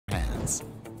Paladins.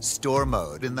 Store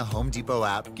Mode in the Home Depot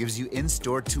app gives you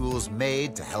in-store tools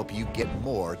made to help you get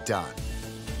more done.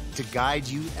 To guide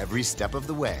you every step of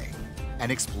the way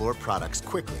and explore products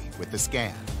quickly with the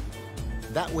scan.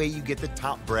 That way you get the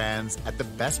top brands at the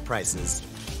best prices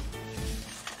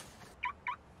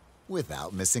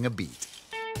without missing a beat.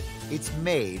 It's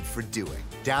made for doing.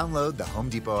 Download the Home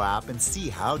Depot app and see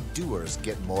how doers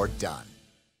get more done.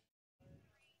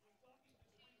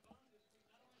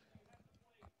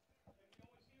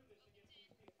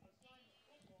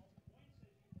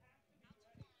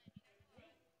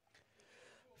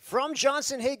 From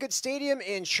Johnson Haygood Stadium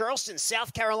in Charleston,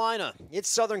 South Carolina, it's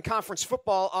Southern Conference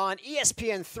football on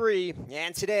ESPN3.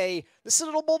 And today, the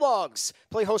Citadel Bulldogs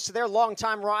play host to their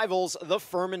longtime rivals, the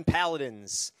Furman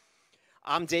Paladins.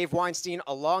 I'm Dave Weinstein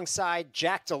alongside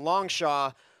Jack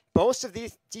DeLongshaw. Both of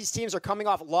these teams are coming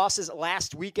off losses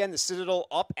last weekend. The Citadel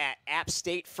up at App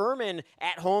State. Furman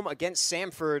at home against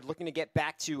Samford, looking to get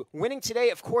back to winning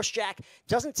today. Of course, Jack,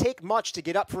 doesn't take much to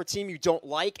get up for a team you don't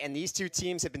like, and these two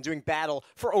teams have been doing battle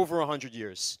for over 100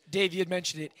 years. Dave, you had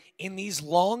mentioned it. In these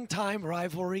long-time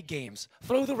rivalry games,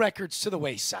 throw the records to the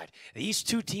wayside. These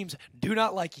two teams do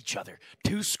not like each other.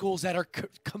 Two schools that are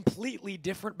completely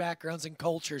different backgrounds and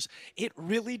cultures. It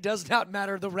really does not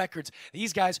matter the records.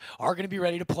 These guys are going to be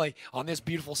ready to play on this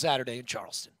beautiful Saturday in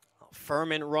Charleston.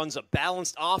 Furman runs a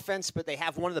balanced offense, but they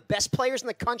have one of the best players in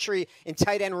the country in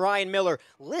tight end Ryan Miller.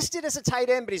 Listed as a tight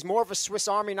end, but he's more of a Swiss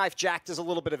Army knife. Jack does a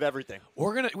little bit of everything.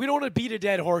 We don't want to beat a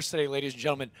dead horse today, ladies and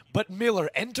gentlemen, but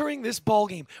Miller entering this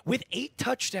ballgame with 8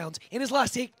 touchdowns in his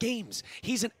last 8 games.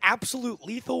 He's an absolute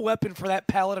lethal weapon for that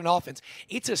Paladin offense.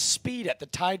 It's a speed at the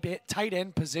tight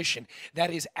end position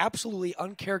that is absolutely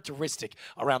uncharacteristic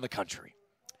around the country.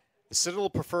 The Citadel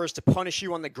prefers to punish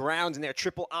you on the ground in their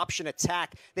triple option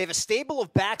attack. They have a stable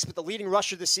of backs, but the leading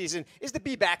rusher this season is the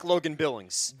B-back Logan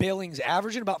Billings. Billings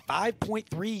averaging about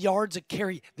 5.3 yards a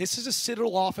carry. This is a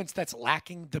Citadel offense that's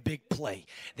lacking the big play.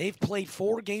 They've played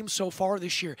 4 games so far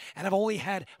this year and have only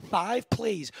had 5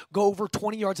 plays go over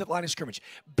 20 yards at line of scrimmage.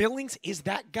 Billings is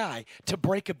that guy to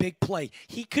break a big play.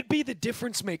 He could be the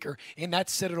difference maker in that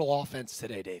Citadel offense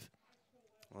today, Dave.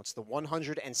 Well, it's the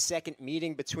 102nd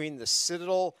meeting between the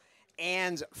Citadel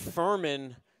and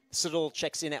Furman. Citadel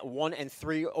checks in at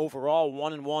 1-3 overall,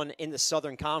 1-1 in the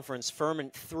Southern Conference.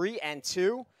 Furman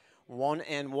 3-2,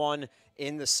 1-1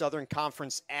 in the Southern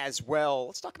Conference as well.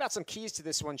 Let's talk about some keys to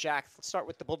this one, Jack. Let's start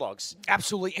with the Bulldogs.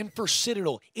 Absolutely. And for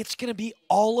Citadel, it's going to be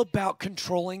all about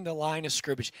controlling the line of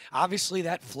scrimmage. Obviously,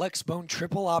 that flex bone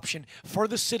triple option for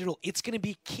the Citadel, it's going to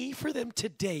be key for them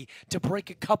today to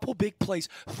break a couple big plays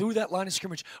through that line of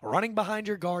scrimmage, running behind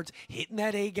your guards, hitting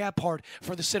that A-gap hard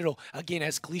for the Citadel. Again,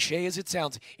 as cliche as it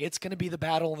sounds, it's going to be the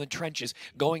battle in the trenches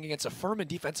going against a Furman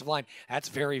defensive line that's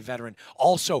very veteran.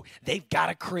 Also, they've got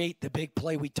to create the big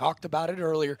play. We talked about it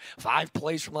earlier. 5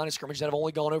 plays from line of scrimmage that have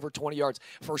only gone over 20 yards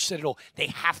for Citadel. They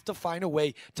have to find a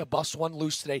way to bust one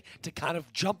loose today to kind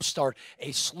of jumpstart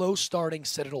a slow-starting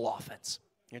Citadel offense.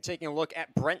 You're taking a look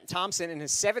at Brent Thompson in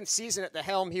his 7th season at the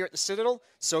helm here at the Citadel.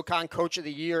 SoCon Coach of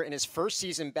the Year in his first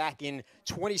season back in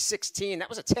 2016. That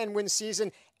was a 10-win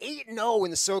season. 8-0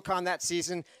 in the SoCon that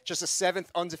season. Just a 7th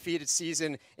undefeated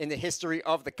season in the history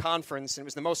of the conference. And it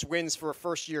was the most wins for a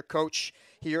first-year coach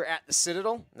here at the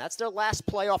Citadel. And that's their last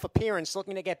playoff appearance,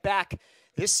 looking to get back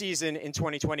this season in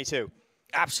 2022.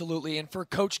 Absolutely. And for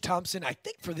Coach Thompson, I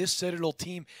think for this Citadel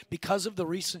team, because of the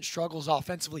recent struggles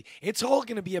offensively, it's all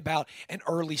going to be about an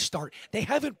early start. They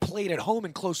haven't played at home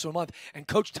in close to a month, and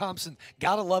Coach Thompson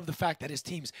got to love the fact that his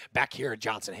team's back here at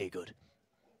Johnson Haygood.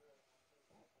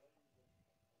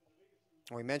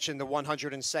 We mentioned the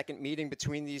 102nd meeting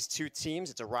between these two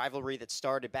teams. It's a rivalry that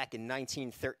started back in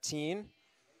 1913.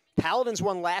 Paladins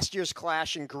won last year's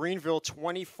clash in Greenville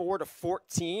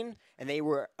 24-14, and they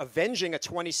were avenging a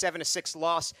 27-6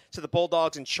 loss to the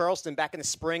Bulldogs in Charleston back in the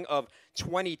spring of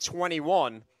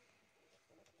 2021.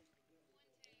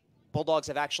 Bulldogs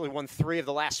have actually won 3 of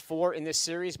the last 4 in this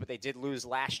series, but they did lose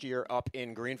last year up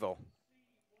in Greenville.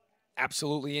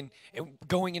 Absolutely, and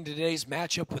going into today's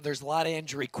matchup, there's a lot of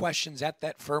injury questions at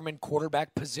that Furman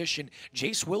quarterback position.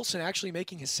 Jace Wilson actually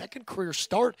making his 2nd career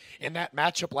start in that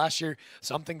matchup last year,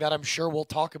 something that I'm sure we'll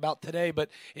talk about today, but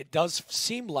it does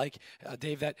seem like,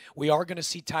 Dave, that we are going to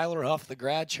see Tyler Huff, the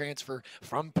grad transfer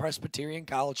from Presbyterian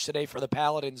College today for the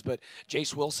Paladins, but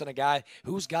Jace Wilson, a guy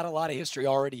who's got a lot of history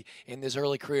already in his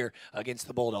early career against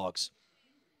the Bulldogs.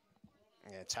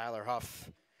 Yeah, Tyler Huff,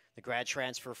 the grad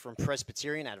transfer from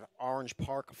Presbyterian out of Orange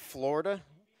Park, Florida.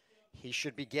 He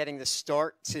should be getting the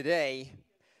start today,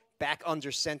 back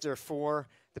under center for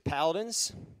the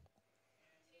Paladins.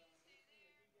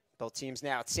 Both teams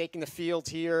now taking the field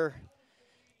here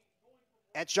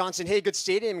At Johnson Haygood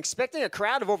Stadium, expecting a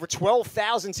crowd of over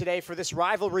 12,000 today for this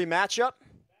rivalry matchup.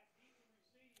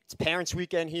 It's Parents'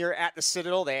 Weekend here at the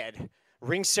Citadel. They had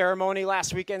ring ceremony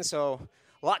last weekend, so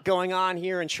a lot going on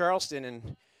here in Charleston,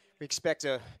 and we expect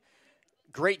a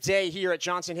great day here at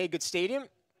Johnson Haygood Stadium.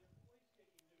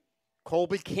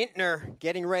 Colby Kintner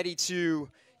getting ready to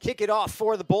kick it off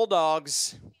for the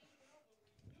Bulldogs.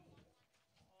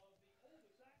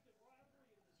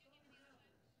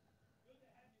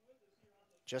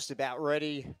 Just about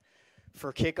ready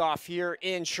for kickoff here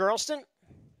in Charleston.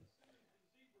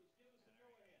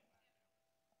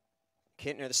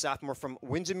 Kintner, the sophomore from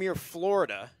Windermere,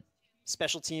 Florida.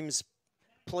 Special teams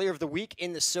player of the week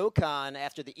in the SoCon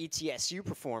after the ETSU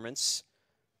performance.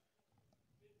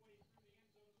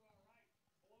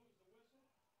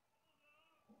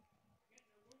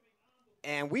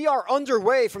 And we are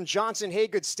underway from Johnson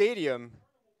Haygood Stadium.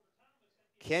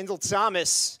 Kendall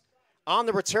Thomas on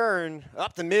the return,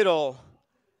 up the middle.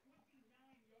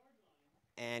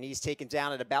 And he's taken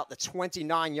down at about the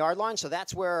 29-yard line, so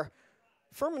that's where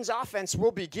Furman's offense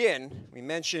will begin. We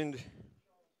mentioned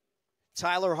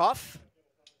Tyler Huff,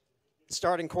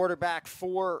 starting quarterback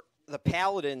for the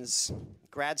Paladins,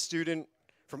 grad student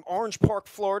from Orange Park,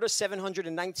 Florida,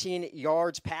 719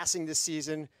 yards passing this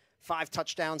season, 5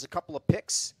 touchdowns, a couple of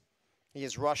picks. He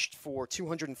has rushed for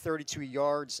 232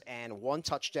 yards and 1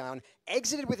 touchdown.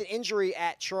 Exited with an injury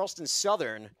at Charleston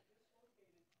Southern,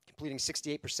 completing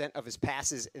 68% of his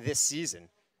passes this season.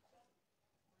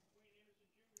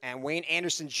 And Wayne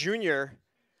Anderson Jr.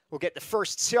 will get the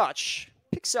first touch,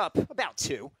 picks up about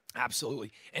 2.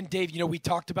 Absolutely. And Dave, we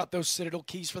talked about those Citadel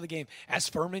keys for the game. As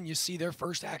Furman, you see their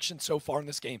first action so far in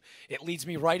this game. It leads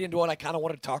me right into what I kind of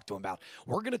want to talk to him about.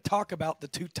 We're going to talk about the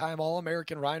 2-time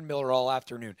All-American Ryan Miller all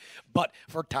afternoon. But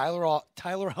for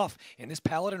Tyler Huff and this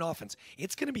Paladin offense,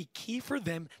 it's going to be key for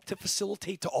them to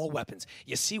facilitate to all weapons.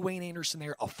 You see Wayne Anderson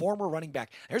there, a former running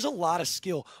back. There's a lot of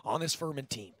skill on this Furman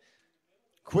team.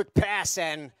 Quick pass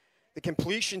and the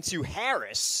completion to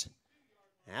Harris.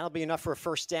 That'll be enough for a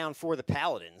first down for the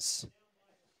Paladins.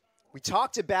 We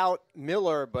talked about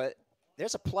Miller, but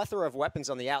there's a plethora of weapons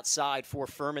on the outside for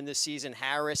Furman this season.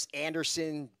 Harris,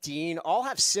 Anderson, Dean, all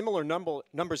have similar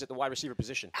numbers at the wide receiver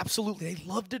position. Absolutely. They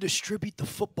love to distribute the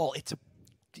football. It's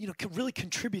really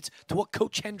contributes to what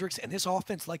Coach Hendricks and this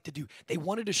offense like to do. They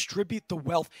want to distribute the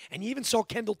wealth, and you even saw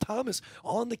Kendall Thomas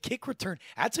on the kick return.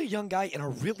 That's a young guy in a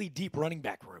really deep running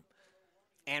back room.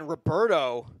 And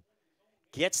Roberto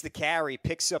gets the carry,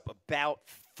 picks up about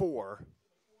 4.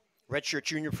 Redshirt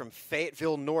junior from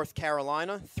Fayetteville, North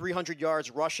Carolina. 300 yards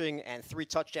rushing and 3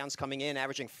 touchdowns coming in,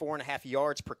 averaging 4.5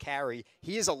 yards per carry.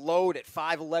 He is a load at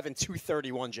 5'11",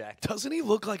 231, Jack. Doesn't he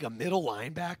look like a middle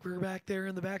linebacker back there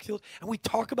in the backfield? And we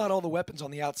talk about all the weapons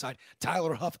on the outside.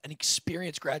 Tyler Huff, an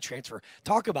experienced grad transfer.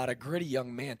 Talk about a gritty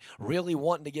young man, really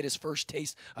wanting to get his first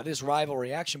taste of this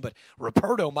rivalry action. But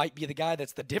Roberto might be the guy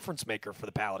that's the difference maker for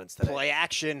the Paladins today. Play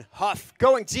action. Huff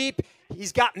going deep.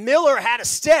 He's got Miller, had a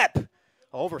step.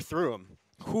 Overthrew him.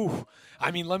 Whew.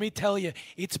 Let me tell you,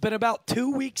 it's been about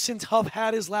 2 weeks since Huff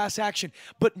had his last action,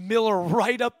 but Miller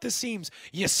right up the seams.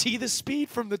 You see the speed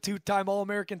from the 2-time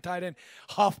All-American tight end.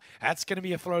 Huff, that's going to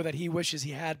be a throw that he wishes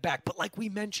he had back. But like we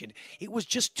mentioned, it was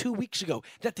just 2 weeks ago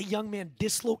that the young man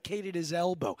dislocated his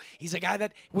elbow. He's a guy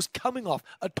that was coming off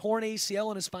a torn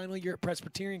ACL in his final year at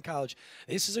Presbyterian College.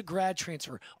 This is a grad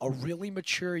transfer, a really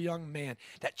mature young man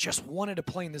that just wanted to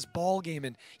play in this ball game,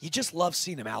 and you just love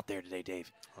seeing him out there today,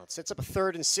 Dave. Well, it sets up a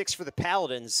 3rd and 6 for the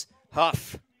Paladins.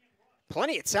 Huff,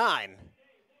 plenty of time.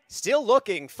 Still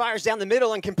looking, fires down the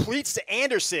middle and completes to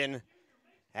Anderson.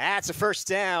 That's a first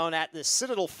down at the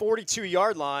Citadel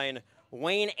 42-yard line.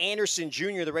 Wayne Anderson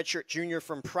Jr., the redshirt junior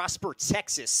from Prosper,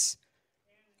 Texas.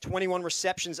 21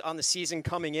 receptions on the season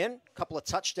coming in, a couple of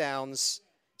touchdowns.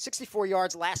 64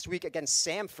 yards last week against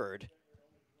Samford.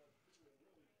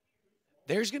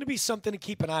 There's going to be something to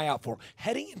keep an eye out for.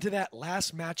 Heading into that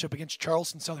last matchup against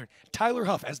Charleston Southern, Tyler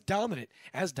Huff, as dominant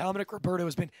as Dominic Roberto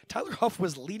has been, Tyler Huff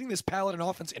was leading this Paladin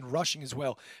offense in rushing as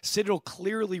well. Citadel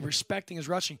clearly respecting his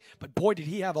rushing, but boy, did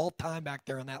he have all time back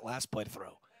there on that last play to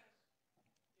throw.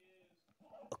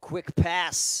 A quick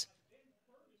pass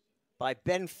by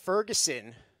Ben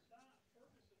Ferguson.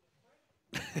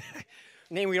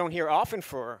 Name we don't hear often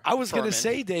for I was going to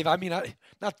Furman. say, Dave,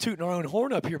 not tooting our own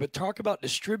horn up here, but talk about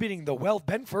distributing the wealth.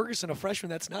 Ben Ferguson, a freshman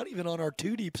that's not even on our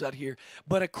 2 deeps out here,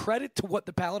 but a credit to what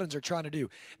the Paladins are trying to do.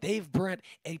 They've brought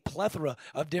a plethora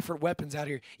of different weapons out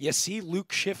here. You see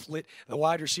Luke Shiflett, the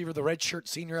wide receiver, the redshirt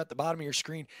senior at the bottom of your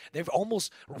screen. They've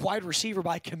almost wide receiver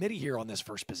by committee here on this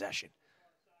first possession.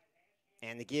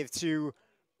 And the give to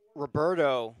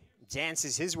Roberto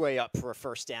dances his way up for a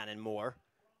first down and more.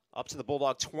 up to the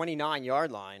Bulldog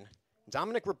 29-yard line.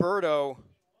 Dominic Roberto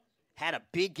had a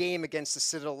big game against the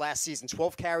Citadel last season.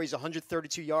 12 carries,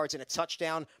 132 yards, and a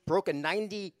touchdown. Broke a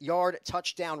 90-yard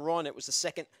touchdown run. It was the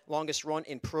second longest run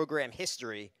in program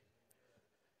history.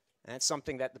 And that's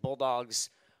something that the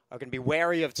Bulldogs are going to be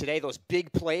wary of today. Those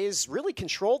big plays really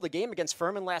controlled the game against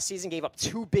Furman last season, gave up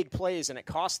 2 big plays, and it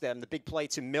cost them the big play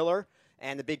to Miller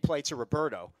and the big play to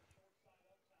Roberto.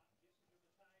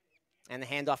 And the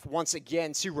handoff once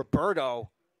again to Roberto.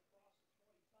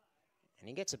 And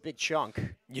he gets a big chunk.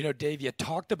 You know, Dave, you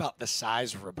talked about the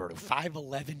size of Roberto,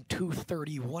 5'11",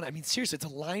 231. I mean, seriously, it's a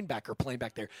linebacker playing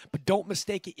back there. But don't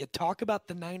mistake it. You talk about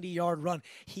the 90-yard run.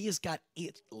 He has got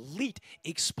elite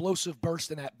explosive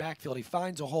burst in that backfield. He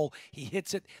finds a hole. He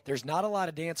hits it. There's not a lot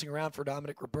of dancing around for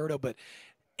Dominic Roberto, but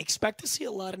expect to see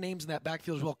a lot of names in that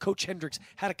backfield as well. Coach Hendricks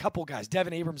had a couple guys.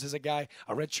 Devin Abrams is a guy,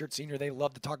 a redshirt senior they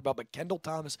love to talk about, but Kendall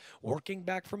Thomas working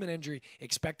back from an injury.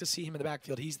 Expect to see him in the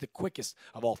backfield. He's the quickest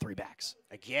of all 3 backs.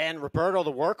 Again, Roberto,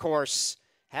 the workhorse,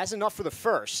 has enough for the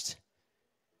first.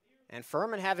 And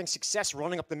Furman having success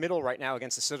running up the middle right now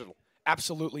against the Citadel.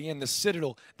 Absolutely. In the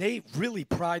Citadel, they really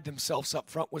pride themselves up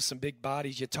front with some big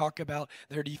bodies. You talk about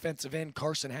their defensive end,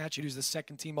 Carson Hatchett, who's the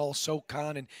second-team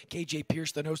All-SoCon, and KJ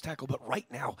Pierce, the nose tackle. But right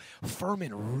now,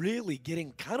 Furman really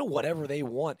getting kind of whatever they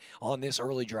want on this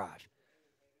early drive.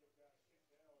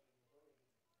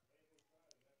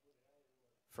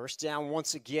 First down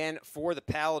once again for the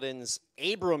Paladins.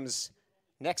 Abrams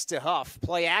next to Huff.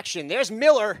 Play action. There's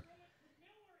Miller.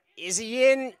 Is he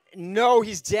in? No,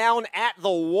 he's down at the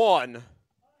 1.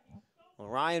 Well,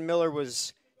 Ryan Miller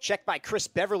was checked by Chris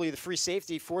Beverly, the free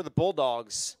safety for the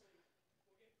Bulldogs.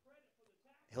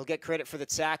 He'll get credit for the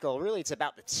tackle. Really, it's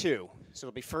about the 2. So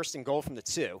it'll be first and goal from the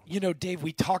 2. You know, Dave,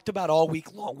 we talked about all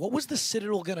week long. What was the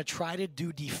Citadel going to try to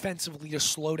do defensively to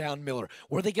slow down Miller?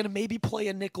 Were they going to maybe play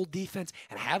a nickel defense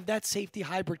and have that safety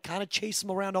hybrid kind of chase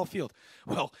him around all field?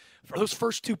 Well, for those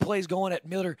first 2 plays going at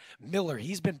Miller,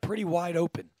 he's been pretty wide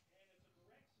open.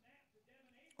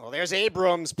 Well, there's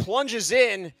Abrams, plunges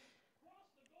in.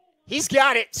 He's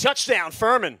got it. Touchdown,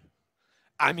 Furman.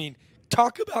 I mean,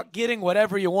 talk about getting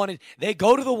whatever you wanted. They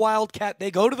go to the Wildcat. They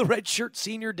go to the redshirt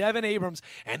senior, Devin Abrams,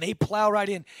 and they plow right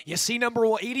in. You see number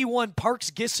 81,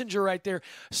 Parks Gissinger right there,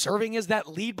 serving as that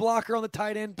lead blocker on the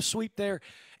tight end sweep there.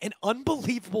 An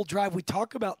unbelievable drive. We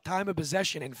talk about time of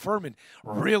possession, and Furman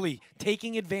really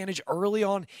taking advantage early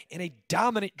on in a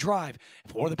dominant drive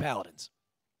for the Paladins.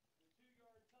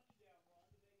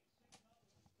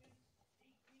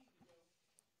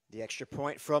 The extra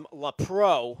point from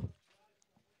LaPro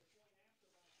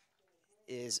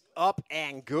is up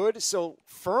and good. So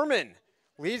Furman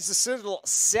leads the Citadel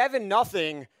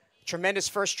 7-0. Tremendous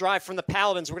first drive from the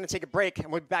Paladins. We're going to take a break, and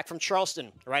we'll be back from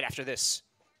Charleston right after this.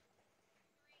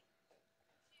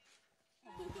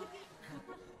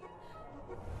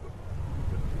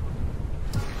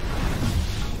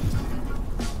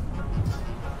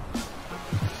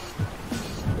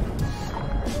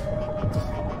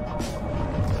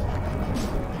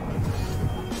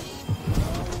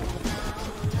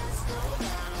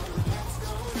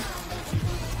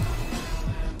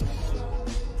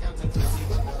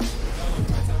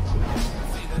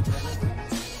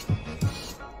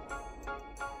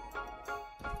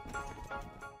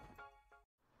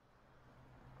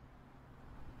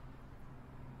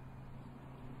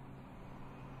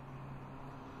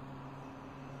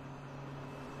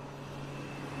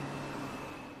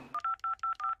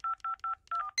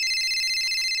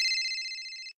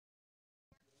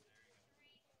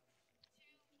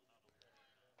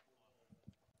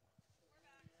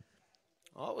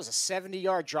 Well, it was a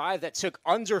 70-yard drive that took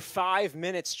under 5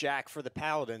 minutes, Jack, for the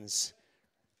Paladins.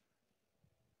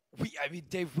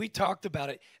 Dave, we talked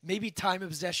about it. Maybe time of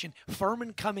possession.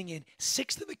 Furman coming in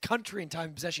 6th in the country in time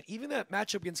of possession. Even that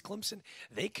matchup against Clemson,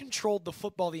 they controlled the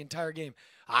football the entire game.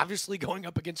 Obviously, going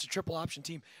up against a triple option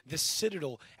team, the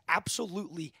Citadel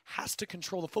absolutely has to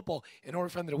control the football in order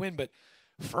for them to win. But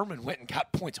Furman went and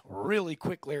got points really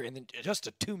quickly, and then just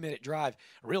a 2-minute drive,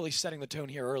 really setting the tone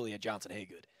here early at Johnson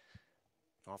Haygood.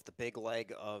 Off the big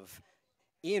leg of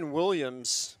Ian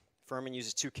Williams, Furman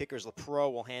uses 2 kickers.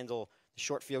 LaPro will handle the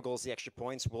short field goals, the extra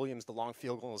points. Williams, the long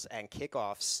field goals and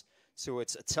kickoffs. So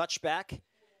it's a touchback.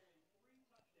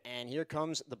 And here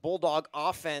comes the Bulldog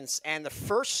offense. And the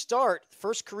first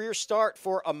career start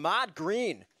for Ahmad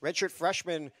Green, redshirt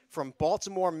freshman from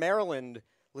Baltimore, Maryland,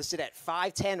 listed at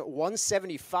 5'10",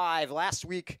 175. Last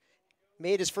week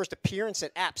made his first appearance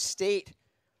at App State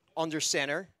under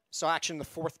center. Saw action in the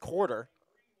 4th quarter.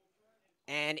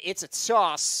 And it's a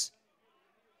toss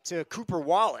to Cooper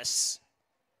Wallace.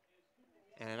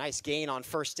 And a nice gain on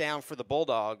first down for the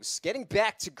Bulldogs. Getting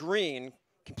back to Green,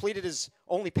 completed his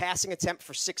only passing attempt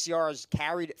for 6 yards,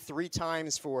 carried 3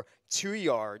 times for 2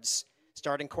 yards.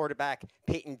 Starting quarterback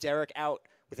Peyton Derrick out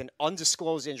with an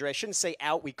undisclosed injury. I shouldn't say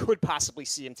out. We could possibly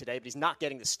see him today, but he's not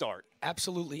getting the start.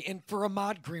 Absolutely. And for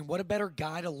Ahmad Green, what a better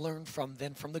guy to learn from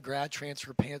than from the grad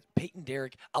transfer, Peyton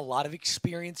Derrick. A lot of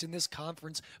experience in this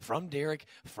conference from Derrick,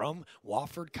 from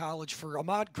Wofford College. For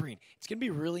Ahmad Green, it's going to be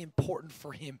really important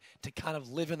for him to kind of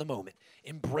live in the moment,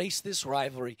 embrace this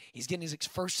rivalry. He's getting his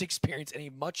first experience in a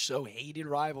much so hated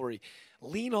rivalry.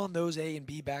 Lean on those A and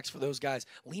B backs for those guys.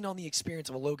 Lean on the experience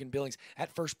of a Logan Billings.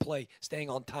 That first play,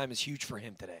 staying on time, is huge for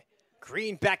him today.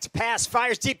 Green back to pass,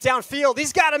 fires deep downfield.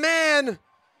 He's got a man.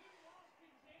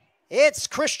 It's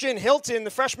Christian Hilton,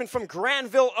 the freshman from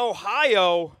Granville,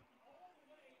 Ohio.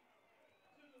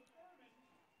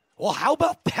 Well, how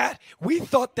about that? We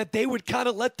thought that they would kind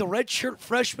of let the redshirt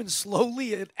freshman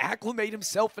slowly acclimate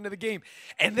himself into the game.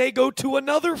 And they go to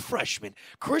another freshman,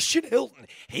 Christian Hilton.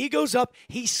 He goes up,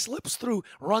 he slips through,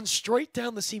 runs straight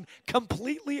down the seam,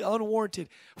 completely unwarranted.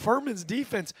 Furman's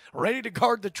defense ready to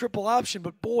guard the triple option,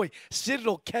 but boy,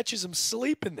 Citadel catches him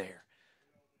sleeping there.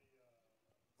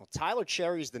 Well, Tyler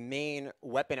Cherry is the main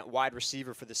weapon at wide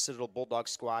receiver for the Citadel Bulldog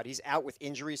squad. He's out with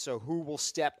injury, so who will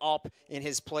step up in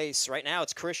his place? Right now,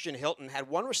 it's Christian Hilton. Had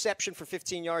 1 reception for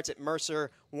 15 yards at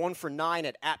Mercer, 1 for 9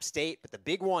 at App State, but the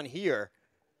big one here,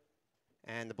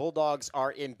 and the Bulldogs are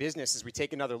in business as we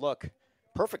take another look.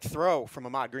 Perfect throw from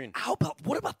Ahmad Green.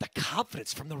 What about the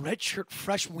confidence from the redshirt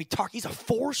freshman? He's a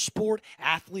 4-sport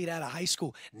athlete out of high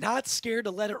school. Not scared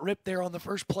to let it rip there on the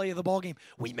first play of the ballgame.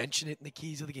 We mentioned it in the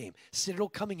keys of the game. Citadel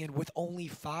coming in with only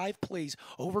 5 plays,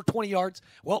 over 20 yards.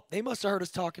 Well, they must have heard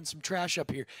us talking some trash up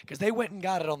here because they went and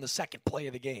got it on the second play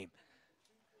of the game.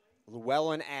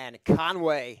 Llewellyn and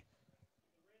Conway.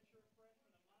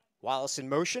 Wallace in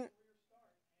motion.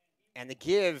 And the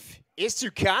give is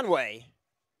to Conway.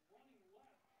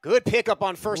 Good pickup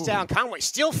on first down. Conway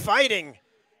still fighting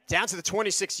down to the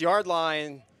 26-yard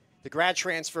line. The grad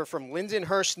transfer from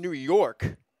Lindenhurst, New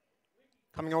York.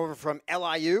 Coming over from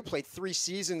LIU, played 3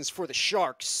 seasons for the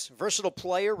Sharks. Versatile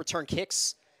player, returned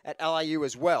kicks at LIU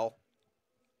as well.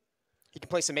 He can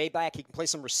play some A-back. He can play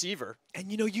some receiver. And,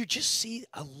 you just see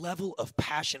a level of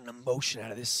passion and emotion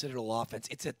out of this Citadel offense.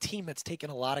 It's a team that's taken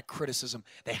a lot of criticism.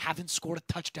 They haven't scored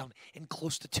a touchdown in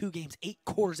close to 2 games, 8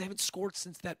 quarters. They haven't scored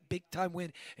since that big-time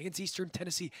win against Eastern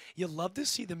Tennessee. You love to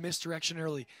see the misdirection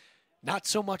early. Not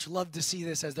so much love to see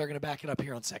this as they're going to back it up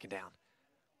here on second down.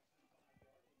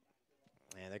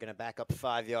 And they're going to back up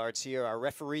 5 yards here. Our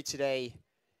referee today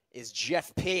is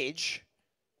Jeff Page.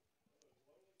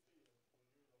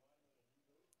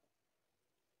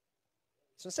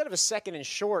 So instead of a second and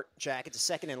short, Jack, it's a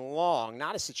second and long,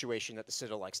 not a situation that the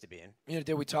Citadel likes to be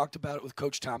in. We talked about it with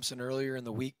Coach Thompson earlier in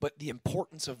the week, but the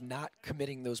importance of not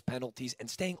committing those penalties and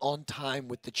staying on time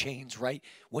with the chains, right?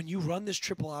 When you run this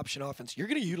triple option offense, you're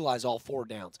going to utilize all 4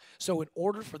 downs. So in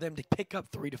order for them to pick up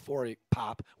 3 to 4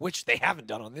 pop, which they haven't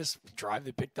done on this drive,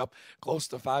 they picked up close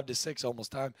to 5 to 6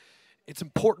 almost time, it's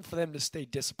important for them to stay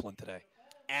disciplined today.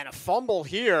 And a fumble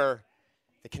here.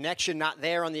 The connection not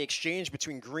there on the exchange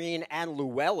between Green and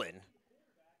Llewellyn,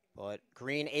 but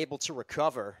Green able to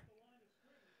recover.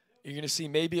 You're going to see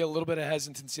maybe a little bit of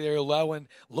hesitancy there. Llewellyn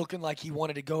looking like he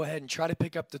wanted to go ahead and try to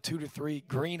pick up the 2 to 3.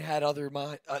 Green had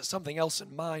something else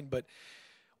in mind, but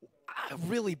a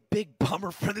really big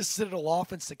bummer for the Citadel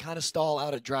offense to kind of stall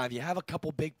out a drive. You have a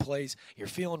couple big plays. You're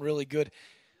feeling really good.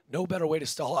 No better way to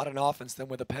stall out an offense than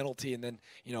with a penalty, and then,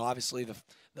 obviously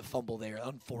the fumble there,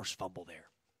 unforced fumble there.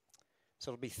 So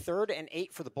it'll be 3rd and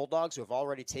 8 for the Bulldogs, who have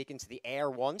already taken to the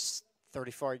air once.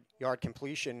 34-yard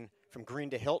completion from Green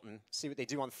to Hilton. See what they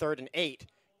do on 3rd and 8.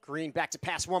 Green back to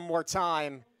pass one more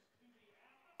time.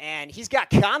 And he's got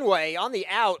Conway on the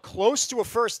out, close to a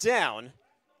first down.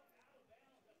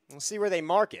 We'll see where they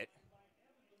mark it.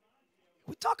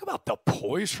 We talk about the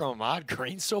poise from Ahmad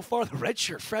Green so far. The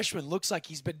redshirt freshman looks like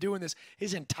he's been doing this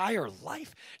his entire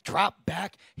life. Drop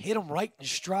back, hit him right in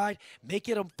stride, make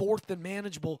it 4th and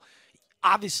manageable.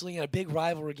 Obviously, in a big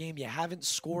rivalry game, you haven't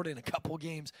scored in a couple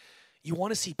games. You want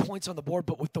to see points on the board,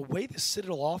 but with the way the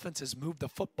Citadel offense has moved the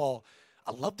football,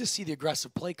 I love to see the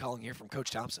aggressive play calling here from Coach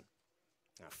Thompson.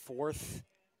 4th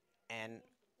and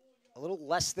a little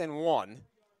less than 1.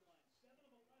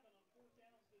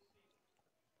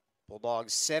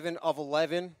 Bulldogs 7 of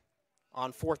 11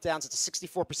 on 4th downs. It's a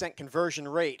 64% conversion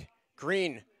rate.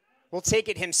 Green will take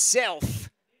it himself.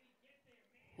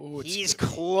 Ooh, He's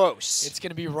close. It's going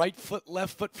to be right foot,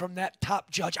 left foot from that top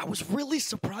judge. I was really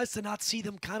surprised to not see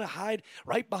them kind of hide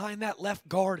right behind that left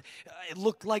guard. It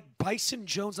looked like Bison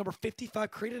Jones, number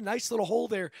 55, created a nice little hole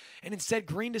there, and instead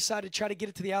Green decided to try to get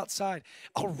it to the outside.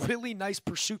 A really nice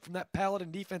pursuit from that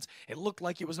Paladin defense. It looked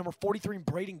like it was number 43,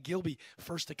 Braden Gilby,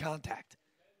 first to contact.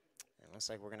 It looks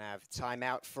like we're going to have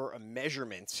timeout for a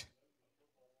measurement.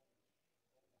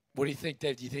 What do you think,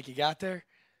 Dave? Do you think he got there?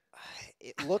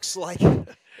 It looks like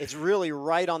it's really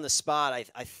right on the spot.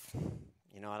 I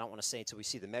don't want to say until we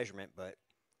see the measurement, but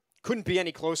couldn't be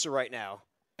any closer right now.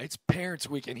 It's Parents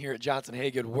Weekend here at Johnson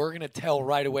Haygood. We're going to tell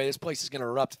right away. This place is going to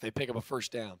erupt if they pick up a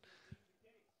first down.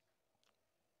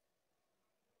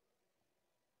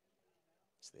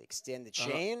 So they extend the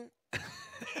chain.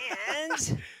 And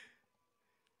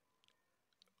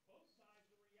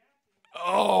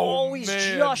he's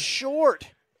man. just short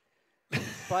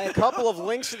by a couple of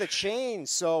links to the chain.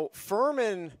 So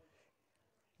Furman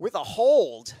with a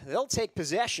hold. They'll take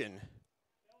possession.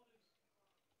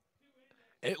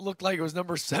 It looked like it was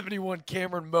number 71,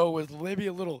 Cameron Moe, with maybe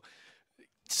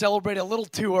celebrate a little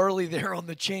too early there on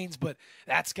the chains, but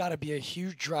that's got to be a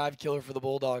huge drive killer for the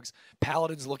Bulldogs.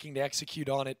 Paladins looking to execute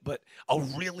on it, but a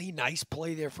really nice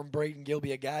play there from Braden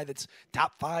Gilby, a guy that's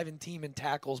top 5 in team in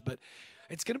tackles, but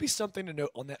it's going to be something to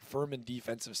note on that Furman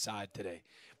defensive side today.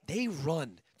 They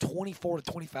run 24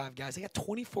 to 25 guys. They got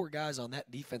 24 guys on that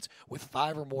defense with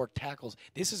 5 or more tackles.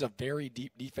 This is a very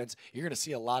deep defense. You're going to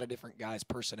see a lot of different guys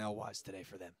personnel-wise today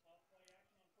for them.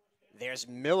 There's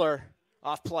Miller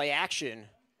off play action.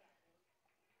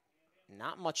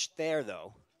 Not much there,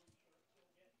 though.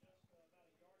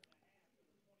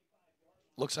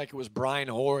 Looks like it was Brian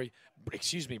Horn,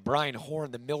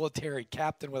 the military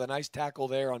captain, with a nice tackle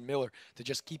there on Miller to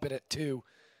just keep it at 2.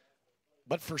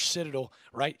 But for Citadel,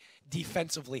 right,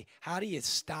 defensively, how do you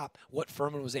stop what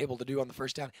Furman was able to do on the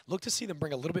first down? Look to see them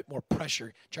bring a little bit more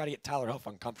pressure, try to get Tyler Huff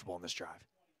uncomfortable on this drive.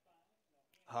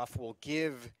 Huff will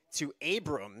give to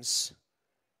Abrams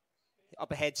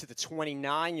up ahead to the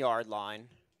 29-yard line.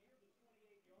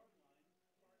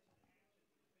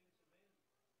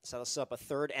 Set us up a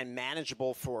 3rd and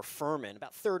manageable for Furman,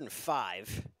 about 3rd and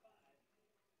 5.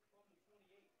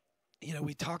 You know,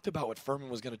 we talked about what Furman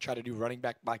was going to try to do running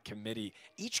back by committee.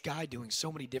 Each guy doing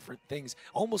so many different things.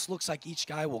 Almost looks like each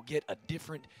guy will get a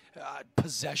different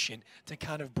possession to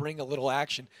kind of bring a little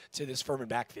action to this Furman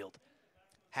backfield.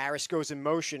 Harris goes in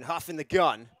motion, Huff in the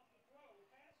gun.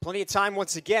 Plenty of time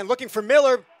once again, looking for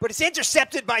Miller, but it's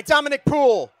intercepted by Dominic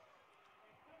Poole.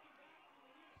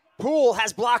 Poole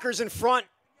has blockers in front,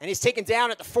 and he's taken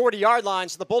down at the 40-yard line,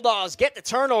 so the Bulldogs get the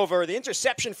turnover. The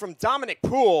interception from Dominic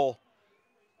Poole,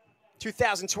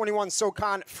 2021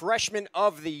 SoCon Freshman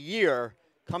of the Year,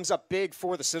 comes up big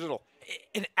for the Citadel.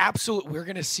 An absolute, we're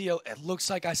going to see, it looks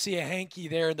like I see a hanky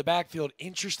there in the backfield.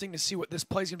 Interesting to see what this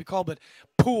play is going to be called, but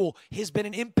Poole has been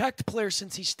an impact player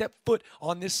since he stepped foot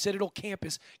on this Citadel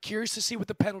campus. Curious to see what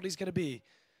the penalty is going to be.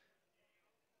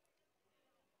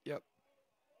 Yep.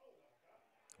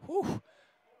 Whew.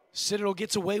 Citadel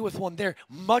gets away with one there.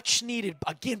 Much needed.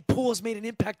 Again, Poole has made an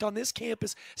impact on this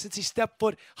campus since he stepped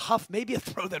foot. Huff, maybe a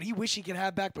throw that he wish he could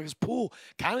have back, because Poole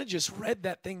kind of just read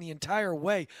that thing the entire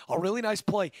way. A really nice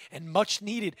play and much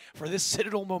needed for this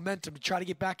Citadel momentum to try to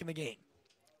get back in the game.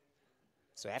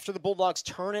 So after the Bulldogs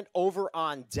turn it over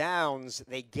on downs,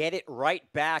 they get it right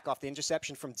back off the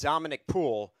interception from Dominic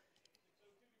Poole.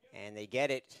 And they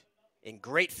get it in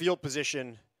great field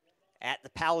position at the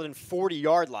Paladin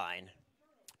 40-yard line.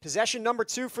 Possession number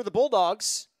 2 for the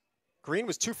Bulldogs. Green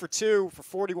was 2 for 2 for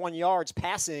 41 yards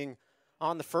passing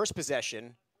on the first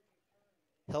possession.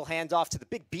 He'll hand off to the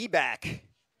big B-back.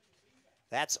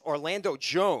 That's Orlando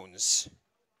Jones.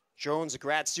 Jones, a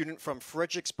grad student from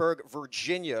Fredericksburg,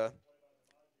 Virginia.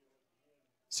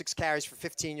 6 carries for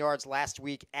 15 yards last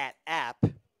week at App.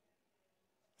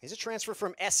 He's a transfer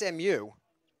from SMU.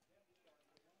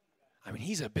 I mean,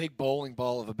 he's a big bowling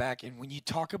ball of a back. And when you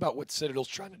talk about what Citadel's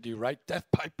trying to do, right, death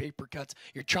by paper cuts,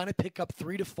 you're trying to pick up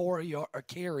 3 to 4 a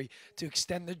carry to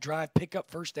extend the drive, pick up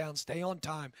first down, stay on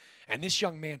time. And this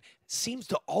young man seems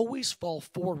to always fall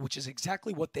forward, which is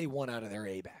exactly what they want out of their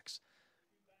A-backs.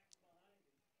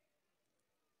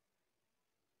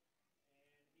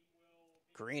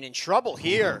 Green in trouble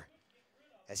here.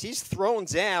 As he's thrown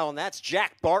down, that's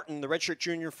Jack Barton, the redshirt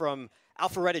junior from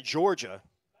Alpharetta, Georgia.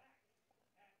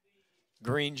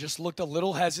 Green just looked a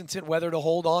little hesitant whether to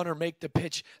hold on or make the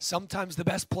pitch. Sometimes the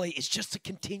best play is just to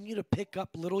continue to pick up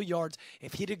little yards.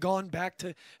 If he'd have gone back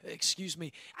to,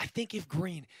 I think if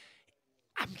Green,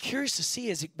 I'm curious to see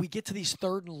as we get to these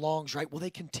 3rd and longs, right, will they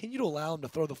continue to allow him to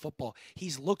throw the football?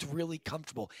 He's looked really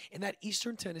comfortable. In that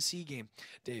Eastern Tennessee game,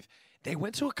 Dave, They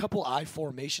went to a couple I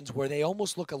formations where they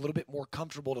almost look a little bit more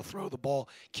comfortable to throw the ball.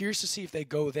 Curious to see if they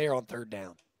go there on third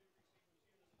down.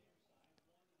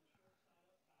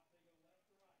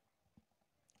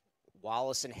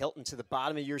 Wallace and Hilton to the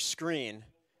bottom of your screen.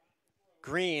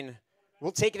 Green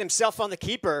will take it himself on the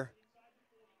keeper.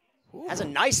 Ooh. Has a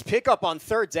nice pickup on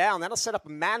third down. That'll set up a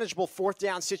manageable fourth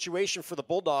down situation for the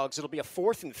Bulldogs. It'll be a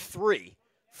 4th and 3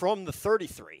 from the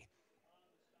 33.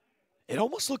 It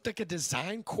almost looked like a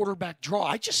design quarterback draw.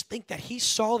 I just think that he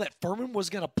saw that Furman was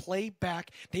going to play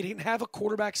back. They didn't have a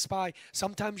quarterback spy.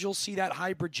 Sometimes you'll see that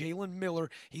hybrid Jalen Miller.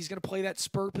 He's going to play that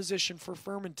spur position for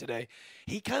Furman today.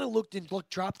 He kind of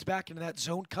dropped back into that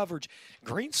zone coverage.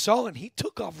 Green saw and he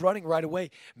took off running right away,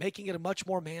 making it a much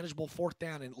more manageable fourth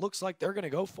down, and it looks like they're going to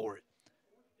go for it.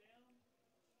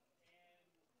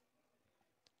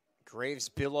 Graves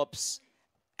Billups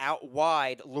out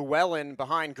wide. Llewellyn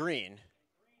behind Green.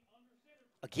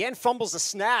 Again, fumbles the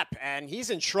snap, and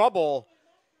he's in trouble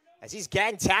as he's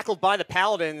gang tackled by the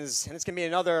Paladins. And it's going to be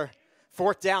another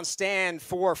fourth down stand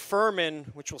for Furman,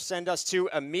 which will send us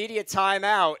to immediate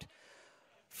timeout.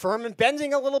 Furman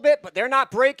bending a little bit, but they're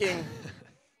not breaking.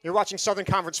 You're watching Southern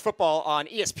Conference football on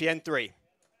ESPN3.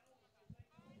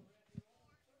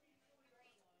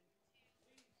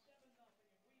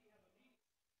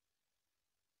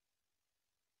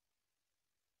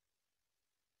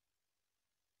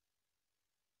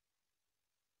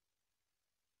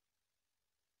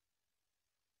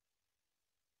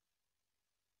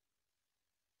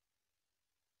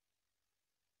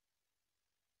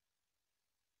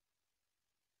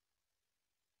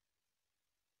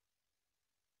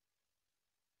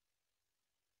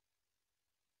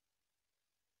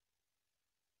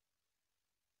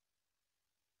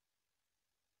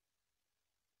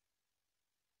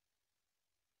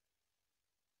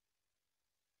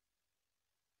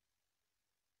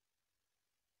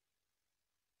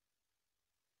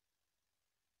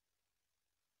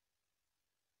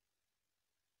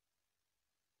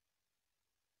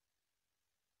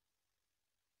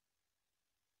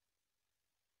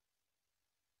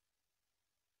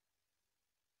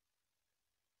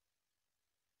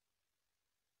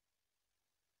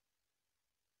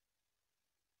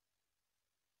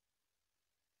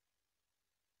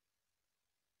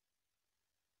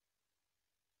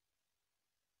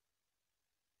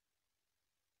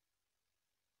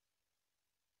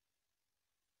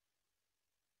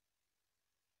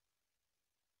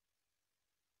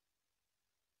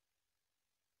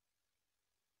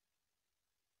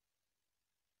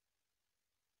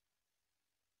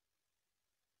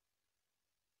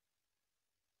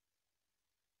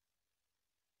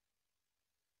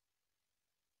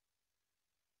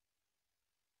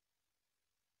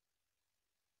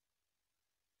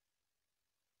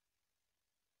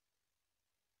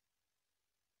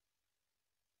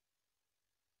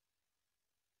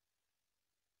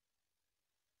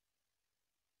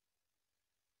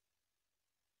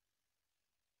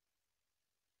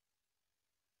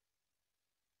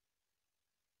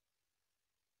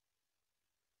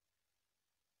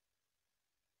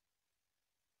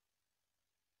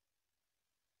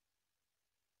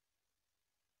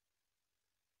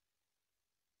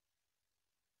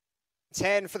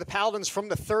 10 for the Paladins from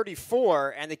the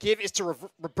 34, and the give is to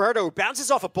Roberto. Bounces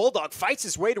off a Bulldog, fights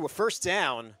his way to a first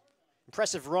down.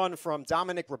 Impressive run from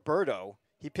Dominic Roberto.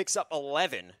 He picks up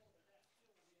 11.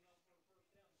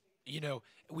 You know,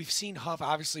 we've seen Huff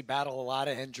obviously battle a lot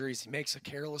of injuries. He makes a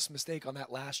careless mistake on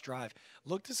that last drive.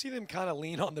 Look to see them kind of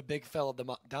lean on the big fella,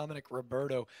 Dominic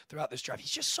Roberto, throughout this drive.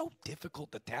 He's just so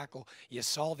difficult to tackle. You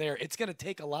saw there, it's going to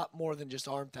take a lot more than just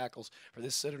arm tackles for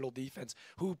this Citadel defense,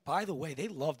 who, by the way, they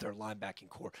love their linebacking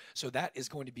core. So that is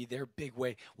going to be their big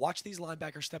way. Watch these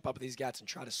linebackers step up with these guys and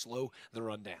try to slow the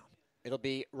run down. It'll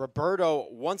be Roberto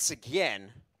once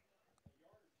again.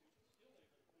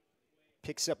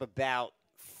 Picks up about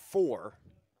 4.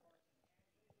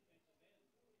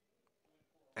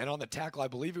 And on the tackle, I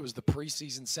believe it was the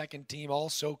preseason second team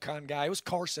All-SoCon guy. It was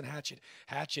Carson Hatchett.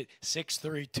 Hatchett,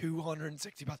 6'3",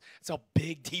 260 pounds. It's a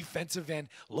big defensive end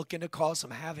looking to cause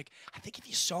some havoc. I think if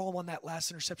you saw him on that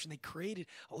last interception, they created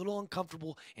a little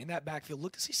uncomfortable in that backfield.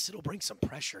 Look to see Citadel bring some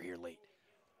pressure here late.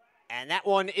 And that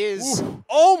one is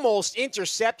almost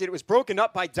intercepted. It was broken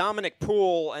up by Dominic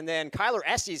Poole, and then Kyler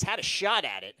Estes had a shot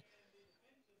at it.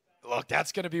 Look,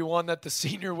 that's going to be one that the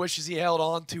senior wishes he held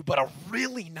on to, but a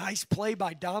really nice play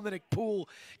by Dominic Poole.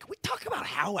 Can we talk about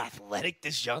how athletic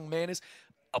this young man is?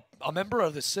 A member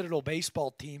of the Citadel baseball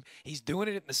team. He's doing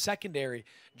it in the secondary,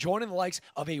 joining the likes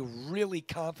of a really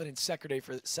confident secondary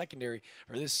for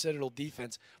this Citadel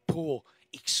defense. Poole,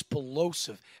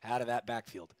 explosive out of that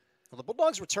backfield. Well, the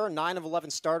Bulldogs returned 9 of 11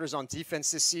 starters on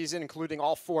defense this season, including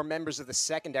all 4 members of the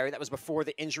secondary. That was before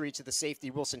the injury to the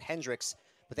safety, Wilson Hendricks.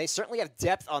 But they certainly have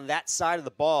depth on that side of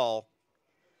the ball.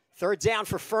 Third down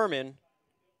for Furman.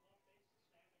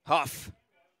 Huff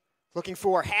looking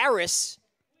for Harris,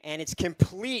 and it's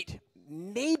complete,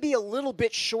 maybe a little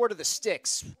bit short of the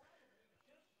sticks.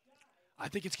 I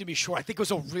think it's going to be short. I think it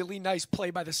was a really nice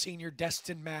play by the senior,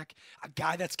 Destin Mack, a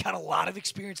guy that's got a lot of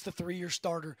experience, the 3-year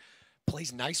starter.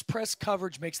 Plays nice press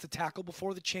coverage, makes the tackle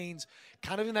before the chains,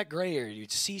 kind of in that gray area. You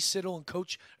see Citadel and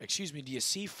do you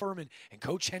see Furman and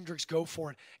Coach Hendricks go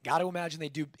for it? Got to imagine they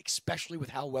do, especially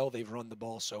with how well they've run the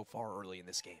ball so far early in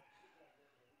this game.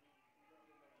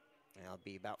 It'll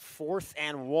be about 4th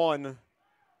and 1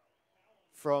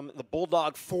 from the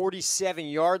Bulldog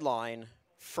 47-yard line.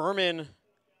 Furman,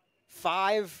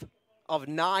 5 of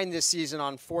 9 this season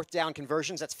on 4th down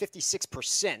conversions. That's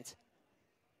 56%.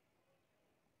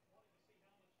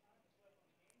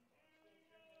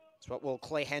 That's what will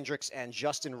Clay Hendricks and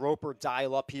Justin Roper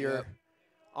dial up here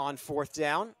on 4th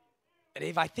down. And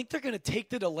Dave, I think they're going to take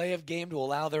the delay of game to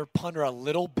allow their punter a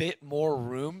little bit more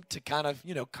room to kind of,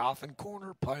 coffin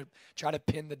corner, try to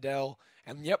pin the Dell.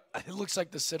 And, yep, it looks like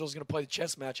the Citadel's going to play the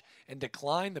chess match and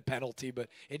decline the penalty, but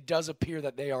it does appear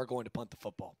that they are going to punt the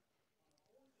football.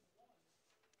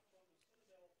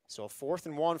 So 4th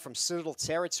and 1 from Citadel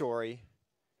territory.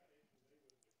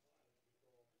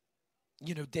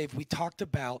 Dave, we talked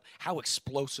about how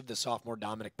explosive the sophomore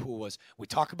Dominic Poole was. We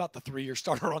talk about the 3-year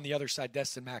starter on the other side,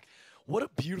 Destin Mack. What a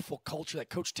beautiful culture that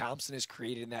Coach Thompson has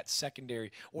created in that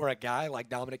secondary, where a guy like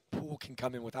Dominic Poole can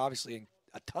come in with obviously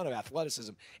a ton of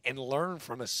athleticism and learn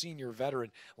from a senior veteran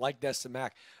like Destin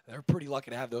Mack. They're pretty lucky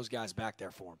to have those guys back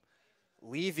there for him.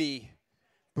 Levy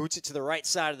boots it to the right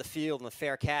side of the field, and the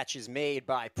fair catch is made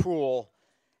by Poole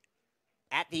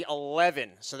at the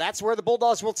 11. So that's where the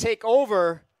Bulldogs will take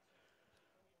over.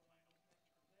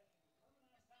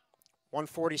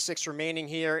 1:46 remaining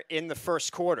here in the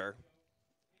first quarter.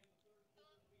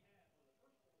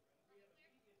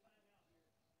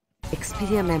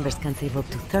 Expedia members can save up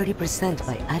to 30%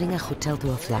 by adding a hotel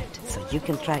to a flight, so you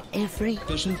can try every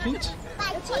Passion fruit?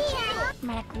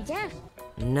 Maracuja,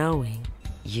 knowing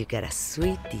you got a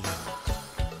sweet deal.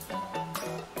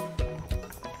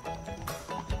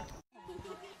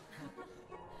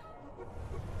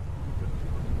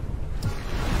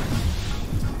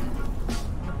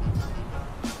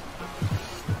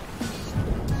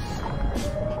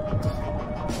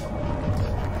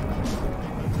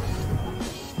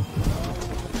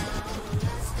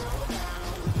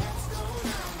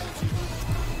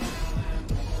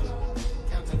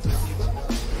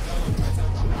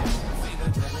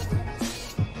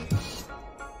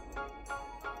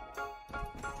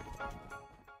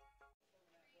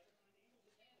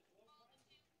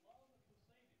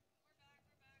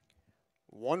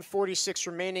 .146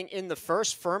 remaining in the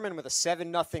first. Furman with a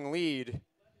 7-0 lead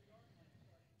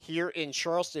here in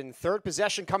Charleston. Third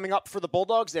possession coming up for the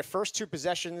Bulldogs. Their first 2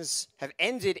 possessions have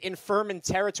ended in Furman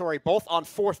territory, both on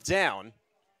 4th down.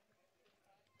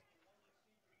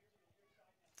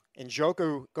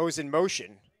 Njoku goes in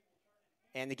motion.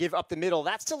 And they give up the middle.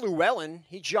 That's to Llewellyn.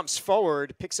 He jumps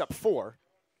forward, picks up 4.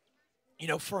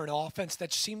 For an offense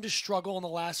that seemed to struggle in the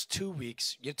last 2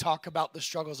 weeks, you talk about the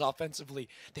struggles offensively.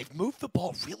 They've moved the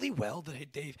ball really well,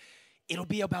 Dave. It'll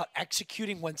be about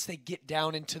executing once they get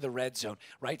down into the red zone,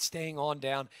 right? Staying on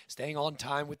down, staying on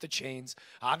time with the chains,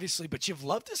 obviously. But you've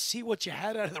loved to see what you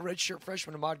had out of the redshirt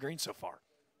freshman Ahmad Green so far.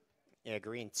 Yeah,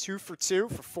 Green 2 for 2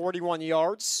 for 41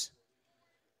 yards.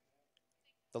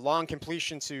 The long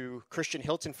completion to Christian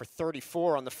Hilton for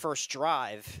 34 on the first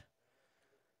drive.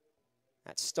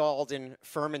 That stalled in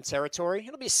Furman territory.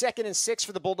 It'll be 2nd and 6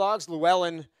 for the Bulldogs.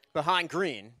 Llewellyn behind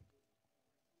Green.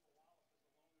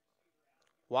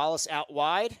 Wallace out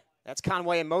wide. That's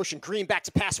Conway in motion. Green back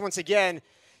to pass once again.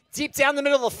 Deep down the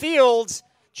middle of the field.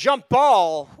 Jump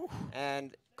ball.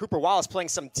 And Cooper Wallace playing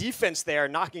some defense there,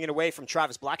 knocking it away from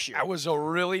Travis Blackshear. That was a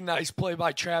really nice play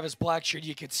by Travis Blackshear.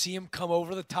 You could see him come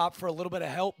over the top for a little bit of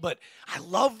help, but I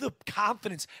love the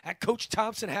confidence that Coach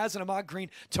Thompson has in Ahmad Green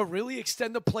to really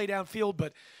extend the play downfield.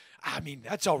 But,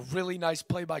 that's a really nice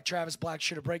play by Travis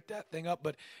Blackshear to break that thing up,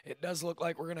 but it does look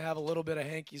like we're going to have a little bit of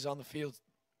hankies on the field.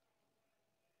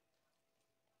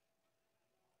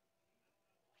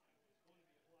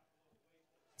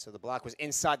 So the block was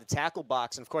inside the tackle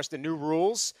box. And, of course, the new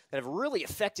rules that have really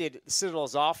affected the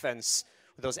Citadel's offense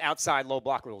with those outside low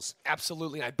block rules.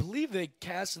 Absolutely. I believe they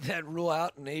cast that rule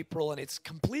out in April, and it's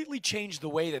completely changed the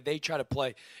way that they try to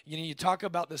play. You know, you talk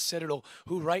about the Citadel,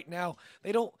 who right now,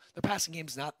 their passing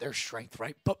game's not their strength,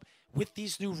 right? But with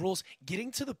these new rules,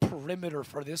 getting to the perimeter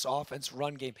for this offense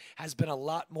run game has been a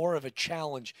lot more of a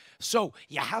challenge. So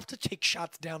you have to take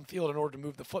shots downfield in order to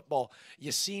move the football.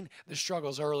 You've seen the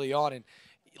struggles early on, and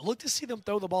look to see them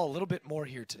throw the ball a little bit more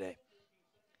here today.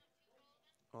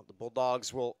 Well, the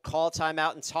Bulldogs will call a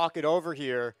timeout and talk it over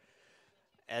here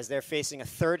as they're facing a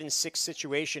 3rd and 6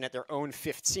 situation at their own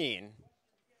 15.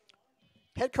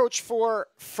 Head coach for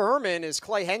Furman is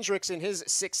Clay Hendricks in his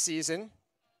 6th season.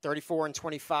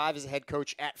 34-25 as a head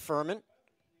coach at Furman.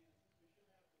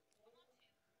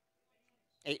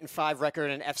 8-5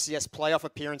 record and an FCS playoff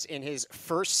appearance in his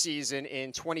first season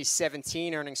in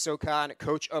 2017, earning SoCon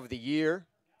Coach of the Year.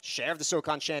 Share of the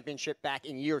SoCon Championship back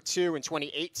in year 2 in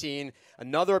 2018.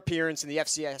 Another appearance in the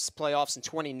FCS playoffs in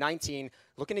 2019.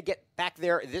 Looking to get back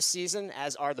there this season,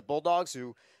 as are the Bulldogs,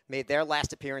 who made their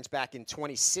last appearance back in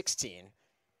 2016.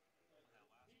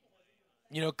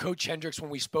 You know, Coach Hendricks, when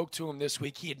we spoke to him this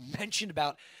week, he had mentioned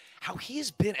about how he has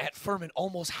been at Furman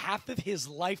almost half of his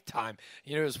lifetime.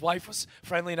 You know, his wife was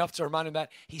friendly enough to remind him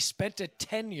that he spent a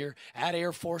tenure at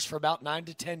Air Force for about 9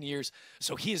 to 10 years.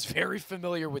 So he is very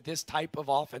familiar with this type of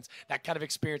offense. That kind of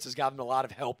experience has gotten him a lot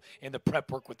of help in the prep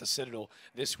work with the Citadel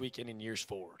this weekend and years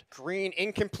forward. Green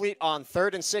incomplete on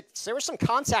 3rd and 6. There was some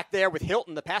contact there with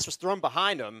Hilton. The pass was thrown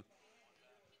behind him.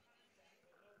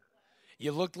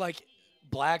 You looked like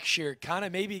Blackshear kind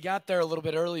of maybe got there a little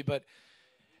bit early, but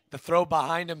the throw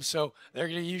behind him, so they're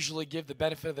going to usually give the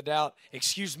benefit of the doubt.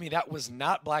 Excuse me, that was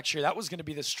not Blackshear. That was going to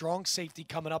be the strong safety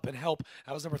coming up and help.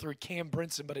 That was number 3, Cam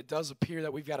Brinson, but it does appear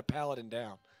that we've got a Paladin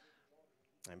down.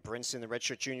 And Brinson, the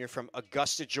redshirt junior from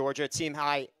Augusta, Georgia, team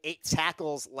high 8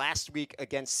 tackles last week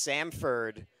against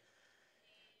Samford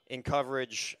in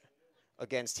coverage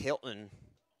against Hilton.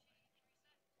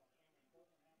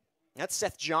 That's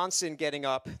Seth Johnson getting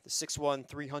up, the 6'1",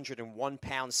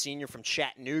 301-pound senior from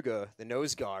Chattanooga, the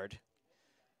nose guard.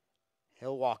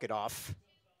 He'll walk it off.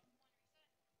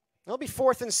 It'll be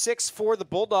 4th and 6 for the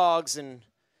Bulldogs, and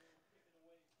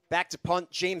back to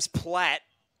punt, James Platt.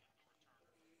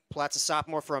 Platt's a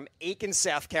sophomore from Aiken,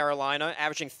 South Carolina,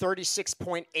 averaging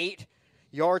 36.8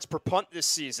 yards per punt this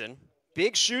season.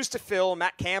 Big shoes to fill.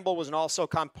 Matt Campbell was an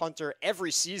all-SoCon punter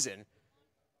every season.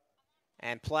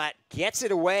 And Platt gets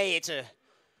it away. It's a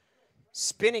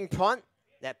spinning punt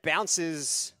that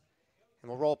bounces and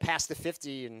will roll past the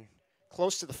 50 and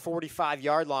close to the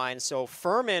 45-yard line. So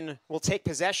Furman will take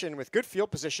possession with good field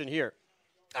position here.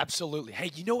 Absolutely.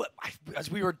 Hey, you know what? As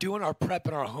we were doing our prep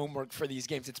and our homework for these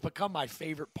games, it's become my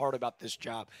favorite part about this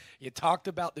job. You talked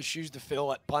about the shoes to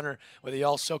fill at punter with the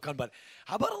all-SoCon, but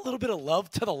how about a little bit of love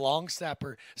to the long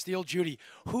snapper, Steele Judy,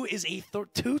 who is a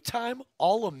 2-time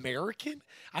All-American?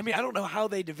 I mean, I don't know how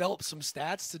they developed some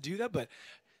stats to do that, but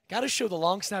got to show the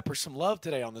long snapper some love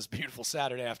today on this beautiful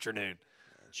Saturday afternoon.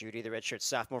 Judy, the redshirt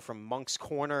sophomore from Moncks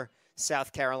Corner,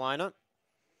 South Carolina.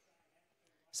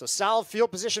 So solid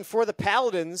field position for the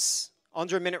Paladins.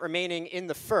 Under a minute remaining in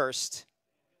the first.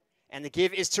 And the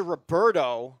give is to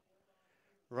Roberto.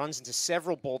 Runs into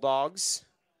several Bulldogs.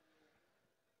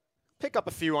 Pick up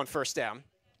a few on first down.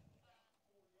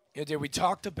 Yeah, dude, we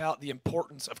talked about the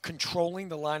importance of controlling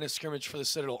the line of scrimmage for the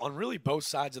Citadel on really both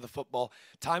sides of the football.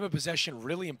 Time of possession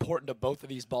really important to both of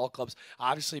these ball clubs.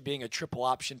 Obviously, being a triple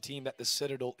option team that the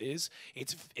Citadel is,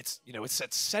 it's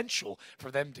essential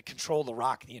for them to control the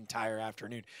rock the entire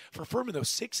afternoon. For Furman, though,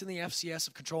 6th in the FCS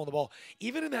of controlling the ball.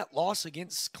 Even in that loss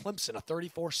against Clemson, a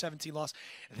 34-17 loss,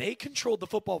 they controlled the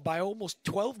football by almost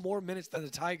 12 more minutes than the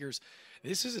Tigers.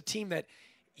 This is a team that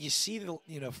you see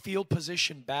the field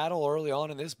position battle early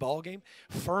on in this ball game.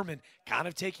 Furman kind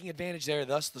of taking advantage there,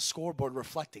 thus the scoreboard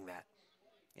reflecting that.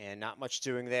 And not much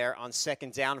doing there on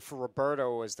second down for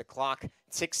Roberto as the clock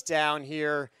ticks down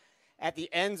here at the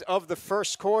end of the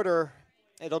first quarter.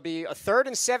 It'll be a 3rd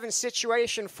and 7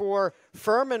 situation for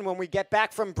Furman when we get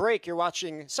back from break. You're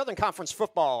watching Southern Conference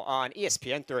football on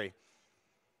ESPN3.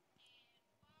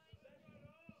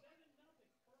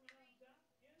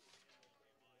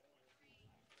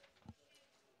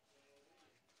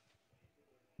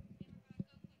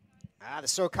 The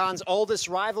SoCon's oldest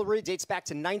rivalry dates back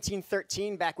to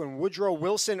 1913, back when Woodrow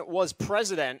Wilson was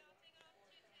president.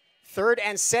 3rd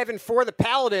and 7 for the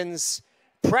Paladins.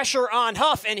 Pressure on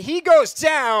Huff, and he goes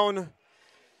down.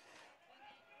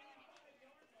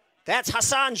 That's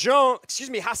Hassan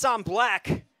Black,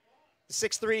 the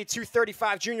 6'3",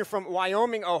 235 junior from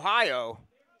Wyoming, Ohio.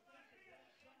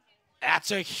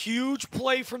 That's a huge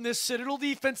play from this Citadel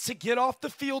defense to get off the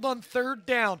field on 3rd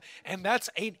down, and that's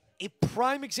an a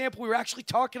prime example. We were actually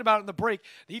talking about it in the break.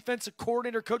 The defensive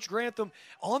coordinator, Coach Grantham,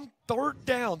 on third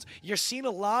downs, you're seeing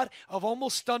a lot of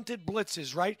almost stunted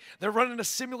blitzes, right? They're running a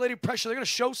simulated pressure. They're going to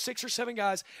show 6 or 7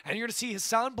 guys, and you're going to see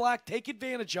Hassan Black take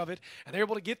advantage of it, and they're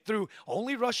able to get through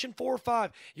only rushing 4 or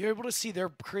 5. You're able to see they're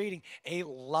creating a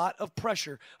lot of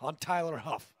pressure on Tyler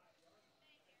Huff.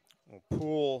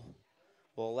 Poole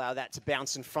will allow that to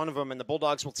bounce in front of them, and the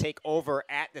Bulldogs will take over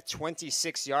at the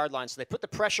 26-yard line. So they put the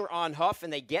pressure on Huff,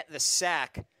 and they get the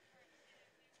sack.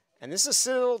 And this is a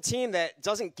Citadel team that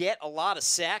doesn't get a lot of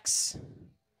sacks. I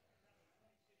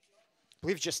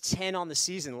believe just 10 on the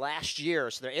season last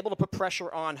year, so they're able to put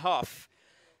pressure on Huff.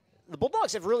 The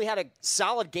Bulldogs have really had a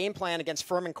solid game plan against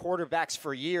Furman quarterbacks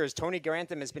for years. Tony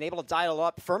Grantham has been able to dial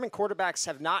up. Furman quarterbacks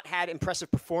have not had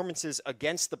impressive performances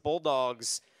against the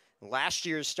Bulldogs. Last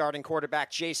year's starting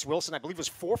quarterback, Jace Wilson, I believe was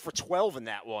 4 for 12 in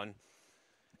that one.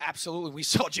 Absolutely. We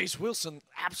saw Jace Wilson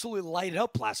absolutely light it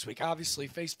up last week. Obviously,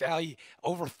 face value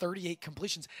over 38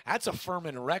 completions. That's a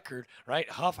Furman record, right?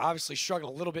 Huff obviously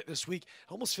struggled a little bit this week.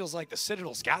 Almost feels like the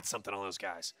Citadel's got something on those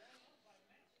guys.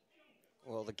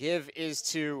 Well, the give is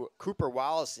to Cooper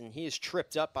Wallace, and he is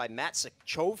tripped up by Matt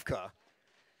Sachovka,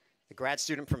 the grad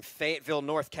student from Fayetteville,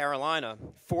 North Carolina.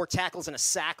 4 tackles and a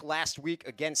sack last week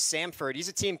against Samford. He's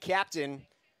a team captain,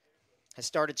 has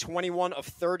started 21 of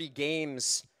 30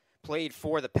 games played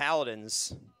for the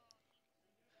Paladins.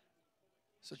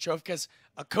 So Sachovka's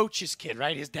a coach's kid,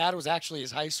 right? His dad was actually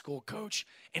his high school coach,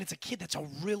 and it's a kid that's a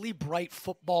really bright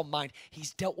football mind.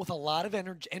 He's dealt with a lot of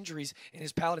injuries in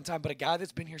his Paladin time, but a guy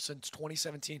that's been here since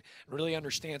 2017 really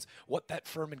understands what that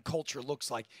Furman culture looks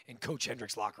like in Coach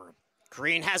Hendrick's locker room.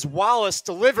 Green has Wallace,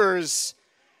 delivers,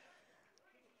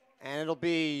 and it'll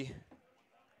be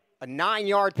a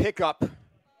 9-yard pickup.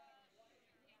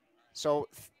 So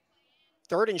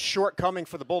 3rd and short coming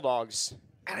for the Bulldogs.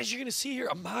 And as you're going to see here,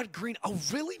 Ahmad Green, a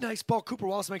really nice ball. Cooper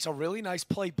Wallace makes a really nice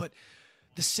play, but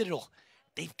the Citadel,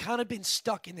 they've kind of been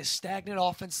stuck in this stagnant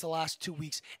offense the last 2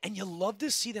 weeks, and you love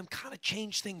to see them kind of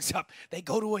change things up. They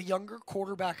go to a younger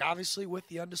quarterback, obviously with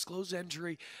the undisclosed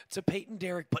injury to Peyton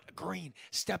Derrick, but Green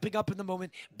stepping up in the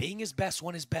moment, being his best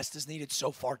when his best is needed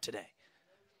so far today.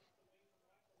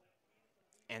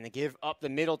 And they give up the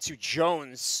middle to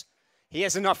Jones. He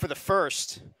has enough for the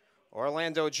first.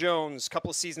 Orlando Jones, couple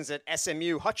of seasons at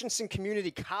SMU, Hutchinson Community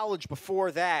College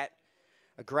before that.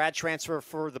 A grad transfer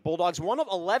for the Bulldogs. One of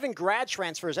 11 grad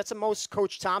transfers. That's the most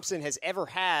Coach Thompson has ever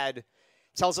had.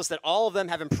 Tells us that all of them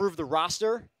have improved the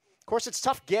roster. Of course, it's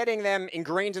tough getting them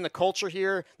ingrained in the culture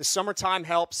here. The summertime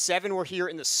helps. 7 were here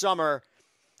in the summer.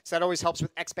 So that always helps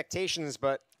with expectations.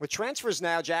 But with transfers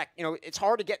now, Jack, it's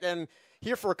hard to get them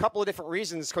here for a couple of different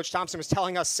reasons. Coach Thompson was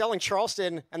telling us selling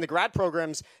Charleston and the grad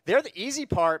programs, they're the easy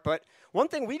part, but one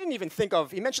thing we didn't even think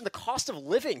of, he mentioned the cost of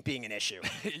living being an issue.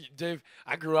 Dave,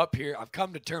 I grew up here. I've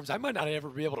come to terms. I might not ever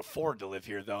be able to afford to live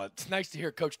here, though. It's nice to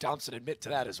hear Coach Thompson admit to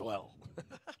that as well.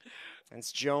 And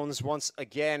it's Jones once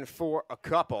again for a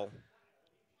couple.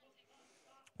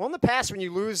 Well, in the past, when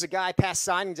you lose a guy past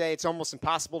signing day, it's almost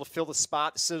impossible to fill the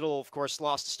spot. The Citadel, of course,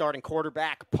 lost a starting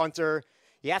quarterback, punter.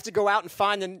 You have to go out and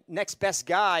find the next best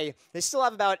guy. They still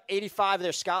have about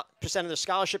 85% of their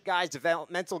scholarship guys,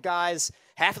 developmental guys.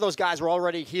 Half of those guys were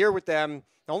already here with them.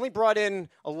 They only brought in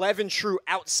 11 true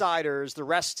outsiders. The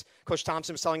rest, Coach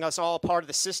Thompson was telling us, all a part of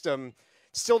the system.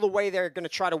 Still the way they're going to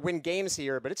try to win games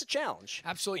here, but it's a challenge.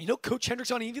 Absolutely. Coach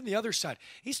Hendrick's on even the other side.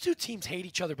 These two teams hate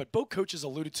each other, but both coaches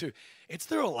alluded to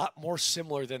they're a lot more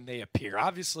similar than they appear.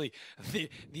 Obviously,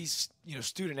 these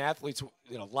student athletes,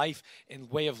 life and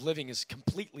way of living is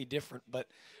completely different, but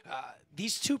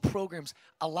these two programs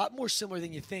a lot more similar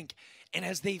than you think. And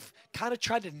as they've kind of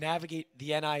tried to navigate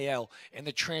the NIL and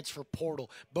the transfer portal,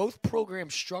 both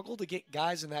programs struggle to get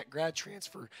guys in that grad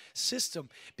transfer system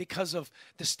because of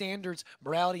the standards,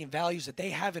 morality, and values that they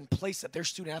have in place that their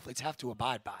student athletes have to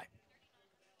abide by.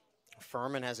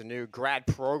 Furman has a new grad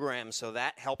program, so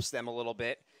that helps them a little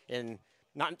bit in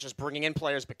not just bringing in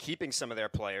players, but keeping some of their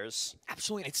players.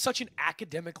 Absolutely. It's such an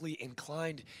academically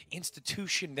inclined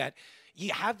institution that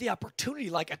you have the opportunity,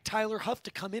 like a Tyler Huff,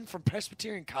 to come in from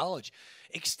Presbyterian College,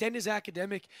 extend his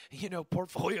academic,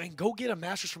 portfolio, and go get a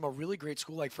master's from a really great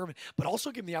school like Furman, but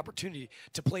also give him the opportunity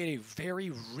to play in a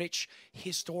very rich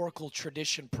historical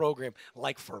tradition program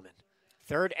like Furman.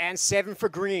 3rd and 7 for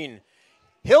Green.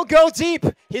 He'll go deep.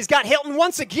 He's got Hilton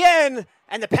once again,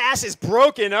 and the pass is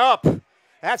broken up.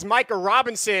 That's Micah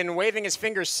Robinson waving his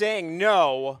fingers saying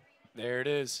no. There it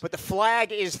is. But the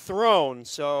flag is thrown,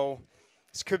 so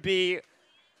this could be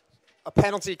a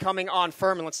penalty coming on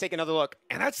Furman. Let's take another look.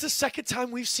 And that's the second time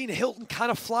we've seen Hilton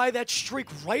kind of fly that streak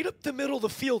right up the middle of the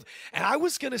field. And I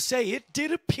was going to say, it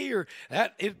did appear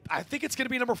that I think it's going to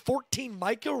be number 14,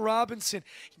 Micah Robinson.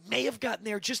 He may have gotten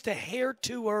there just a hair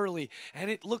too early. And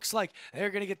it looks like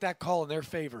they're going to get that call in their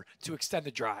favor to extend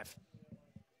the drive.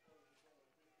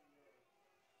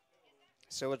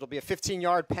 So it'll be a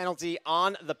 15-yard penalty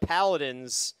on the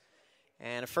Paladins.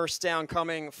 And a first down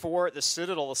coming for the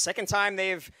Citadel. The second time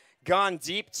they've gone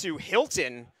deep to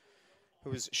Hilton,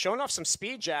 who's shown off some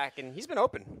speed, Jack, and he's been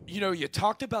open. You know, you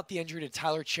talked about the injury to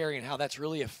Tyler Cherry and how that's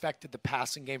really affected the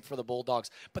passing game for the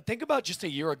Bulldogs. But think about just a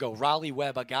year ago, Raleigh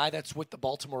Webb, a guy that's with the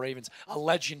Baltimore Ravens, a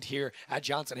legend here at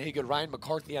Johnson Haygood. Ryan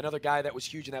McCarthy, another guy that was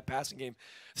huge in that passing game.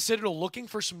 Citadel looking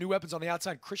for some new weapons on the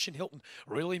outside. Christian Hilton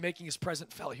really making his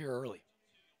presence felt here early.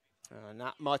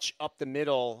 Not much up the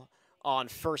middle on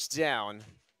first down.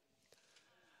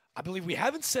 I believe we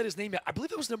haven't said his name yet. I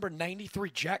believe it was number 93,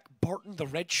 Jack Barton, the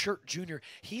redshirt junior.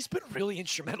 He's been really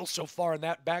instrumental so far in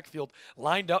that backfield,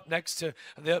 lined up next to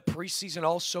the preseason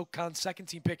All-SoCon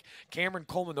second-team pick, Cameron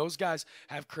Coleman. Those guys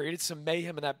have created some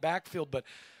mayhem in that backfield, but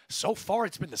so far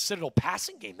it's been the Citadel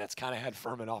passing game that's kind of had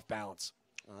Furman off balance.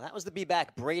 Well, that was the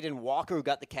B-back, Braden Walker, who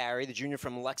got the carry, the junior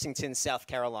from Lexington, South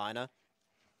Carolina.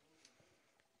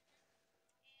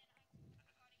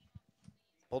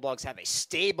 Bulldogs have a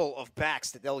stable of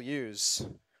backs that they'll use.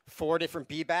 4 different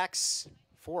B-backs,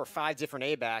 4 or 5 different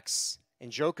A-backs.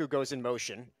 And Njoku goes in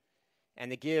motion.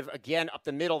 And they give, again, up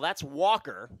the middle. That's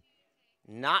Walker.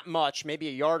 Not much, maybe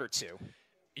a yard or two.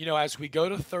 You know, as we go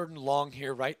to 3rd and long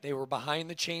here, right, they were behind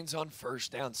the chains on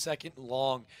first down, 2nd and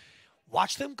long.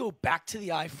 Watch them go back to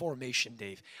the I formation,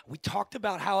 Dave. We talked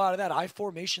about how out of that I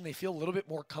formation they feel a little bit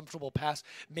more comfortable pass.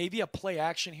 Maybe a play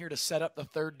action here to set up the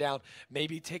 3rd down.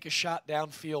 Maybe take a shot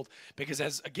downfield. Because,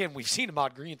 as again, we've seen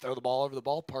Ahmad Green throw the ball over the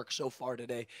ballpark so far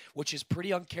today, which is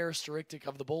pretty uncharacteristic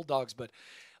of the Bulldogs. But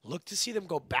look to see them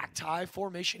go back to I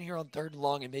formation here on 3rd and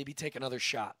long and maybe take another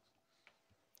shot.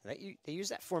 They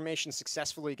used that formation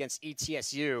successfully against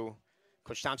ETSU.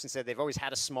 Coach Thompson said they've always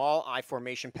had a small I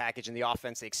formation package in the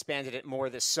offense. They expanded it more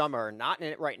this summer. Not in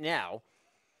it right now.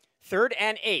 3rd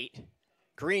and 8.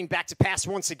 Green back to pass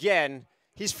once again.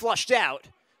 He's flushed out.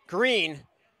 Green,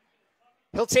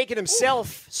 he'll take it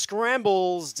himself.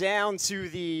 Scrambles down to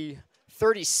the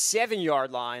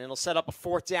 37-yard line. And it'll set up a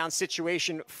 4th down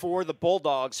situation for the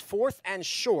Bulldogs. 4th and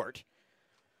short.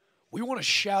 We want to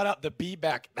shout out the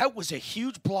B-back. That was a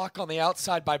huge block on the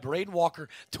outside by Braden Walker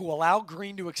to allow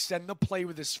Green to extend the play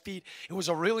with his feet. It was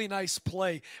a really nice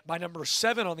play by number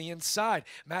 7 on the inside,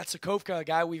 Matt Sokovka, a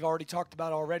guy we've already talked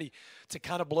about already, to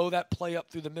kind of blow that play up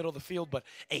through the middle of the field. But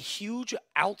a huge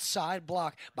outside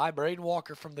block by Braden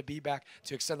Walker from the B-back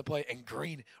to extend the play. And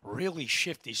Green really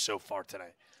shifty so far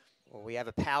today. Well, we have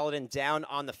a Paladin down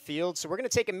on the field, so we're going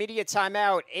to take a media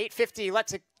timeout. 8:50,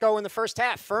 let's go in the first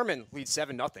half. Furman leads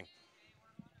 7-0.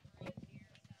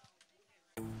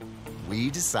 We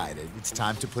decided it's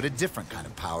time to put a different kind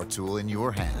of power tool in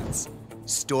your hands.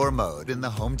 Store Mode in the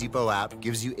Home Depot app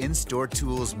gives you in-store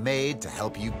tools made to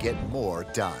help you get more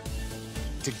done.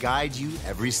 To guide you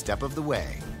every step of the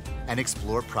way and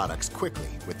explore products quickly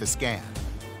with the scan.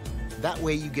 That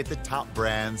way you get the top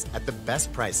brands at the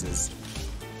best prices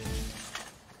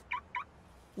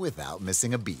without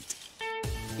missing a beat.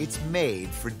 It's made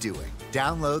for doing.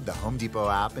 Download the Home Depot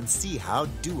app and see how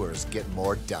doers get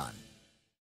more done.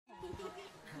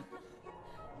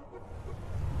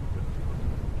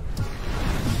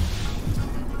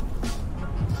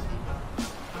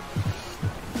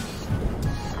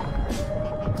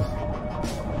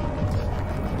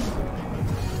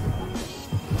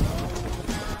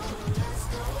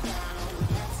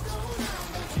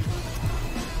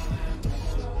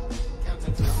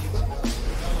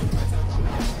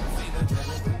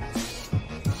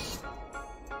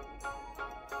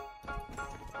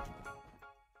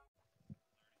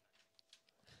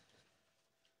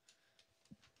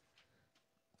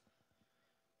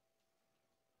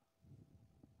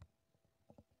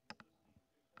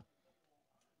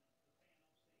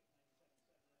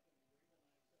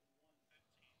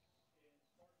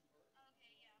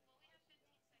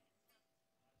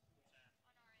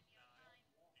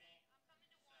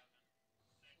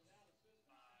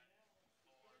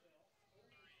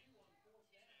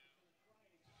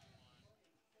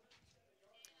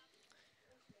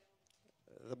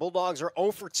 The Bulldogs are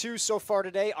 0 for 2 so far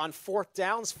today on 4th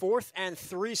downs. 4th and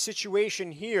 3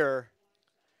 situation here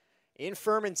in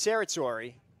Furman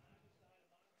territory.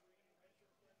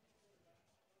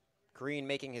 Green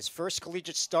making his first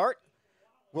collegiate start.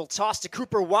 Will toss to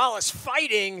Cooper Wallace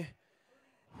fighting.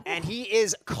 And he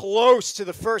is close to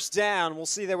the first down. We'll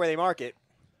see there where they mark it.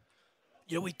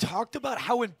 You know, we talked about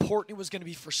how important it was going to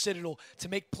be for Citadel to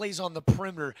make plays on the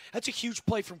perimeter. That's a huge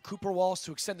play from Cooper Wallace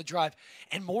to extend the drive.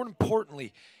 And more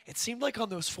importantly, it seemed like on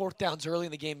those fourth downs early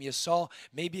in the game, you saw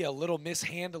maybe a little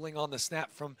mishandling on the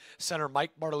snap from center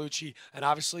Mike Bartolucci and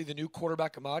obviously the new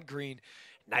quarterback Ahmad Green.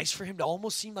 Nice for him to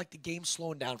almost seem like the game's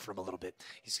slowing down for him a little bit.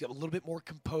 He's got a little bit more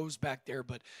composed back there.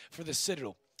 But for the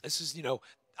Citadel, this is,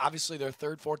 obviously their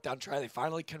third, fourth down try. They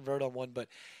finally convert on one. But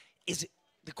is it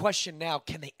the question now,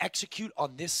 can they execute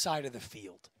on this side of the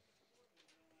field?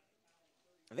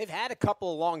 They've had a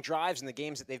couple of long drives in the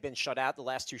games that they've been shut out, the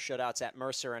last two shutouts at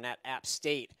Mercer and at App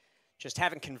State. Just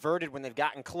haven't converted when they've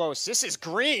gotten close. This is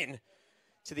Green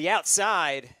to the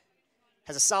outside.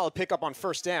 Has a solid pickup on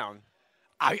first down.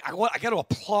 I got to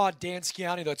applaud Dan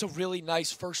Schiani, though. It's a really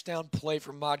nice first down play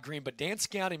from Ahmad Green, but Dan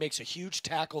Schiani makes a huge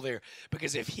tackle there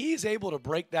because if he's able to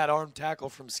break that arm tackle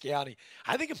from Schiani,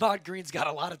 I think Ahmad Green's got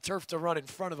a lot of turf to run in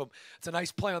front of him. It's a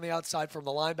nice play on the outside from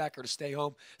the linebacker to stay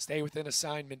home, stay within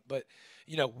assignment. But,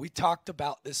 we talked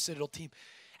about this Citadel team.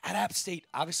 At App State,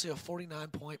 obviously a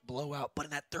 49-point blowout, but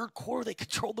in that third quarter, they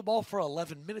controlled the ball for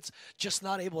 11 minutes, just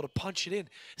not able to punch it in.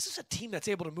 This is a team that's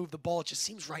able to move the ball. It just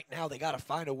seems right now they got to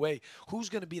find a way. Who's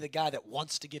going to be the guy that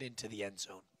wants to get into the end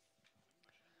zone?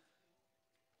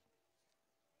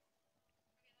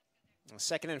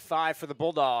 2nd and 5 for the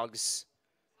Bulldogs.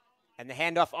 And the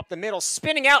handoff up the middle,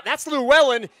 spinning out. That's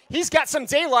Llewellyn. He's got some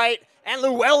daylight, and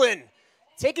Llewellyn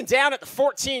taken down at the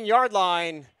 14-yard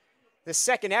line. The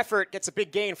second effort gets a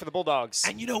big gain for the Bulldogs.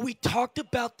 And, we talked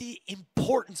about the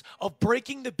importance of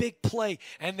breaking the big play.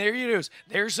 And there it is.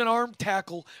 There's an arm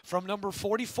tackle from number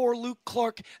 44, Luke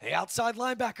Clark, the outside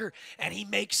linebacker. And he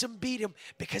makes him beat him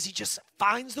because he just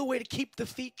finds the way to keep the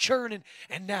feet churning.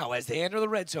 And now, as they enter the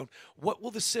red zone, what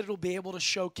will the Citadel be able to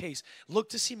showcase? Look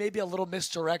to see maybe a little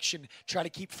misdirection, try to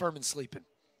keep Furman sleeping.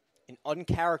 An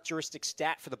uncharacteristic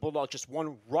stat for the Bulldogs. Just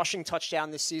one rushing touchdown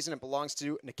this season. It belongs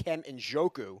to Nkem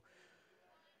Njoku.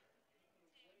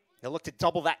 They'll look to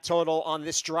double that total on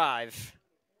this drive.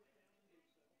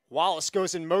 Wallace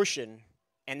goes in motion,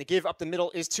 and the give up the middle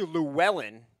is to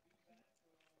Llewellyn.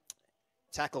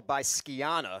 Tackled by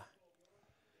Schiana.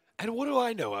 And what do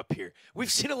I know up here?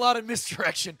 We've seen a lot of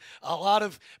misdirection, a lot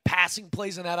of passing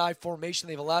plays in that I formation.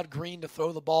 They've allowed Green to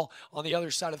throw the ball on the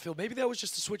other side of the field. Maybe that was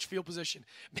just a switch field position.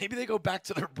 Maybe they go back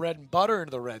to their bread and butter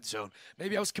into the red zone.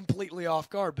 Maybe I was completely off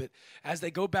guard, but as they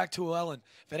go back to Llewellyn,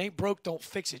 if it ain't broke, don't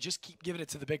fix it. Just keep giving it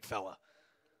to the big fella.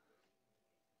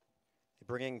 They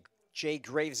bring in Jay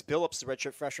Graves Billups, the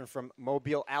redshirt freshman from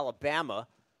Mobile, Alabama.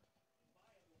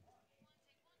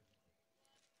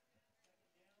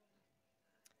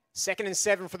 2nd and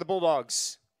 7 for the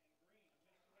Bulldogs.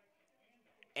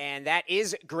 And that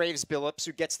is Graves Billups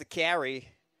who gets the carry.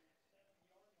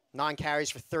 9 carries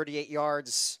for 38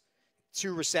 yards,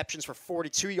 2 receptions for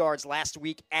 42 yards last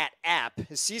week at App.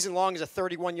 His season long is a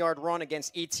 31-yard run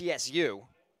against ETSU.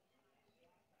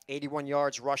 81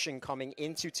 yards rushing coming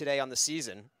into today on the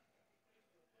season.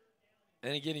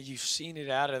 And again, you've seen it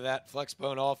out of that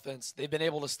flexbone offense. They've been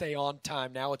able to stay on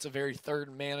time. Now it's a very third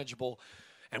and manageable.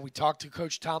 And we talked to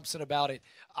Coach Thompson about it.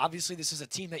 Obviously, this is a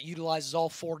team that utilizes all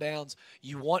 4 downs.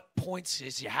 You want points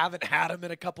as you haven't had them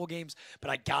in a couple games, but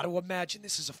I got to imagine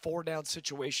this is a 4-down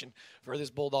situation for this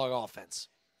Bulldog offense.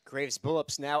 Graves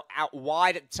Billups now out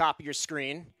wide at the top of your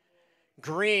screen.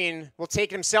 Green will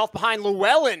take it himself behind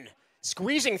Llewellyn,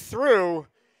 squeezing through.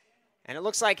 And it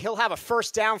looks like he'll have a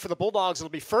first down for the Bulldogs. It'll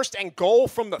be 1st and goal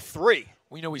from the 3.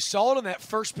 We saw it on that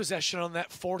first possession on that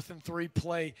 4th and 3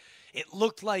 play. It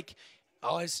looked like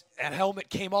that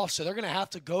helmet came off, so they're going to have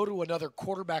to go to another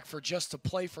quarterback for just to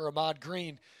play for Ahmad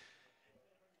Green.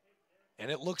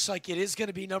 And it looks like it is going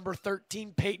to be number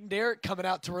 13, Peyton Derrick, coming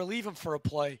out to relieve him for a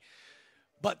play.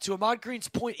 But to Ahmad Green's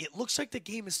point, it looks like the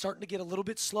game is starting to get a little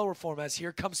bit slower for him as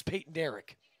here comes Peyton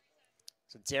Derrick.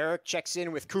 So Derrick checks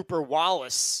in with Cooper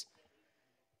Wallace.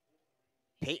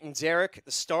 Peyton Derrick,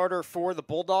 the starter for the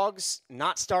Bulldogs,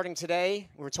 not starting today.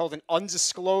 We were told an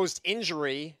undisclosed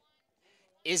injury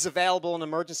is available in an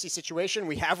emergency situation.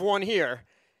 We have one here.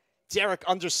 Derrick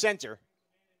under center.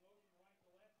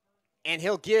 And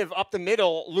he'll give up the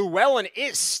middle. Llewellyn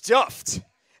is stuffed.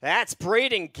 That's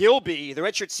Braden Gilby, the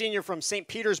redshirt senior from St.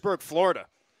 Petersburg, Florida.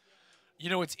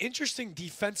 It's interesting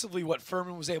defensively what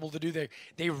Furman was able to do there.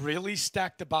 They really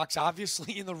stacked the box,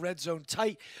 obviously in the red zone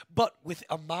tight, but with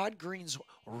Ahmad Green's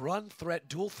run threat,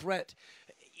 dual threat,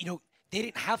 they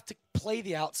didn't have to play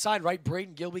the outside, right?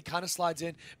 Braden Gilby kind of slides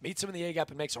in, meets him in the A-gap,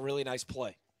 and makes a really nice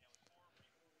play.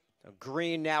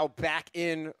 Green now back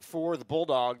in for the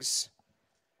Bulldogs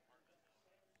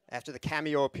after the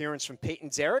cameo appearance from Peyton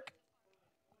Derrick.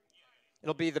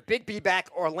 It'll be the big B-back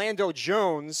Orlando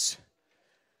Jones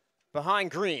behind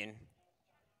Green.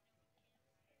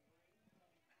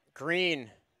 Green,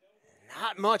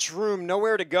 not much room,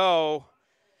 nowhere to go.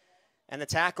 And the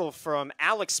tackle from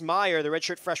Alex Meyer, the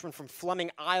redshirt freshman from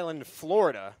Fleming Island,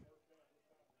 Florida.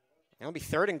 It'll be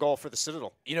 3rd and goal for the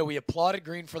Citadel. You know, we applauded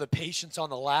Green for the patience on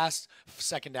the last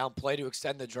second down play to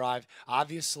extend the drive.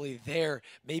 Obviously there,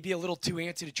 maybe a little too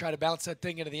antsy to try to bounce that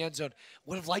thing into the end zone.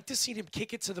 Would have liked to see him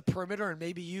kick it to the perimeter and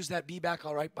maybe use that B-back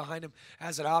all right behind him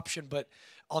as an option. But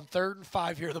on 3rd and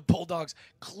 5 here, the Bulldogs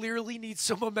clearly need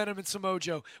some momentum and some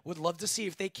mojo. Would love to see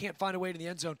if they can't find a way to the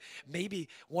end zone. Maybe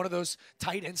one of those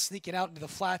tight ends sneaking out into the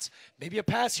flats. Maybe a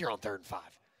pass here on 3rd and 5.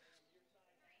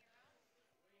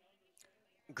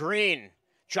 Green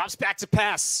drops back to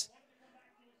pass.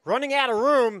 Running out of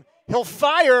room. He'll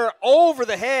fire over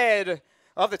the head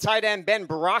of the tight end, Ben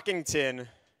Brockington.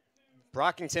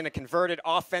 Brockington, a converted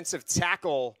offensive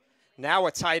tackle, now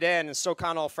a tight end, and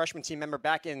SoCon All-Freshman team member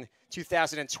back in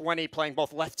 2020, playing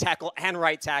both left tackle and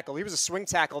right tackle. He was a swing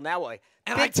tackle, now a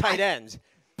big tight end.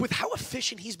 With how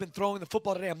efficient he's been throwing the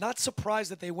football today, I'm not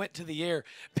surprised that they went to the air.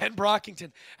 Ben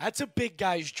Brockington, that's a big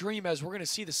guy's dream, as we're going to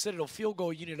see the Citadel field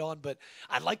goal unit on, but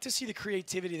I'd like to see the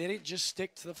creativity. They didn't just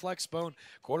stick to the flex bone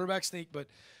quarterback sneak, but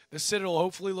the Citadel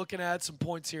hopefully looking to add some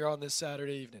points here on this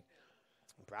Saturday evening.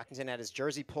 Brockington had his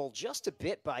jersey pulled just a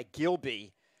bit by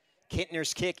Gilby.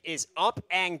 Kintner's kick is up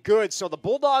and good, so the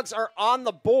Bulldogs are on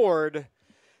the board.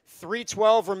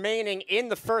 3:12 remaining in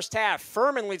the first half.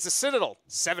 Furman leads the Citadel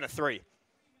 7-3.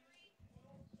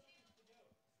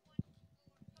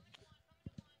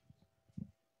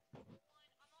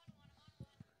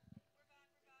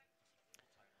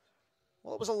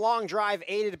 Well, it was a long drive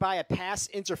aided by a pass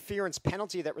interference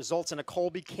penalty that results in a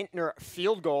Colby Kintner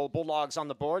field goal. Bulldogs on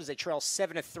the board as they trail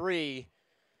 7-3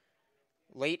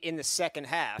 late in the second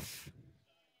half.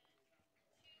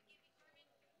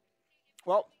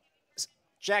 Well,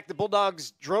 Jack, the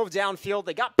Bulldogs drove downfield.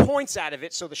 They got points out of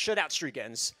it, so the shutout streak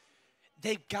ends.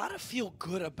 They've got to feel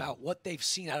good about what they've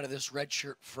seen out of this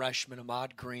redshirt freshman,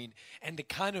 Ahmad Green, and the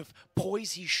kind of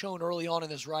poise he's shown early on in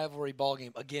this rivalry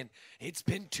ballgame. Again, it's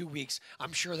been 2 weeks.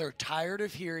 I'm sure they're tired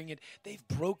of hearing it. They've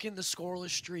broken the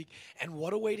scoreless streak, and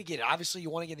what a way to get it. Obviously,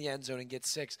 you want to get in the end zone and get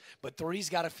 6, but 3's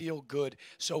got to feel good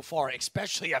so far,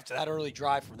 especially after that early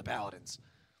drive from the Paladins.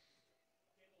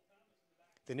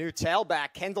 The new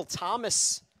tailback, Kendall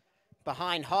Thomas,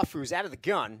 behind Huff, who's out of the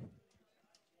gun.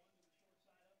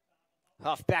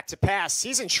 Huff back to pass.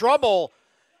 He's in trouble.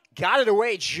 Got it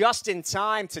away just in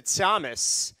time to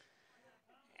Thomas,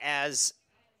 as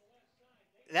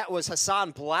that was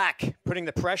Hassan Black putting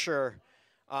the pressure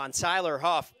on Tyler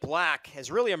Huff. Black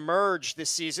has really emerged this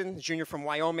season, the junior from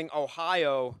Wyoming,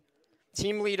 Ohio.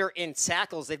 Team leader in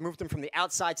tackles. They've moved him from the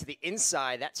outside to the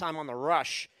inside, that time on the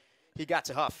rush. He got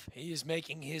to Huff. He is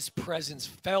making his presence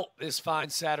felt this fine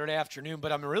Saturday afternoon,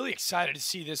 but I'm really excited to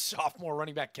see this sophomore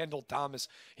running back Kendall Thomas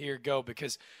here go,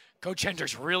 because Coach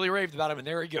Hendricks really raved about him, and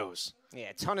there he goes.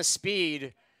 Yeah, a ton of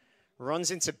speed.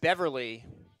 Runs into Beverly.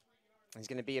 He's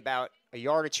going to be about a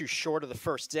yard or two short of the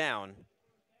first down.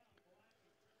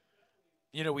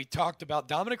 You know, we talked about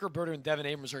Dominic Roberto and Devin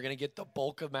Abrams are going to get the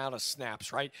bulk amount of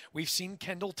snaps, right? We've seen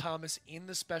Kendall Thomas in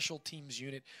the special teams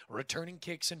unit, returning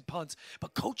kicks and punts.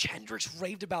 But Coach Hendricks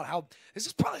raved about how this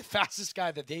is probably the fastest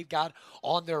guy that they've got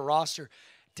on their roster.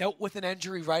 Dealt with an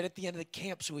injury right at the end of the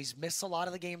camp, so he's missed a lot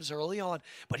of the games early on.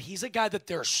 But he's a guy that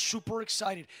they're super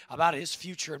excited about his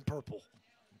future in purple.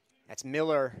 That's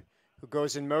Miller, who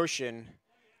goes in motion.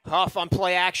 Huff on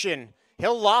play action.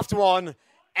 He'll loft one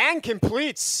and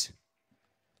completes.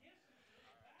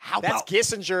 That's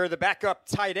Gissinger, the backup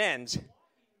tight end.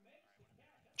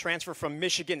 Transfer from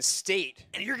Michigan State.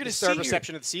 And you're going to see third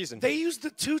reception of the season. They used the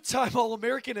 2-time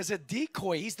All-American as a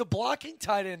decoy. He's the blocking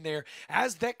tight end there,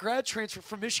 as that grad transfer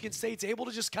from Michigan State's able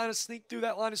to just kind of sneak through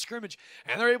that line of scrimmage.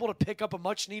 And they're able to pick up a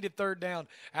much-needed third down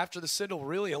after the Citadel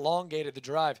really elongated the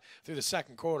drive through the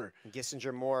second quarter.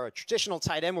 Gissinger, more a traditional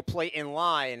tight end, will play in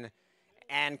line.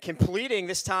 And completing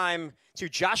this time to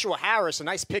Joshua Harris, a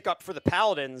nice pickup for the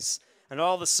Paladins. And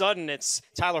all of a sudden, it's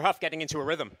Tyler Huff getting into a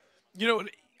rhythm. You know,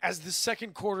 as the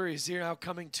second quarter is here now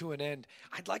coming to an end,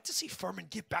 I'd like to see Furman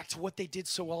get back to what they did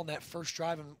so well in that first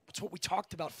drive. And it's what we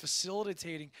talked about,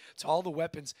 facilitating to all the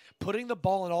weapons, putting the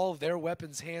ball in all of their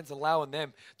weapons' hands, allowing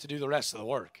them to do the rest of the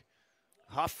work.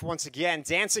 Huff once again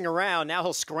dancing around. Now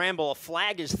he'll scramble. A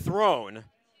flag is thrown.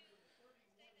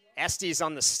 Estes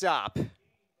on the stop.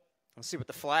 Let's see what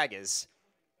the flag is.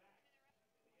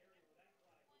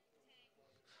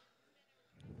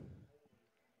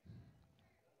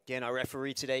 Again, our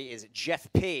referee today is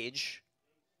Jeff Page,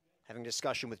 having a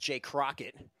discussion with Jay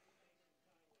Crockett.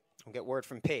 We'll get word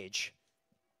from Paige.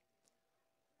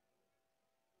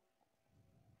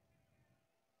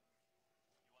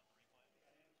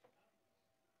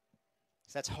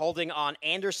 So that's holding on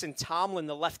Anderson Tomlin,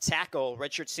 the left tackle,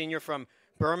 redshirt senior from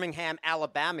Birmingham,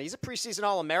 Alabama. He's a preseason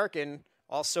All-American,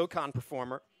 All-SoCon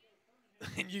performer.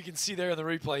 And you can see there in the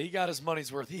replay, he got his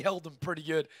money's worth. He held them pretty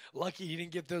good. Lucky he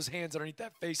didn't get those hands underneath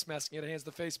that face mask. He had hands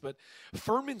to face. But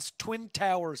Furman's twin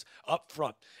towers up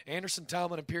front, Anderson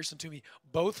Tomlin and Pearson Toomey,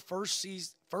 both first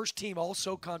team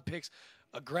All-SoCon picks.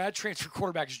 A grad transfer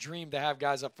quarterback's dream to have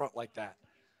guys up front like that.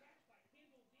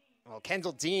 Well,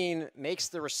 Kendall Dean makes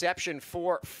the reception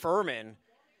for Furman.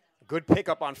 Good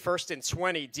pickup on 1st and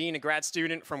 20. Dean, a grad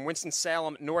student from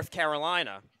Winston-Salem, North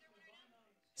Carolina.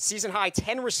 Season high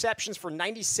 10 receptions for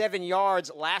 97 yards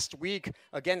last week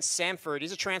against Samford.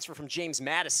 He's a transfer from James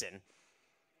Madison.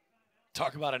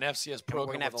 Talk about an FCS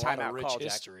program with a lot of rich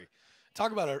history.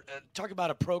 Talk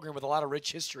about a program with a lot of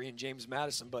rich history in James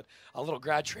Madison, but a little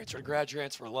grad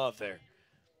transfer love there.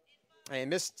 He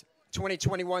missed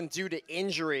 2021 due to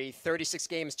injury, 36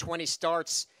 games, 20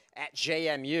 starts at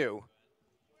JMU.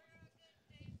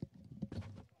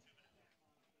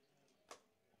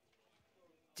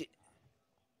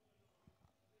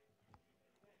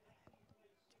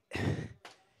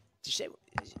 Did you say?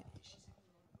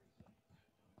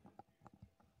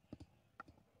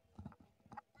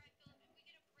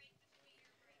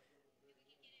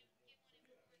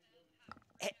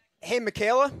 Hey,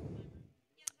 Michaela?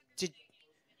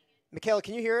 Michaela,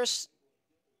 can you hear us?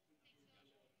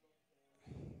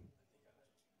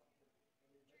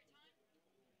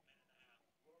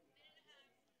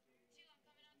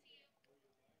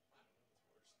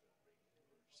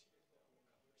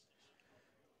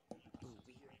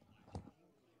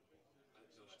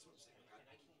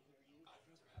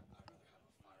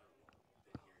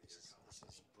 This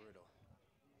is brutal.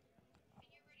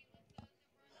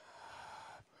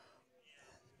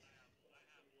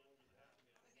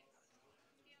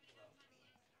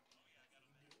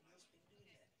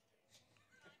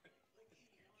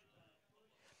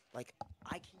 Like,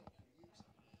 I can't.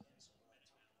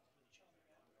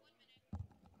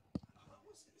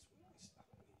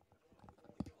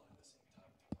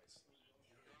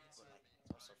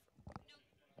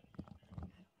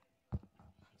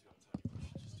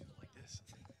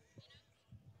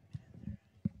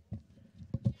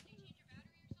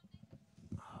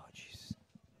 Oh, jeez.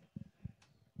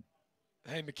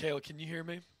 Hey, Michaela, can you hear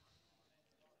me?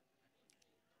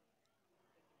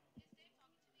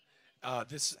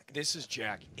 This is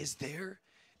Jack. Is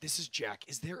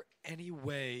there any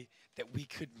way that we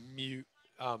could mute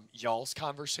y'all's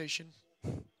conversation?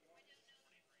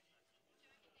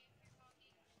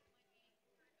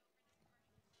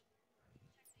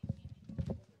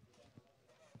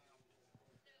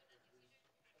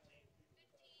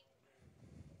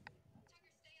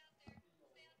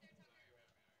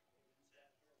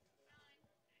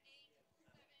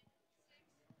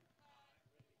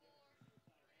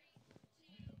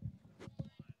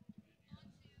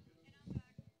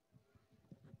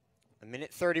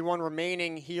 Minute 31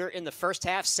 remaining here in the first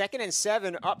half. 2nd and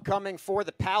 7 upcoming for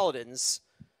the Paladins.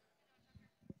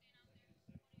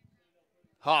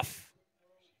 Huff.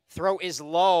 Throw is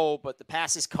low, but the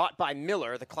pass is caught by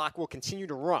Miller. The clock will continue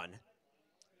to run.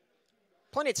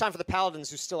 Plenty of time for the Paladins,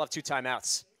 who still have 2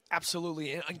 timeouts.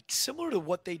 Absolutely. And similar to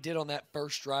what they did on that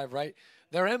first drive, right?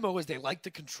 Their MO is they like to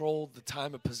control the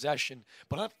time of possession.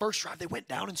 But on that first drive, they went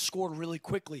down and scored really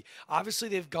quickly. Obviously,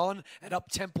 they've gone an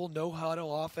up-tempo,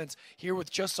 no-huddle offense here with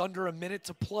just under a minute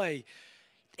to play.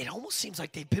 It almost seems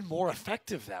like they've been more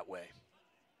effective that way.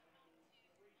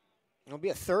 It'll be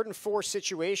a 3rd and 4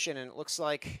 situation, and it looks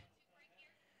like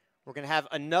we're going to have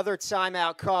another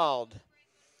timeout called.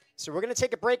 So we're going to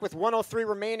take a break with 1:03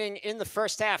 remaining in the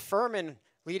first half. Furman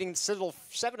leading Citadel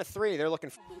 7-3. They're looking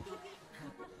for...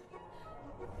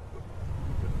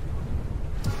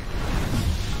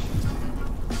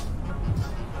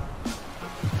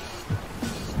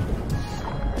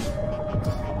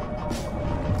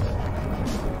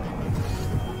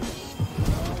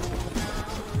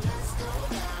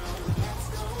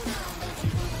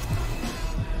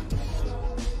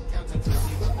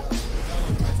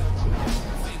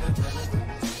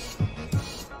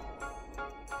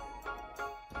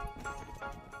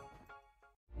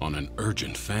 On an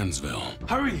urgent Fansville.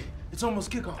 Hurry! It's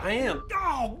almost kickoff. I am.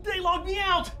 Oh, they logged me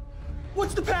out!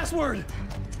 What's the password?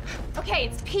 Okay,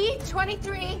 it's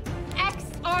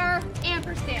P23XR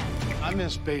ampersand. I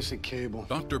miss basic cable.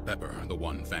 Dr. Pepper, the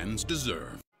one fans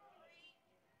deserve.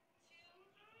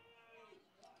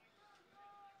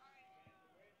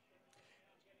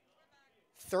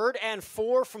 3rd and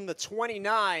 4 from the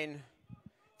 29.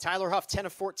 Tyler Huff, 10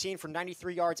 of 14 for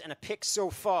 93 yards and a pick so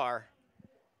far.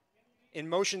 In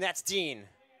motion, that's Dean.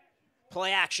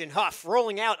 Play action, Huff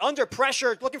rolling out under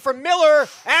pressure, looking for Miller,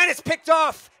 and it's picked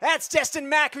off. That's Destin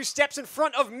Mack who steps in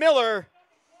front of Miller.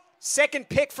 Second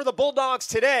pick for the Bulldogs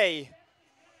today.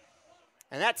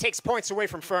 And that takes points away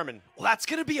from Furman. Well, that's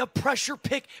going to be a pressure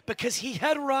pick because he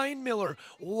had Ryan Miller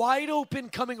wide open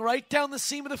coming right down the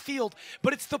seam of the field.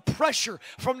 But it's the pressure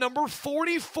from number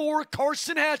 44,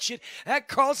 Carson Hatchett, that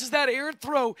causes that errant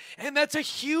throw. And that's a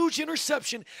huge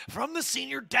interception from the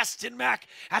senior Destin Mack.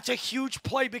 That's a huge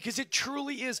play because it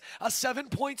truly is a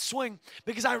 7-point swing.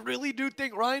 Because I really do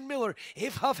think Ryan Miller,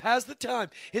 if Huff has the time,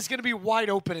 is going to be wide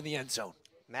open in the end zone.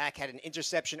 Mack had an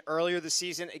interception earlier this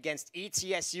season against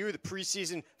ETSU, the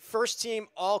preseason first-team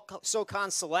All-SoCon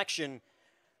selection.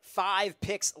 5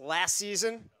 picks last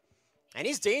season. And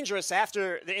he's dangerous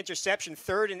after the interception,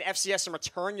 3rd in FCS in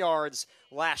return yards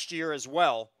last year as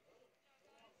well.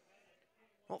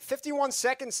 Well, 51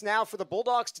 seconds now for the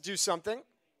Bulldogs to do something.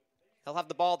 They'll have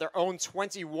the ball at their own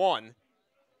 21.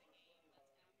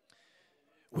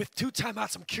 With 2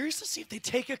 timeouts, I'm curious to see if they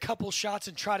take a couple shots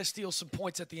and try to steal some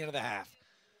points at the end of the half.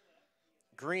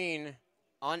 Green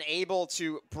unable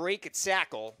to break a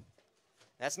tackle.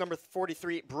 That's number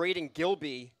 43, Braden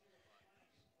Gilby.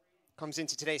 Comes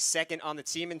into today's second on the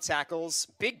team in tackles.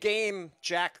 Big game,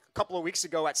 Jack, a couple of weeks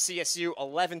ago at CSU.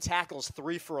 11 tackles,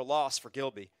 3 for a loss for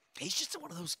Gilby. He's just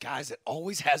one of those guys that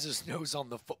always has his nose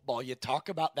on the football. You talk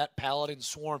about that Paladin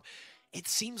swarm. It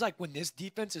seems like when this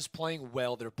defense is playing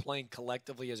well, they're playing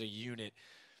collectively as a unit.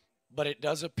 But it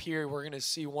does appear we're going to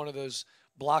see one of those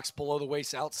blocks below the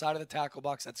waist outside of the tackle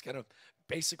box. That's going to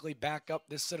basically back up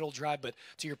this Citadel drive. But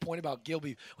to your point about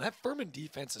Gilby, when that Furman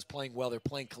defense is playing well, they're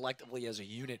playing collectively as a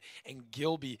unit. And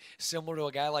Gilby, similar to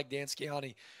a guy like Dan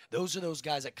Sciani, those are those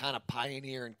guys that kind of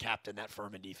pioneer and captain that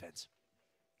Furman defense.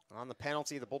 On the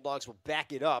penalty, the Bulldogs will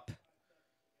back it up.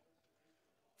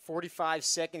 45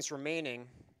 seconds remaining.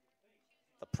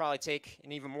 They'll probably take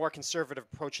an even more conservative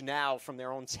approach now from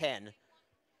their own 10.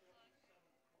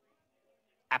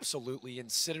 Absolutely,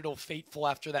 and Citadel faithful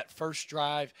after that first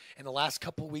drive and the last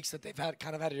couple of weeks that they've had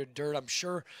kind of had it in dirt. I'm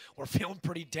sure we're feeling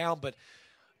pretty down, but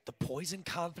the poise and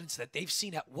confidence that they've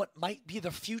seen at what might be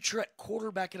the future at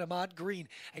quarterback in Ahmad Green,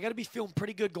 I got to be feeling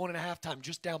pretty good going into halftime,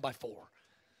 just down by 4.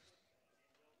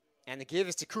 And the give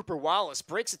is to Cooper Wallace.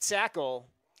 Breaks a tackle.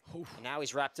 And now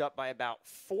he's wrapped up by about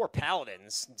 4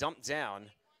 Paladins, dumped down.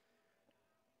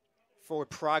 Forward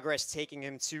progress taking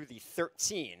him to the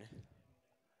 13.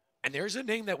 And there's a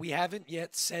name that we haven't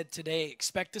yet said today.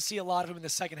 Expect to see a lot of him in the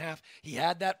second half. He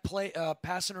had that play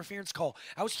pass interference call.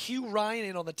 That was Hugh Ryan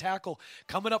in on the tackle,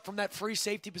 coming up from that free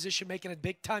safety position, making a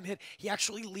big-time hit. He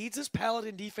actually leads his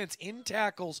Paladin defense in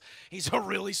tackles. He's a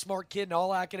really smart kid, an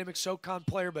all-academic SoCon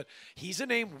player, but he's a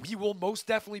name we will most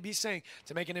definitely be saying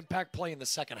to make an impact play in the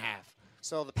second half.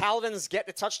 So the Paladins get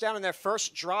the touchdown in their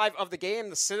first drive of the game.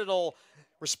 The Citadel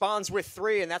responds with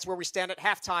 3, and that's where we stand at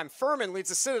halftime. Furman leads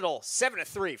the Citadel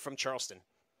 7-3 from Charleston.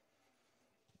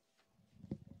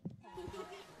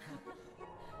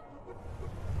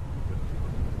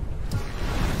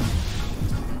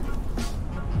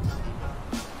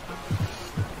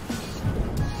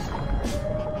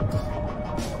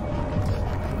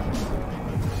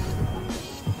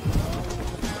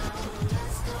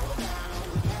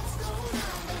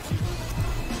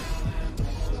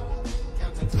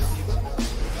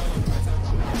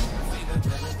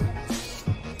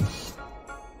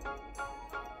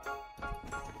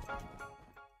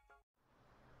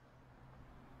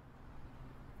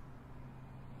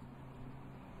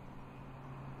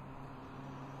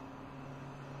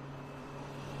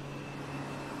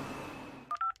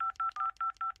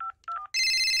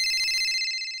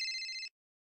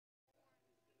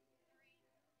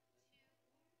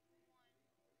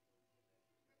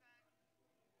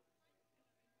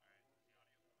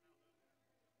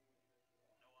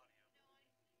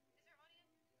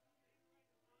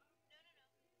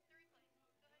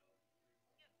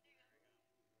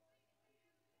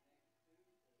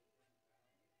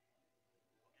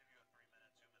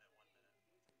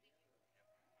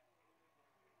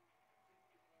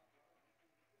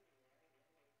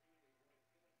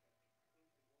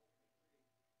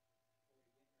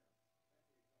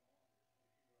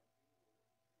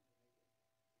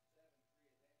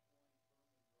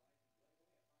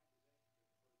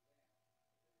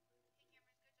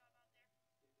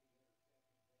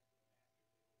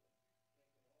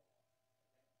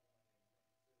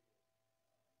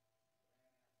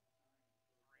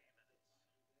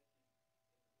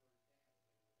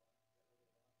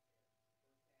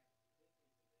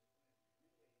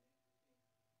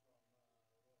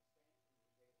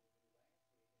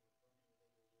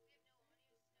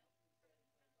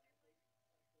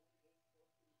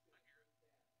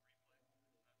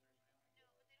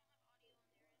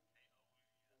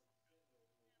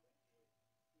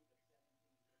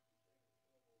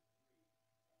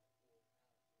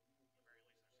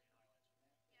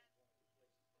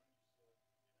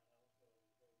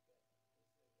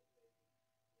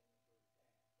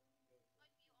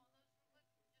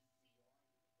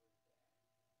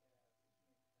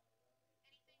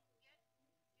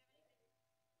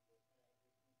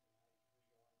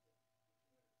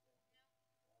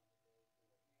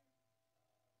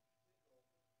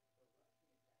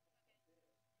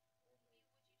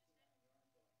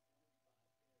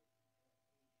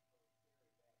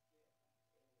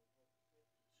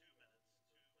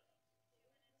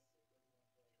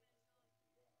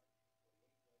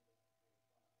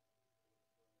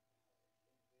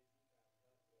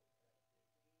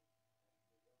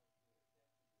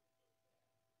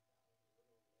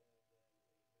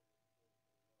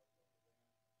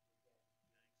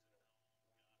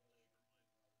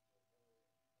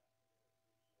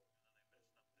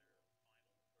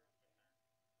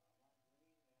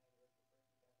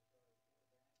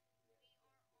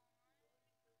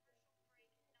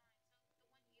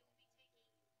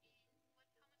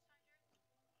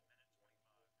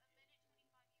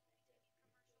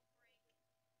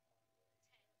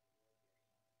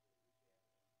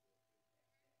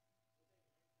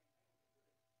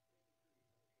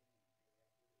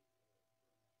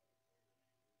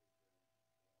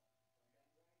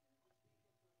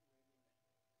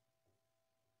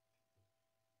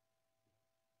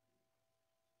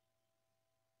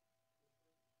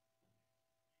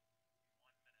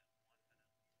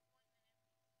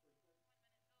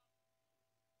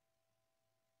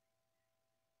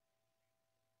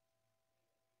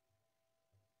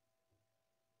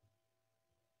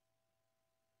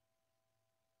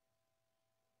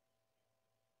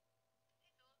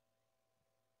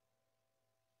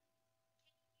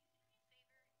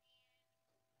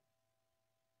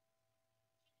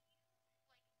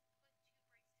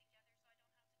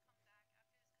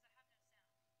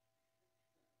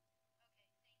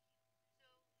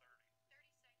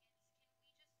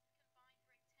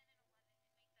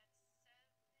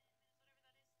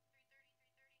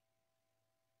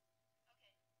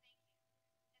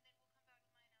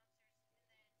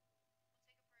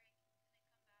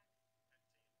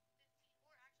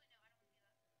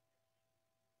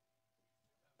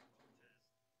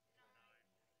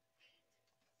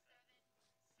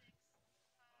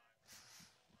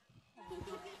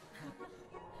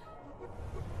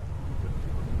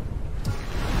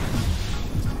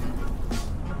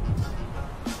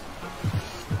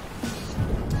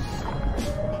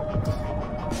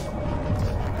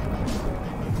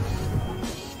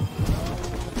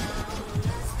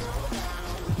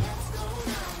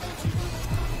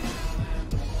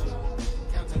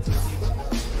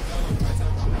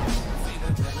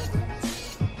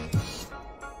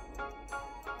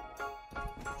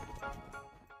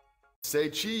 Say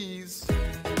cheese.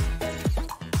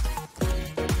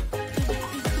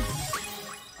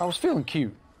 I was feeling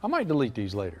cute. I might delete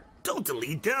these later. Don't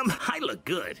delete them. I look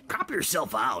good. Crop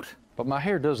yourself out. But my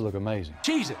hair does look amazing.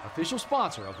 Cheese It, official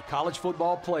sponsor of the College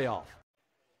Football Playoff.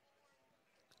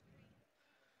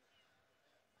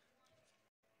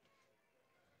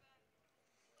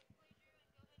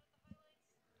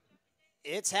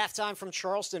 It's halftime from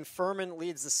Charleston. Furman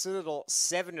leads the Citadel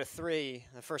 7-3.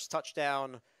 The first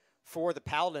touchdown for the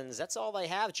Paladins. That's all they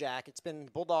have, Jack. It's been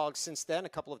Bulldogs since then. A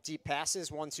couple of deep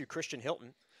passes, one to Christian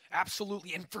Hilton.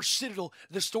 Absolutely. And for Citadel,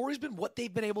 the story's been what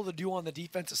they've been able to do on the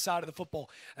defensive side of the football.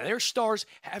 Their stars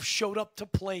have showed up to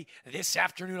play this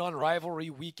afternoon on rivalry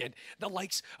weekend. The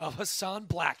likes of Hassan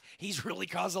Black. He's really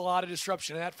caused a lot of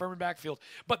disruption in that Furman backfield.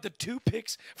 But the two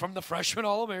picks from the freshman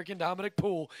All-American Dominic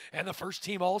Poole and the first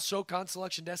team All-SoCon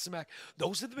selection Decimac,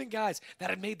 those have been guys that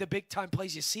have made the big-time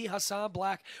plays. You see Hassan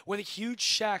Black with a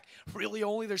huge sack, really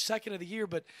only their second of the year,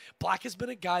 but Black has been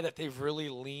a guy that they've really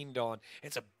leaned on.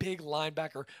 It's a big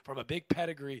linebacker from a big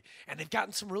pedigree, and they've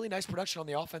gotten some really nice production on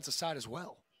the offensive side as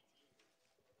well.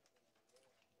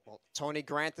 Well, Tony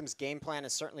Grantham's game plan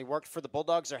has certainly worked for the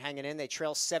Bulldogs. They're hanging in. They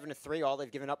trail 7-3. All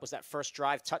they've given up was that first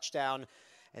drive touchdown,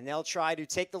 and they'll try to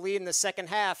take the lead in the second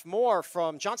half. More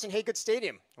from Johnson Haygood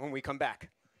Stadium when we come back.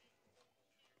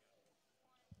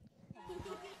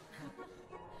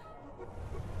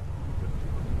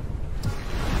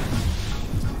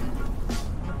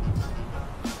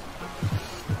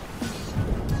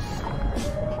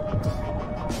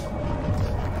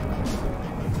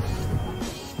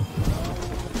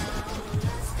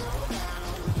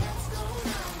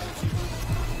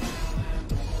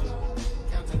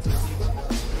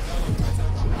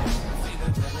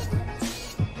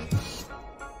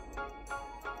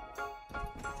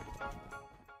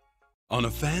 On a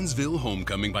Fansville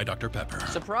homecoming by Dr. Pepper.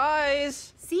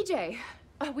 Surprise! CJ,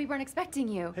 we weren't expecting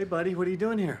you. Hey, buddy, what are you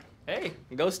doing here? Hey,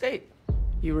 go State.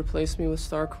 You replaced me with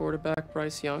star quarterback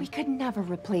Bryce Young. We could never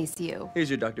replace you. Here's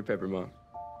your Dr. Pepper, Mom.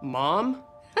 Mom?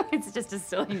 It's just a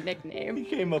silly nickname. He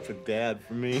came up with Dad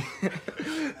for me.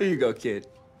 Here you go, kid.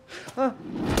 Huh.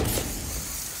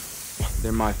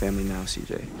 They're my family now,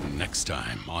 CJ. Next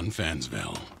time on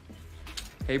Fansville.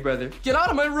 Hey, brother. Get out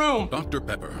of my room! Dr.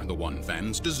 Pepper, the one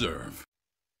fans deserve.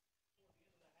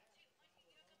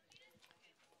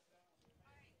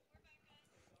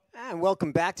 And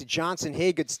welcome back to Johnson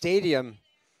Haygood Stadium.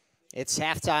 It's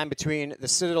halftime between the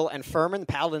Citadel and Furman. The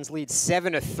Paladins lead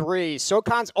 7-3.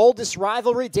 SoCon's oldest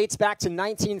rivalry dates back to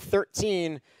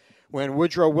 1913 when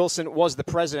Woodrow Wilson was the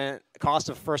president. Cost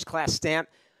of first-class stamp,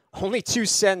 only 2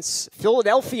 cents.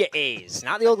 Philadelphia A's,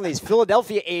 not the Oakland A's.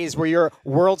 Philadelphia A's were your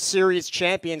World Series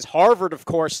champions. Harvard, of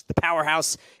course, the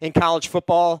powerhouse in college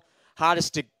football.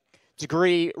 Hottest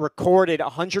degree recorded,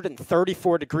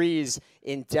 134 degrees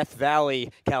in Death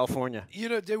Valley, California. You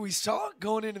know, we saw it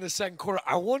going into the second quarter.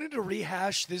 I wanted to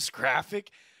rehash this graphic.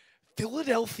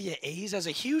 Philadelphia A's, as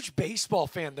a huge baseball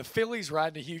fan, the Phillies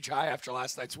riding a huge high after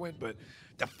last night's win, but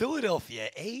the Philadelphia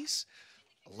A's,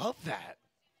 love that.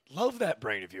 Love that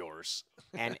brain of yours.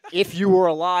 And if you were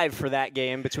alive for that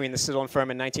game between the Citadel and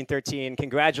Furman in 1913,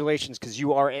 congratulations, because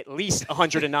you are at least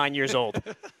 109 years old.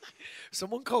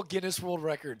 Someone called Guinness World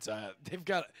Records. They've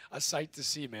got a sight to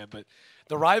see, man. But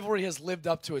the rivalry has lived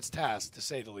up to its task, to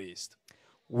say the least.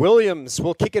 Williams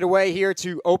will kick it away here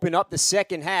to open up the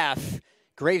second half.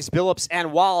 Graves, Billups,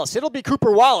 and Wallace. It'll be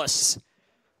Cooper Wallace.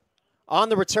 On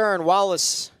the return,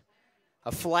 Wallace,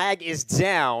 a flag is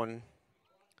down.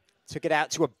 Took it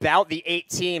out to about the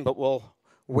 18, but we'll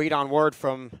wait on word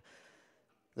from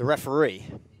the referee.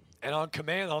 And on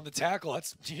command, on the tackle,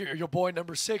 that's your boy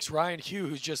number 6, Ryan Hugh,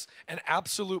 who's just an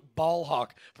absolute ball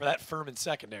hawk for that Furman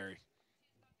secondary.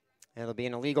 It'll be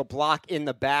an illegal block in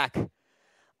the back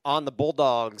on the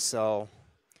Bulldogs, so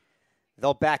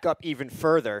they'll back up even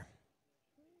further.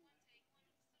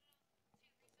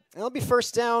 It'll be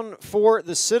first down for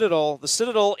the Citadel. The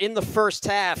Citadel in the first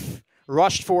half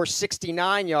rushed for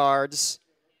 69 yards,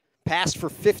 passed for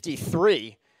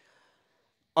 53.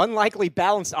 Unlikely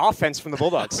balanced offense from the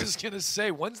Bulldogs. I was going to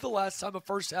say, when's the last time a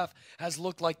first half has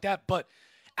looked like that? But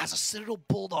as a Citadel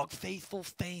Bulldog faithful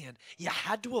fan, you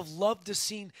had to have loved to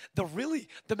seen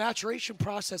the maturation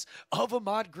process of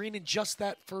Ahmad Green in just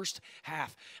that first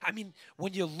half. I mean,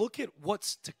 when you look at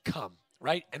what's to come,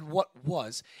 right, and what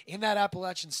was in that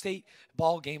Appalachian State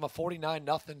ball game, a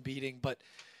 49-0 beating, but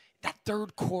that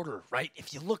third quarter, right,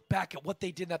 if you look back at what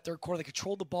they did in that third quarter, they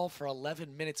controlled the ball for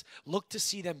 11 minutes. Look to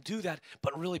see them do that,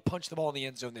 but really punch the ball in the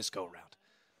end zone this go-around.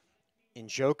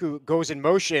 Njoku goes in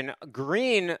motion.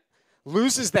 Green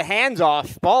loses the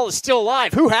handoff. Ball is still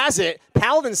alive. Who has it?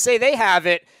 Paladins say they have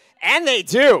it, and they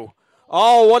do.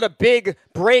 Oh, what a big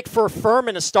break for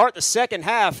Furman to start the second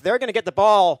half. They're going to get the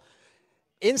ball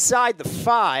inside the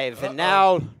 5, and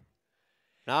now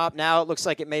it looks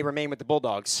like it may remain with the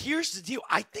Bulldogs. Here's the deal.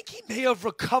 I think he may have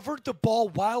recovered the ball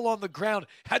while on the ground.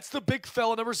 That's the big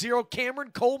fella, number 0,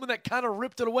 Cameron Coleman, that kind of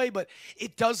ripped it away. But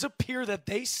it does appear that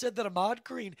they said that Ahmad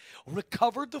Green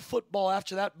recovered the football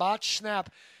after that botched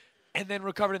snap and then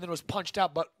recovered and then was punched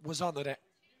out but was on the net.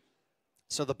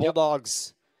 So the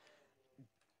Bulldogs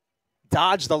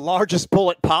dodged the largest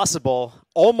bullet possible,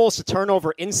 almost a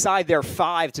turnover inside their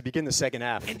 5 to begin the second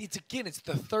half. And it's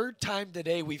the third time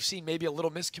today we've seen maybe a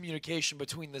little miscommunication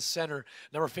between the center,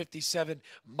 number 57,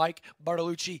 Mike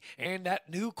Bartolucci, and that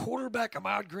new quarterback,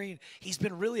 Ahmad Green. He's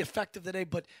been really effective today,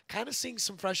 but kind of seeing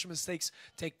some fresh mistakes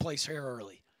take place here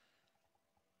early.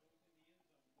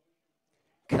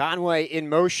 Conway in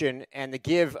motion, and the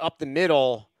give up the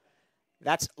middle.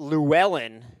 That's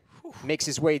Llewellyn. Makes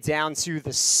his way down to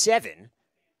the 7.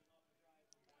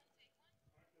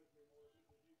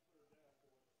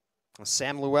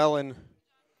 Sam Llewellyn,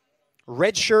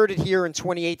 redshirted here in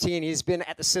 2018. He's been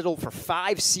at the Citadel for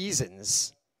 5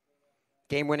 seasons.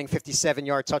 Game-winning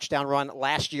 57-yard touchdown run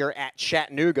last year at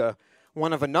Chattanooga.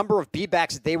 One of a number of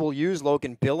B-backs that they will use,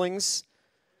 Logan Billings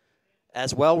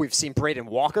as well. We've seen Braden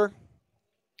Walker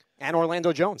and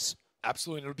Orlando Jones.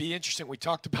 Absolutely. It'll be interesting. We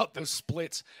talked about those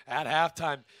splits at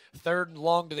halftime. 3rd and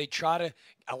long, do they try to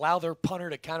allow their punter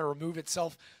to kind of remove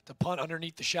itself to punt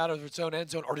underneath the shadow of its own end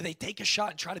zone, or do they take a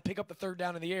shot and try to pick up the 3rd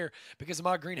down in the air because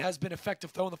Ahmad Green has been effective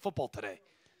throwing the football today?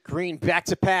 Green back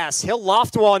to pass. He'll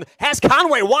loft one. Has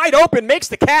Conway wide open. Makes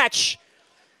the catch.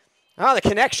 Oh, the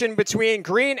connection between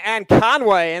Green and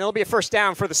Conway, and it'll be a first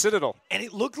down for the Citadel. And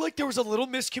it looked like there was a little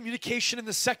miscommunication in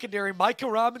the secondary. Micah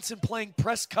Robinson playing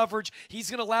press coverage. He's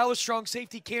going to allow the strong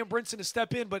safety, Cam Brinson, to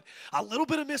step in, but a little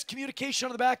bit of miscommunication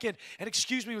on the back end. And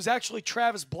excuse me, it was actually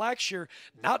Travis Blackshear,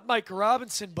 not Micah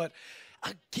Robinson, but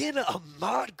again,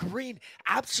 Ahmad Green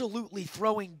absolutely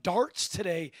throwing darts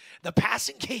today. The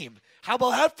passing game, how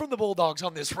about that from the Bulldogs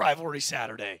on this rivalry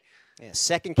Saturday? Yeah,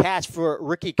 second catch for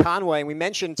Ricky Conway. And we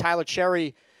mentioned Tyler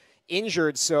Cherry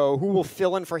injured, so who will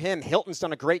fill in for him? Hilton's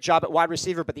done a great job at wide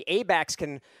receiver, but the A-backs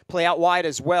can play out wide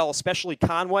as well, especially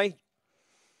Conway.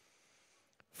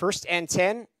 1st and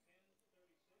 10.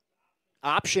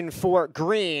 Option for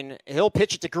Green. He'll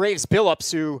pitch it to Graves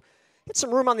Billups, who hit some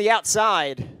room on the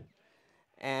outside.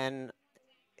 And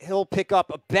he'll pick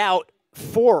up about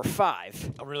 4 or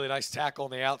 5. A really nice tackle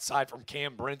on the outside from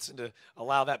Cam Brinson to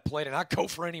allow that play to not go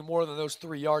for any more than those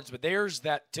 3 yards. But there's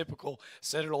that typical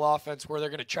Citadel offense where they're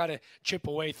going to try to chip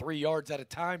away 3 yards at a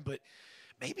time. But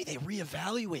maybe they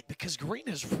reevaluate because Green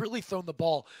has really thrown the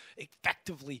ball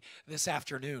effectively this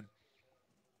afternoon.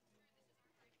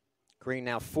 Green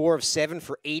now 4 of 7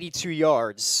 for 82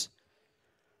 yards.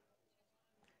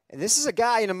 And this is a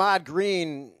guy in Ahmad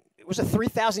Green. It was a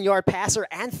 3,000-yard passer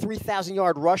and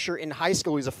 3,000-yard rusher in high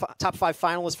school. He's a top 5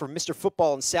 finalist for Mr.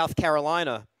 Football in South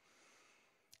Carolina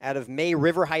out of May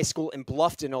River High School in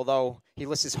Bluffton, although he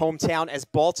lists his hometown as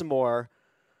Baltimore.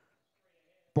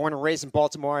 Born and raised in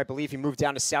Baltimore, I believe he moved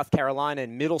down to South Carolina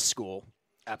in middle school.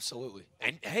 Absolutely.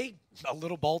 And, hey, a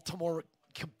little Baltimore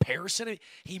comparison.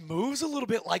 He moves a little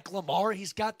bit like Lamar.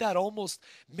 He's got that almost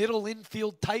middle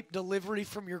infield type delivery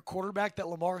from your quarterback that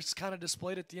Lamar's kind of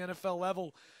displayed at the NFL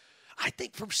level. I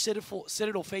think from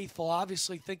Citadel faithful,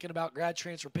 obviously thinking about grad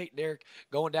transfer Peyton Derrick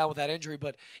going down with that injury,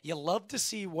 but you love to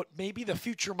see what maybe the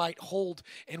future might hold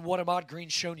and what Ahmad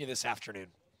Green's shown you this afternoon.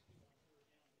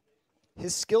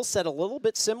 His skill set a little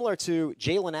bit similar to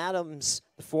Jalen Adams,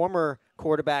 the former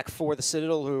quarterback for the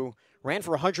Citadel, who ran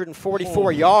for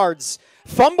 144 yards.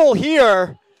 Fumble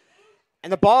here,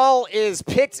 and the ball is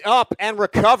picked up and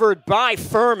recovered by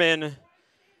Furman.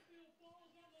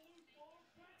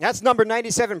 That's number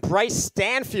 97, Bryce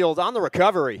Stanfield, on the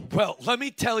recovery. Well, let me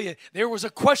tell you, there was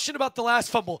a question about the last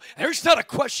fumble. There's not a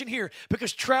question here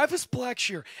because Travis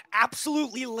Blackshear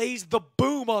absolutely lays the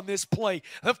boom on this play.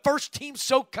 The first team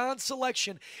SoCon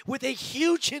selection with a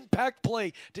huge impact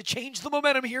play to change the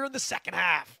momentum here in the second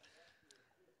half.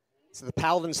 So the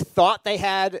Paladins thought they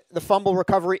had the fumble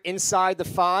recovery inside the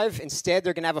 5. Instead,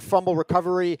 they're going to have a fumble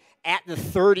recovery at the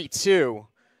 32.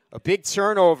 A big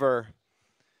turnover,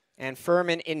 and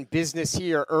Furman in business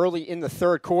here early in the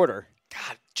third quarter.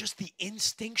 God, just the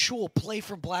instinctual play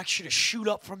from Blackshear to shoot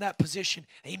up from that position.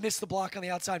 He missed the block on the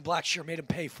outside. Blackshear made him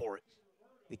pay for it.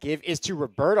 The give is to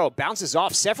Roberto. Bounces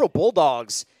off several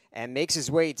Bulldogs and makes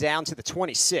his way down to the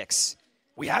 26.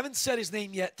 We haven't said his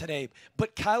name yet today,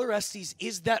 but Kyler Estes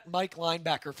is that Mike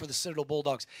linebacker for the Citadel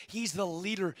Bulldogs. He's the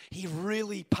leader. He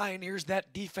really pioneers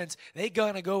that defense. They're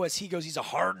going to go as he goes. He's a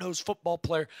hard-nosed football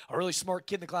player, a really smart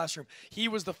kid in the classroom. He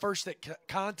was the first that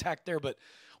contact there, but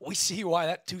we see why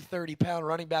that 230-pound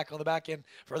running back on the back end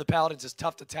for the Paladins is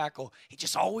tough to tackle. He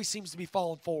just always seems to be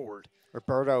falling forward.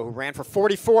 Roberto, who ran for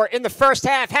 44 in the first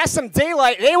half, has some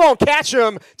daylight. They won't catch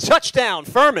him. Touchdown,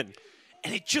 Furman.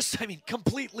 And it just,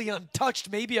 completely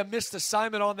untouched. Maybe a missed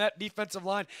assignment on that defensive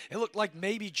line. It looked like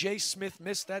maybe Jay Smith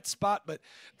missed that spot, but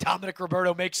Dominic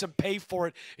Roberto makes him pay for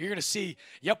it. You're going to see,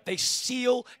 yep, they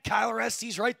seal Kyler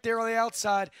Estes right there on the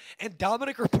outside. And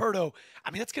Dominic Roberto,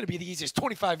 that's going to be the easiest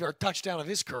 25-yard touchdown of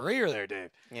his career there, Dave.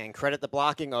 And credit the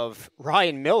blocking of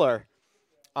Ryan Miller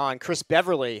on Chris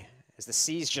Beverly as the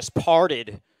seas just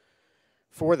parted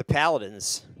for the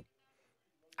Paladins.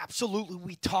 Absolutely.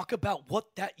 We talk about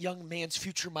what that young man's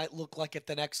future might look like at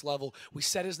the next level. We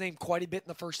said his name quite a bit in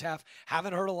the first half.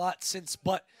 Haven't heard a lot since,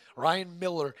 but Ryan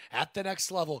Miller at the next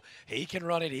level. He can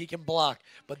run it. He can block.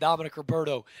 But Dominic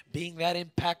Roberto being that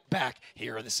impact back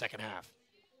here in the second half.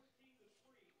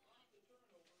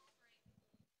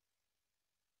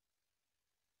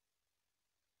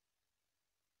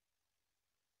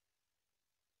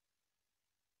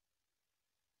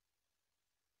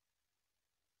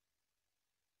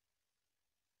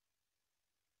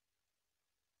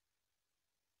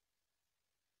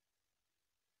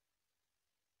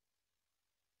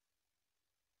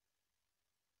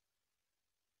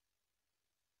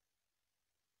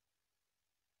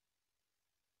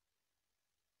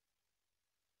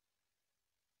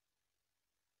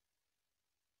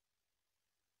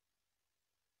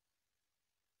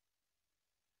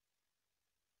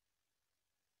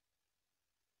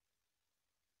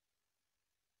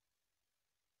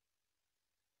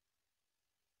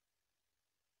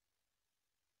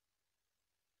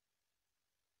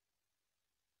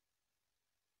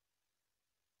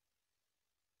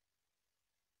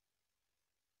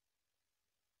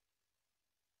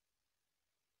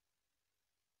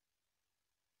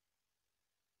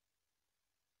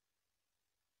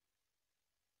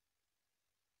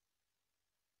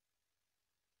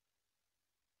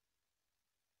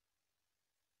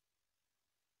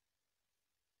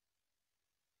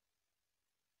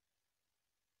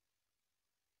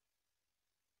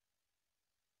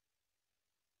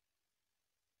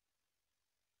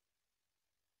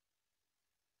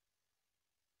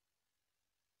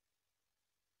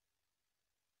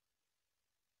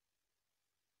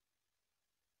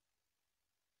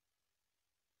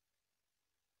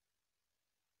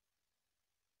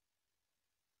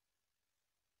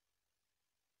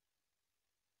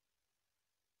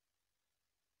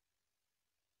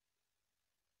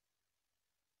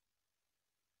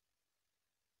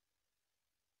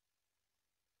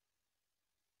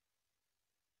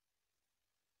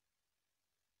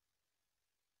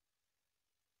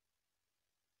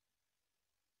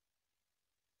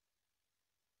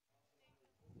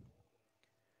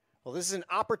 Well, this is an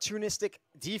opportunistic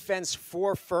defense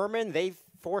for Furman. They've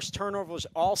forced turnovers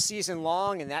all season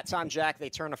long, and that time, Jack, they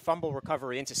turn a fumble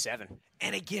recovery into 7.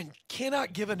 And again,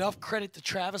 cannot give enough credit to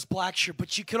Travis Blackshear,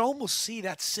 but you could almost see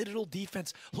that Citadel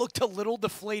defense looked a little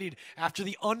deflated after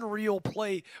the unreal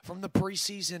play from the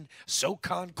preseason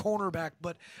SoCon cornerback.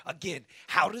 But again,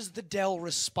 how does the Dell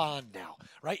respond now,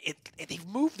 right? They've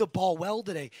moved the ball well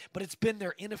today, but it's been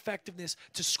their ineffectiveness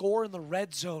to score in the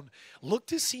red zone. Look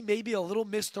to see maybe a little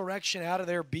misdirection out of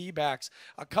their B-backs.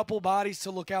 A couple bodies to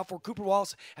look out for. Cooper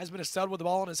Wallace has been a stud with the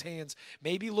ball in his hands.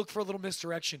 Maybe look for a little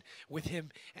misdirection with him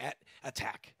at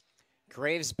attack.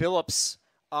 Graves Billups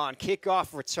on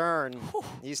kickoff return. Whew.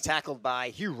 He's tackled by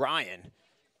Hugh Ryan.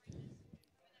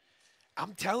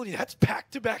 I'm telling you, that's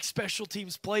back-to-back special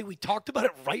teams play. We talked about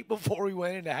it right before we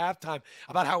went into halftime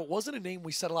about how it wasn't a name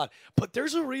we said a lot. But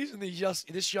there's a reason that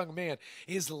this young man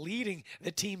is leading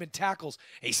the team in tackles.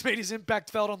 He's made his impact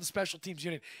felt on the special teams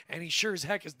unit, and he sure as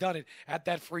heck has done it at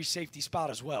that free safety spot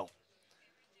as well.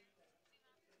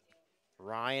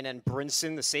 Ryan and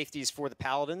Brinson, the safeties for the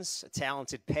Paladins, a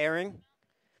talented pairing.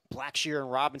 Blackshear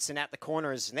and Robinson at the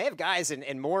corners. And they have guys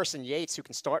in Morris and Yates who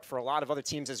can start for a lot of other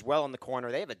teams as well in the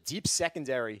corner. They have a deep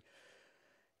secondary,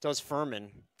 does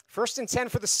Furman. 1st and 10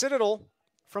 for the Citadel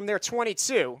from their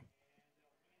 22.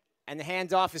 And the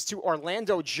handoff is to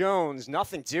Orlando Jones.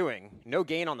 Nothing doing. No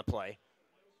gain on the play.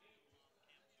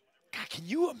 God, can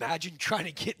you imagine trying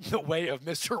to get in the way of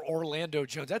Mr. Orlando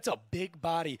Jones? That's a big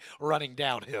body running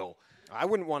downhill. I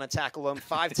wouldn't want to tackle him.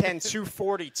 5'10",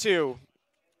 242.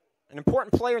 An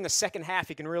important player in the second half.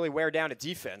 He can really wear down a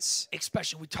defense.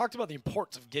 Especially, we talked about the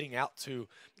importance of getting out to,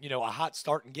 a hot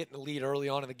start and getting the lead early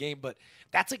on in the game, but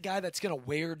that's a guy that's going to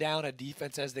wear down a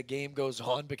defense as the game goes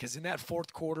on, because in that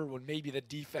fourth quarter when maybe the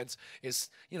defense is,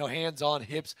 hands on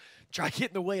hips, try to get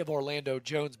in the way of Orlando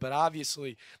Jones. But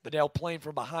obviously, the Dell playing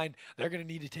from behind, they're going to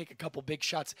need to take a couple big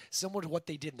shots, similar to what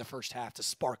they did in the first half to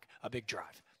spark a big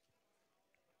drive.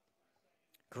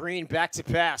 Green back to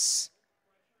pass.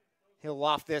 He'll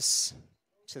loft this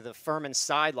to the Furman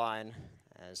sideline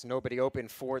as nobody open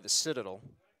for the Citadel.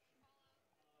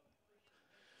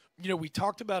 We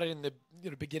talked about it in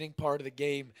the beginning part of the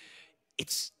game.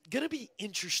 It's going to be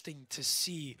interesting to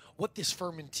see what this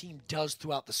Furman team does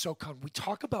throughout the SoCon. We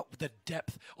talk about the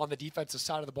depth on the defensive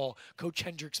side of the ball. Coach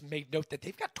Hendricks made note that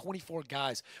they've got 24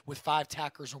 guys with 5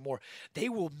 tackles or more. They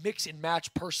will mix and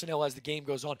match personnel as the game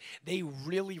goes on. They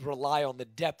really rely on the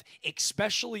depth,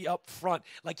 especially up front.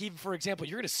 Like even, for example,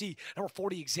 you're going to see number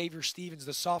 40, Xavier Stevens,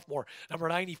 the sophomore, number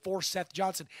 94, Seth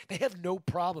Johnson. They have no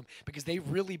problem because they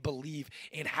really believe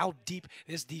in how deep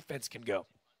this defense can go.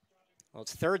 Well,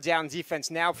 it's third down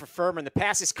defense now for Furman. The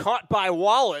pass is caught by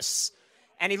Wallace,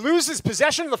 and he loses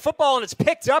possession of the football, and it's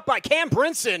picked up by Cam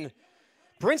Brinson.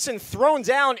 Brinson thrown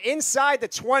down inside the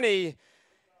 20,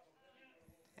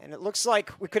 and it looks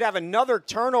like we could have another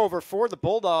turnover for the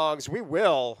Bulldogs. We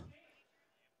will.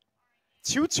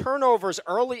 2 turnovers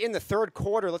early in the third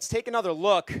quarter. Let's take another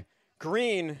look.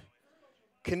 Green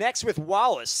connects with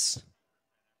Wallace.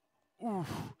 Ooh.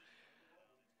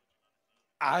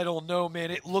 I don't know, man.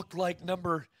 It looked like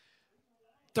number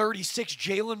 36,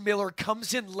 Jalen Miller,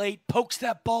 comes in late, pokes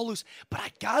that ball loose. But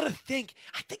I think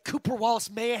Cooper Wallace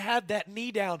may have had that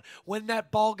knee down when that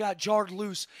ball got jarred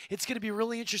loose. It's going to be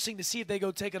really interesting to see if they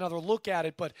go take another look at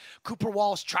it. But Cooper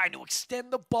Wallace trying to extend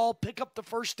the ball, pick up the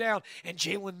first down, and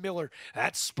Jalen Miller,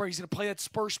 he's going to play that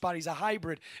spur spot. He's a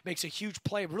hybrid, makes a huge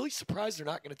play. I'm really surprised they're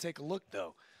not going to take a look,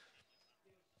 though.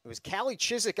 It was Callie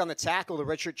Chiswick on the tackle, the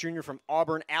redshirt junior from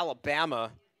Auburn, Alabama.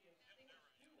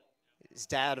 His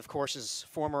dad, of course, is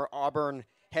former Auburn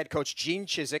head coach Gene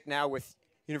Chiswick, now with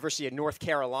University of North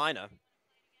Carolina.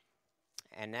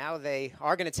 And now they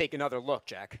are going to take another look,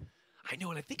 Jack. I know,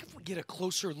 and I think if we get a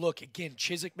closer look, again,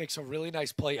 Chiswick makes a really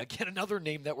nice play. Again, another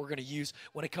name that we're going to use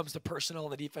when it comes to personnel on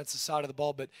the defensive side of the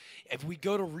ball. But if we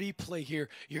go to replay here,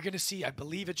 you're going to see, I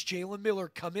believe it's Jalen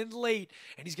Miller come in late,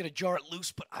 and he's going to jar it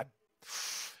loose. But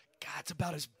God, it's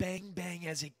about as bang-bang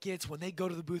as it gets. When they go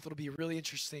to the booth, it'll be really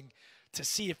interesting to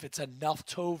see if it's enough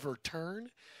to overturn.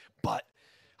 But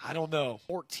I don't know.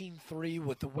 14-3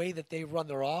 with the way that they run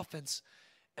their offense.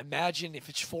 Imagine if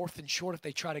it's 4th and short, if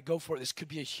they try to go for it, this could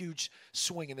be a huge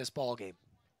swing in this ball game.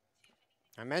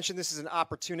 I mentioned this is an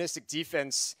opportunistic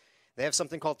defense. They have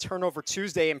something called Turnover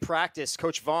Tuesday in practice.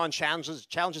 Coach Vaughn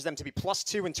challenges them to be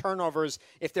 +2 in turnovers.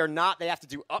 If they're not, they have to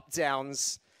do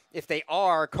up-downs. If they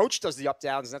are, Coach does the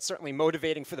up-downs, and that's certainly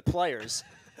motivating for the players.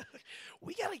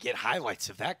 We got to get highlights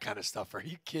of that kind of stuff. Are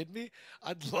you kidding me?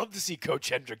 I'd love to see Coach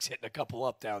Hendricks hitting a couple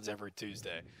up-downs every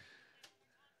Tuesday.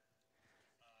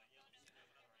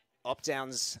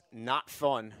 Up-downs, not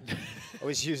fun.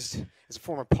 Always used as a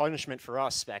form of punishment for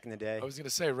us back in the day. I was going to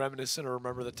say reminiscent or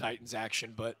Remember the Titans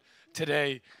action, but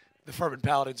today the Furman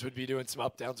Paladins would be doing some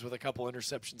up-downs with a couple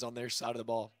interceptions on their side of the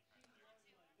ball.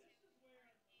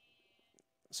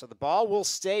 So the ball will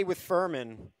stay with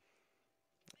Furman.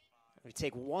 We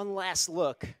take one last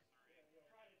look.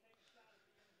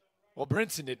 Well,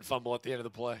 Brinson didn't fumble at the end of the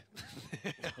play.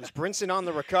 It was Brinson on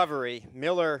the recovery.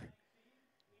 Miller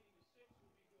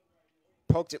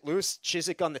poked it loose.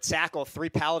 Chiswick on the tackle. 3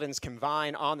 Paladins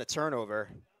combine on the turnover.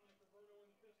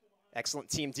 Excellent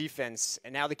team defense.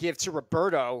 And now the give to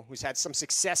Roberto, who's had some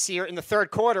success here in the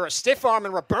third quarter. A stiff arm,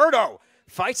 and Roberto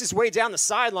fights his way down the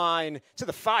sideline to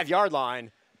the 5-yard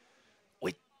line.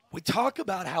 We talk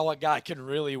about how a guy can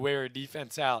really wear a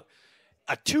defense out.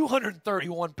 A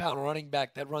 231-pound running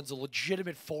back that runs a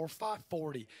legitimate 4.5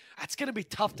 40, that's going to be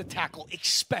tough to tackle,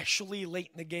 especially late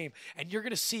in the game. And you're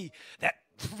going to see that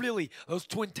really those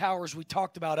twin towers we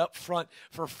talked about up front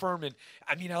for Furman.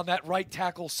 I mean, on that right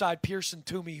tackle side, Pearson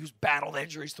Toomey, who's battled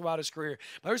injuries throughout his career.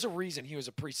 But there's a reason he was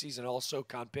a preseason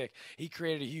All-SoCon pick. He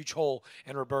created a huge hole,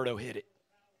 and Roberto hit it.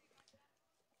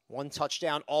 1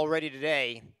 touchdown already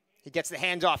today. He gets the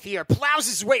handoff here, plows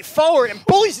his way forward, and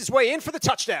bullies his way in for the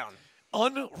touchdown.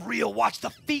 unreal. Watch, the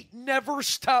feet never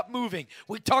stop moving.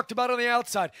 We talked about on the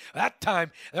outside. That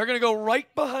time, they're going to go right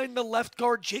behind the left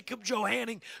guard, Jacob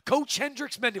Johanning. Coach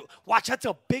Hendricks meant it. Watch, that's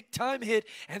a big-time hit,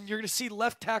 and you're going to see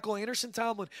left tackle Anderson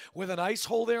Tomlin with a nice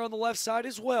hole there on the left side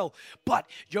as well. But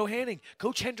Johanning,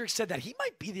 Coach Hendricks said that he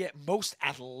might be the most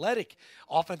athletic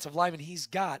offensive lineman he's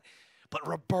got. But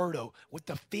Roberto, with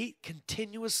the feet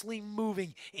continuously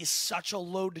moving, is such a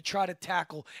load to try to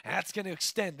tackle, and that's going to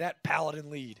extend that Paladin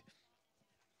lead.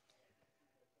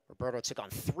 Roberto took on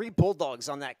 3 Bulldogs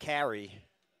on that carry,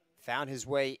 found his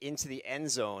way into the end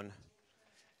zone.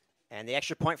 And the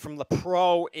extra point from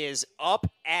LePro is up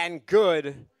and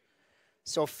good.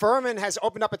 So Furman has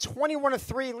opened up a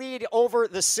 21-3 lead over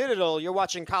the Citadel. You're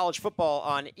watching college football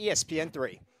on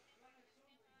ESPN3.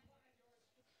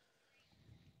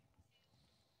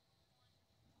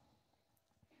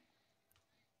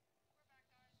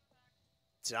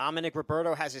 Dominic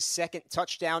Roberto has his second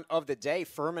touchdown of the day.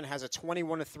 Furman has a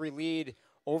 21-3 lead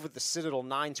over the Citadel,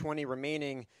 9:20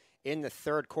 remaining in the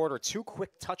third quarter. 2 quick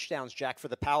touchdowns, Jack, for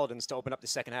the Paladins to open up the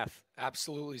second half.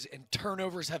 Absolutely, and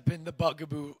turnovers have been the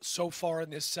bugaboo so far in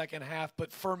this second half,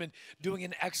 but Furman doing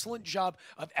an excellent job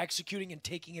of executing and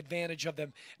taking advantage of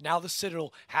them. Now the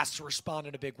Citadel has to respond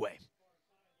in a big way.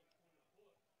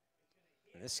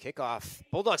 And this kickoff,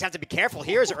 Bulldogs have to be careful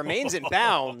here as it remains in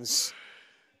bounds.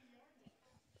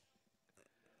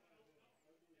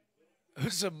 It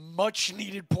was a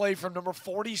much-needed play from number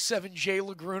 47, Jay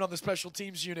LeGrune, on the special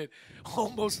teams unit.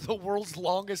 Almost the world's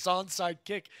longest onside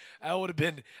kick. That would have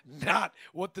been not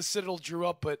what the Citadel drew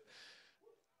up, but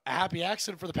a happy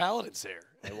accident for the Paladins there.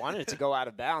 They wanted it to go out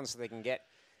of bounds so they can get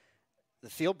the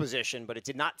field position, but it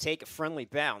did not take a friendly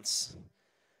bounce.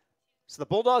 So the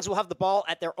Bulldogs will have the ball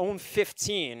at their own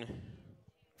 15.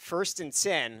 1st and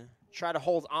 10. Try to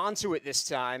hold on to it this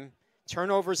time.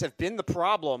 Turnovers have been the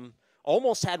problem.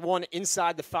 Almost had one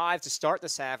inside the 5 to start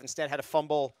this half. Instead had a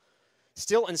fumble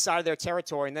still inside their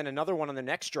territory, and then another one on the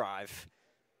next drive.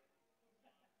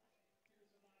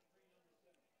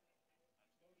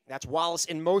 That's Wallace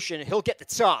in motion. He'll get the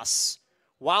toss.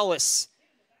 Wallace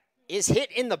is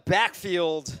hit in the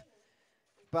backfield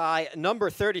by number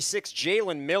 36,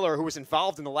 Jalen Miller, who was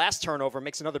involved in the last turnover,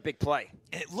 makes another big play.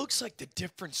 And it looks like the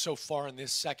difference so far in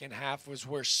this second half was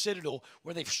where Citadel,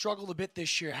 where they've struggled a bit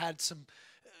this year, had some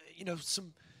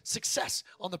some success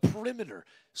on the perimeter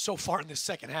so far in the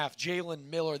second half. Jalen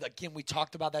Miller, again, we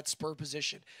talked about that spur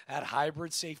position, that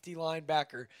hybrid safety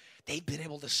linebacker. They've been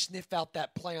able to sniff out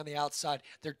that play on the outside.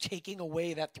 They're taking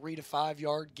away that 3 to 5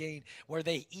 yard gain where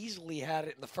they easily had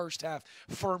it in the first half.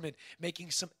 Furman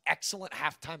making some excellent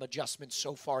halftime adjustments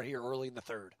so far here early in the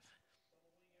third.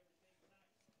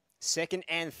 2nd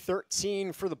and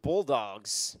 13 for the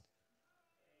Bulldogs.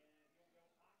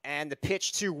 And the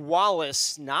pitch to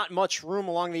Wallace, not much room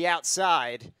along the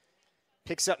outside.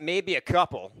 Picks up maybe a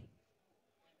couple.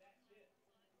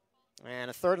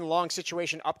 And a 3rd and long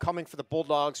situation upcoming for the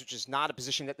Bulldogs, which is not a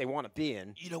position that they want to be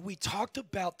in. You know, we talked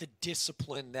about the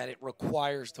discipline that it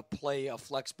requires to play a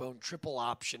flex bone triple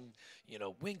option,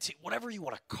 wing tee, whatever you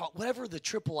want to call, whatever the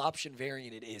triple option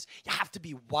variant it is. You have to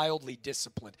be wildly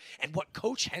disciplined. And what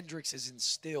Coach Hendricks has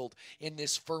instilled in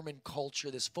this Furman culture,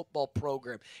 this football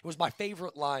program, it was my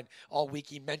favorite line all week.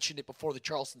 He mentioned it before the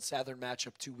Charleston Southern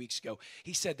matchup 2 weeks ago.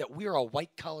 He said that we are a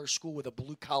white-collar school with a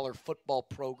blue-collar football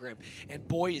program. And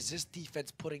boy, is this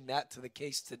defense putting that to the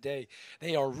case today.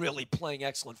 They are really playing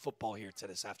excellent football here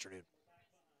this afternoon.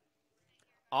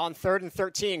 On 3rd and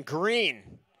 13, Green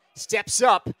steps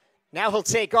up. Now he'll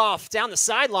take off down the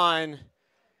sideline.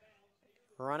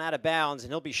 Run out of bounds,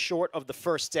 and he'll be short of the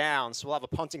first down. So we'll have a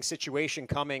punting situation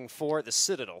coming for the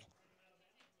Citadel.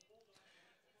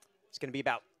 It's going to be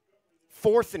about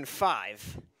 4th and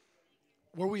 5.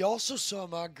 Where we also saw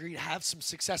Ahmad Green have some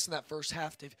success in that first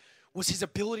half, Dave, was his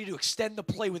ability to extend the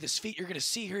play with his feet. You're going to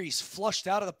see here he's flushed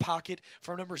out of the pocket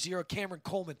from number 0, Cameron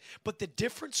Coleman. But the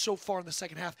difference so far in the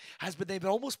second half has been they've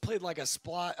almost played like a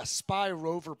spy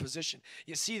rover position.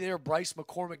 You see there Bryce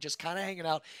McCormick just kind of hanging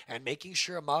out and making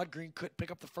sure Ahmad Green couldn't pick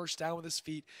up the first down with his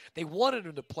feet. They wanted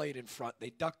him to play it in front. They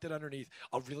ducked it underneath.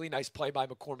 A really nice play by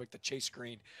McCormick to chase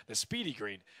Green, the speedy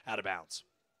Green, out of bounds.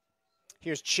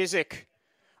 Here's Chiswick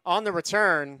on the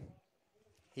return.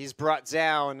 He's brought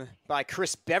down by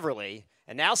Chris Beverly.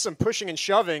 And now some pushing and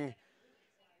shoving.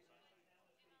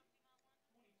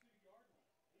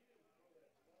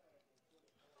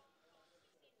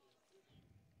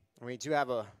 We do have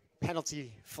a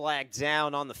penalty flag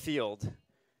down on the field.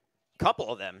 A couple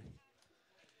of them.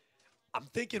 I'm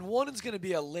thinking one is going to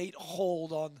be a late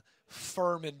hold on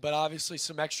Furman, but obviously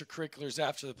some extracurriculars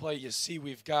after the play. You see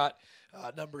we've got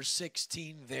number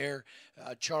 16 there.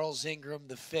 Charles Ingram,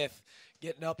 the 5th,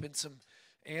 getting up in some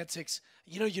antics.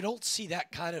 You know, you don't see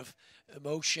that kind of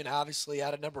emotion, obviously,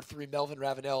 out of number 3, Melvin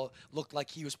Ravenel. Looked like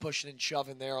he was pushing and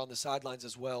shoving there on the sidelines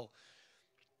as well.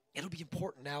 It'll be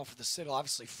important now for the Citadel,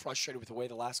 obviously frustrated with the way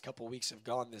the last couple of weeks have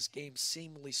gone. This game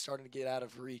seemingly starting to get out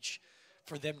of reach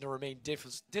for them to remain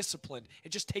disciplined.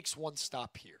 It just takes one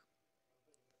stop here.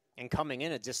 And coming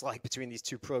in, a dislike between these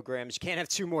two programs. You can't have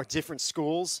two more different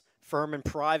schools. Furman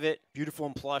private, beautiful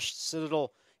and plush.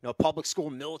 Citadel, you know, public school,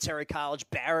 military college,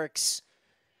 barracks.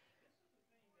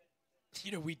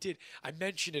 You know, I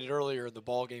mentioned it earlier in the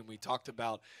ball game. We talked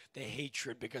about the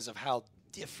hatred because of how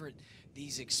different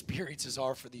these experiences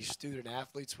are for these student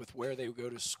athletes with where they go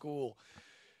to school.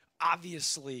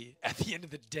 Obviously, at the end of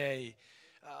the day,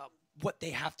 what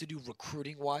they have to do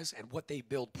recruiting-wise and what they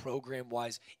build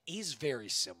program-wise is very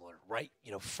similar, right?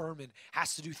 You know, Furman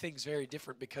has to do things very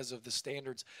different because of the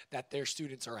standards that their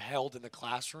students are held in the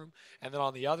classroom. And then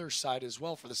on the other side as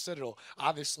well, for the Citadel,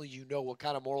 obviously you know what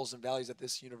kind of morals and values that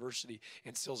this university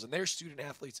instills in their student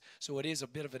athletes, so it is a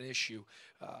bit of an issue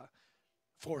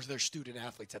for their student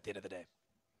athletes at the end of the day.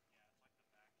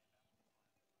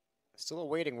 Still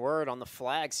awaiting word on the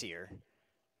flags here.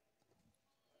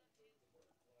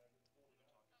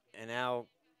 And now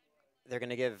they're going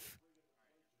to give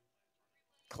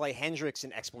Clay Hendricks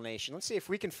an explanation. Let's see if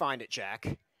we can find it,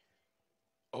 Jack.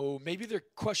 Oh, maybe they're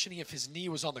questioning if his knee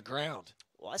was on the ground.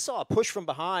 Well, I saw a push from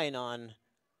behind on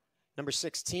number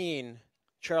 16,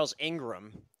 Charles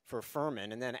Ingram, for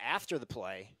Furman. And then after the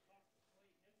play,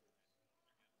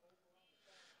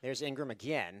 there's Ingram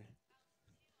again.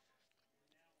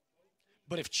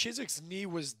 But if Chiswick's knee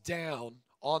was down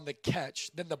on the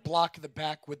catch, then the block in the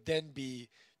back would then be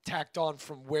tacked on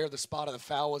from where the spot of the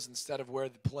foul was instead of where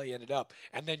the play ended up.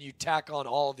 And then you tack on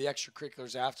all of the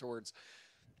extracurriculars afterwards.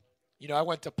 You know, I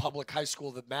went to public high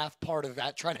school. The math part of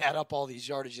that, trying to add up all these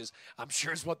yardages, I'm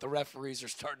sure is what the referees are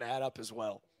starting to add up as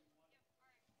well.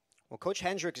 Well, Coach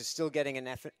Hendricks is still getting an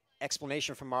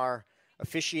explanation from our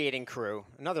officiating crew.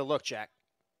 Another look, Jack.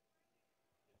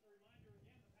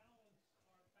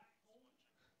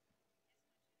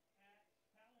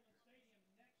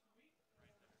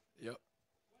 Yep.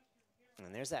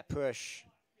 And there's that push.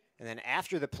 And then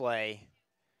after the play,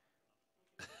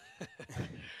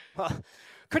 well,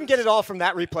 couldn't get it all from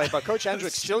that replay, but Coach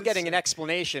Hendricks still getting an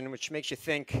explanation, which makes you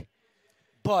think.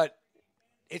 But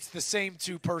it's the same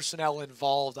two personnel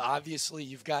involved. Obviously,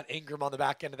 you've got Ingram on the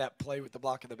back end of that play with the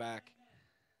block in the back.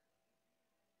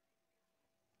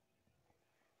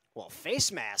 Well,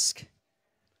 face mask.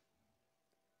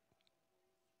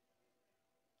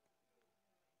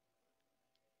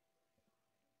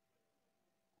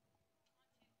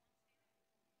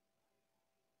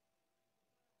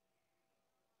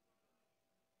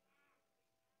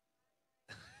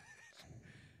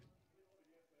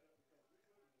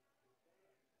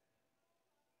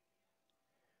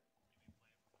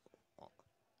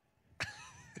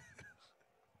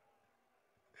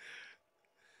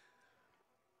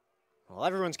 Well,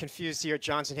 everyone's confused here at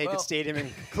Johnson-Haygood Stadium,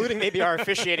 including maybe our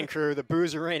officiating crew. The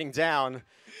boos are raining down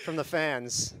from the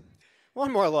fans.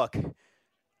 One more look.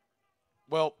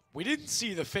 Well, we didn't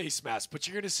see the face mask, but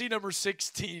you're going to see number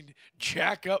 16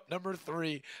 jack up number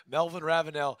 3, Melvin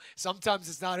Ravenel. Sometimes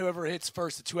it's not whoever hits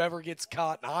first, it's whoever gets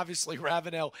caught. And obviously,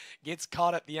 Ravenel gets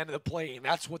caught at the end of the play, and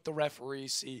that's what the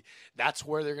referees see. That's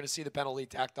where they're going to see the penalty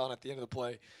tacked on at the end of the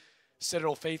play.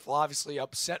 Citadel faithful obviously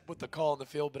upset with the call on the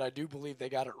field, but I do believe they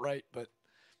got it right. But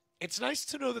it's nice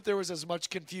to know that there was as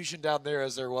much confusion down there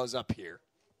as there was up here.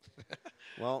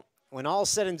 Well, when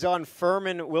all's said and done,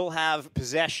 Furman will have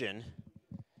possession,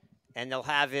 and they'll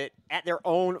have it at their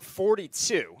own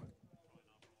 42.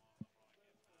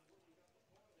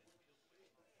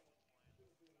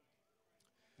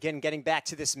 Again, getting back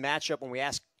to this matchup, when we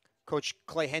asked Coach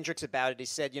Clay Hendricks about it, he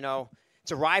said, you know,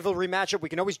 it's a rivalry matchup. We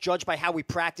can always judge by how we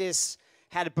practice.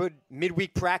 Had a good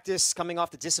midweek practice coming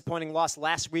off the disappointing loss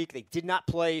last week. They did not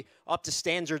play up to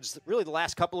standards really the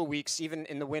last couple of weeks, even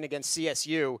in the win against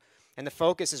CSU. And the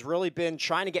focus has really been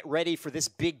trying to get ready for this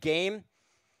big game,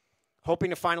 hoping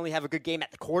to finally have a good game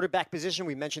at the quarterback position.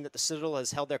 We mentioned that the Citadel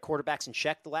has held their quarterbacks in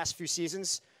check the last few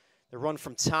seasons. The run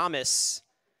from Thomas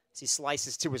as he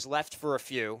slices to his left for a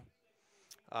few.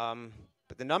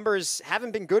 But the numbers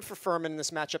haven't been good for Furman in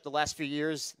this matchup the last few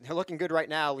years. They're looking good right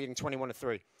now, leading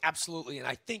 21-3. Absolutely, and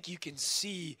I think you can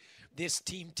see this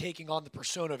team taking on the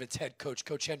persona of its head coach,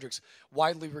 Coach Hendricks,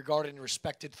 widely regarded and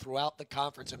respected throughout the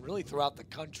conference and really throughout the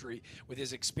country with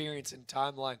his experience and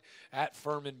timeline at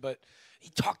Furman. But he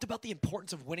talked about the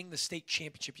importance of winning the state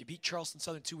championship. You beat Charleston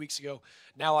Southern 2 weeks ago.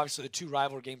 Now, obviously, the two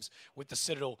rivalry games with the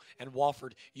Citadel and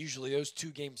Wofford. Usually those two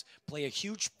games play a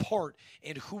huge part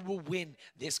in who will win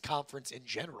this conference in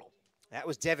general. That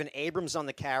was Devin Abrams on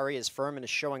the carry as Furman is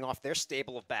showing off their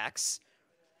stable of backs.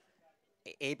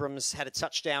 Abrams had a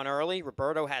touchdown early.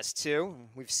 Roberto has 2.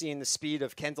 We've seen the speed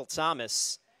of Kendall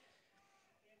Thomas.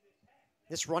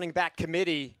 This running back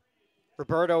committee,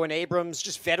 Roberto and Abrams,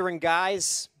 just veteran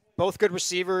guys. Both good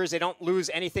receivers. They don't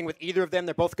lose anything with either of them.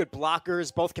 They're both good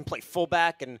blockers. Both can play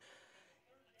fullback. And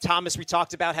Thomas, we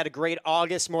talked about, had a great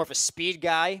August, more of a speed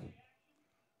guy.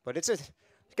 But I'm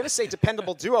going to say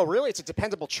dependable duo. Really, it's a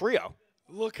dependable trio.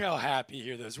 Look how happy he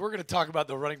is. We're going to talk about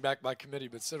the running back by committee,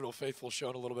 but Citadel faithful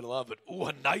showing a little bit of love. But, ooh,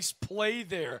 a nice play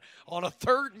there on a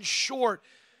 3rd and short.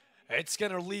 It's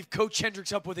going to leave Coach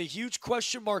Hendricks up with a huge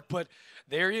question mark, but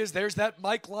there he is. There's that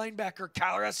Mike linebacker,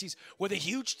 Calaressis, with a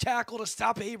huge tackle to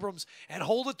stop Abrams and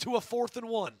hold it to a 4th and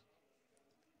 1.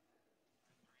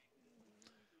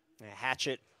 A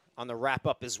Hatchet on the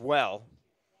wrap-up as well.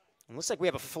 It looks like we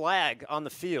have a flag on the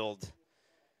field.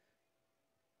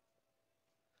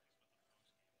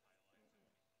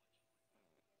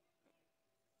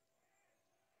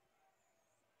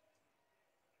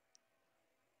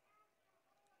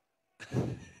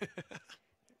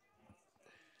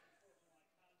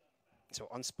 So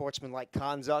unsportsmanlike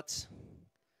conduct.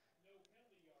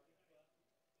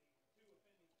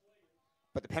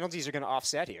 But the penalties are going to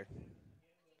offset here.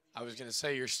 I was going to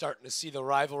say you're starting to see the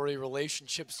rivalry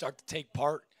relationship start to take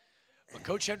part. But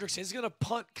Coach Hendricks is going to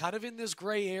punt kind of in this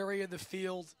gray area of the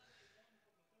field.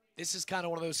 This is kind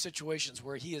of one of those situations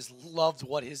where he has loved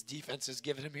what his defense has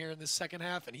given him here in the second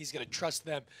half, and he's going to trust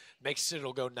them, make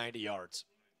Citadel go 90 yards.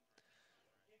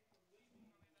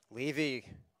 Levy,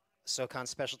 SoCon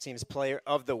Special Teams Player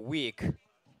of the Week.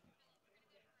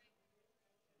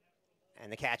 And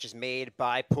the catch is made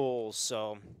by Pools.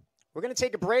 So we're going to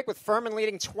take a break with Furman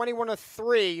leading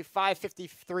 21-3,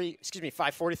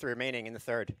 5:43 remaining in the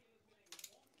third.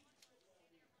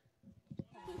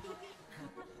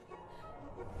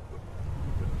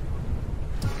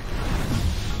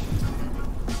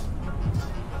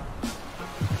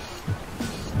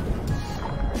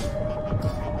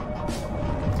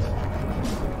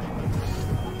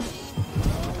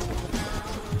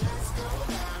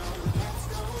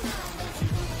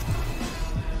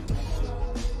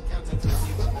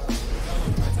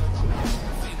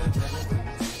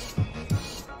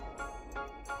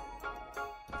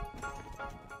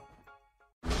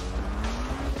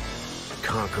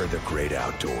 Conquer the great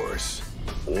outdoors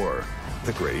or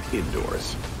the great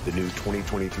indoors. The new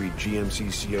 2023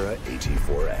 GMC Sierra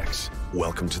AT4X.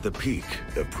 Welcome to the peak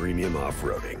of premium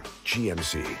off-roading.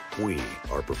 GMC, we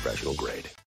are professional grade.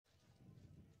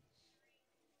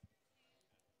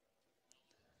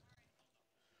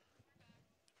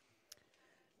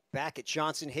 Back at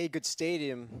Johnson Haygood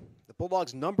Stadium, the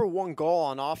Bulldogs' #1 goal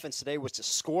on offense today was to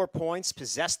score points,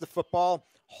 possess the football,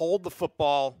 hold the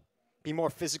football, be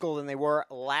more physical than they were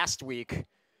last week.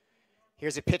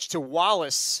 Here's a pitch to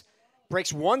Wallace.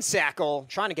 Breaks one tackle,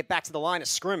 trying to get back to the line of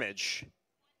scrimmage.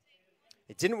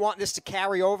 They didn't want this to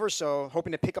carry over, so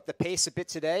hoping to pick up the pace a bit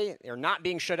today. They're not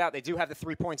being shut out. They do have the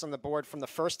 3 points on the board from the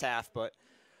first half, but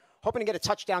hoping to get a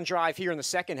touchdown drive here in the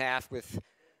second half with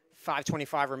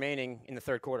 5:25 remaining in the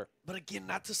third quarter. But again,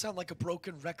 not to sound like a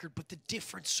broken record, but the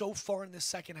difference so far in the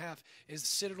second half is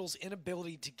Citadel's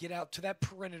inability to get out to that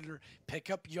perimeter,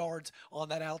 pick up yards on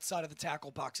that outside of the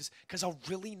tackle boxes, because a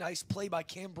really nice play by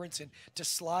Cam Brinson to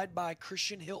slide by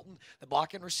Christian Hilton, the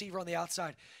blocking receiver on the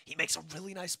outside. He makes a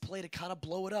really nice play to kind of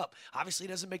blow it up. Obviously,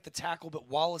 he doesn't make the tackle, but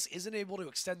Wallace isn't able to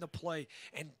extend the play,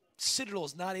 and Citadel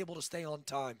is not able to stay on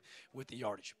time with the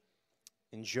yardage.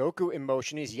 Njoku in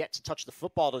motion. He's yet to touch the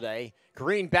football today.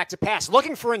 Green back to pass.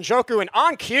 Looking for Njoku, and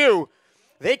on cue,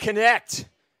 they connect.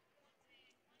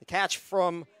 The catch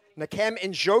from Nakem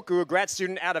Njoku, a grad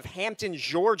student out of Hampton,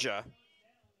 Georgia.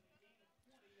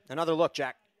 Another look,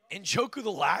 Jack. Njoku,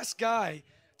 the last guy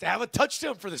to have a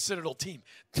touchdown for the Citadel team.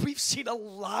 We've seen a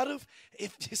lot of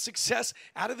success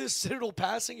out of this Citadel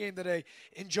passing game today.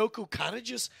 Njoku kind of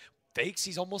just fakes.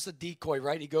 He's almost a decoy,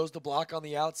 right? He goes to block on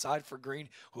the outside for Green,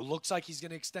 who looks like he's going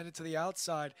to extend it to the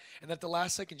outside, and at the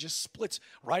last second just splits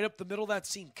right up the middle of that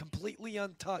seam, completely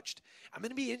untouched. I'm going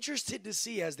to be interested to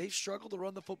see, as they've struggled to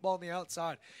run the football on the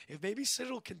outside, if maybe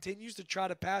Citadel continues to try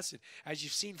to pass it, as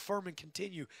you've seen Furman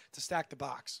continue to stack the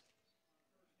box.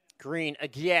 Green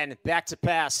again, back to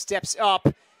pass, steps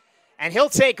up, and he'll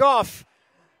take off.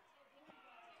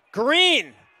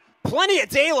 Green, plenty of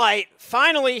daylight.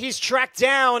 Finally, he's tracked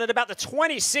down at about the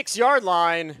 26-yard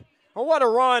line. Oh, what a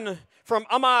run from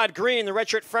Ahmad Green, the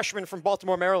redshirt freshman from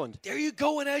Baltimore, Maryland. There you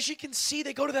go, and as you can see,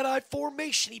 they go to that I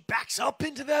formation. He backs up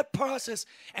into that process.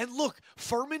 And look,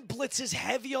 Furman blitzes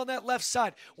heavy on that left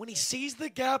side. When he sees the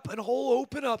gap and hole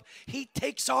open up, he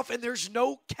takes off, and there's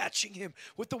no catching him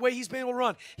with the way he's been able to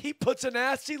run. He puts a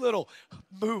nasty little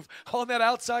move on that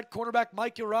outside cornerback,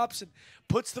 Michael Robson,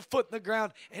 puts the foot in the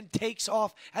ground and takes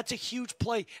off. That's a huge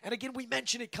play. And again, we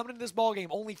mentioned it coming into this ballgame.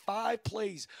 Only 5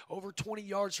 plays over 20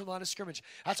 yards from the line of scrimmage.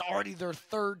 That's already their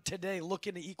third today,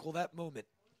 looking to equal that moment.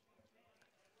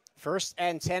 1st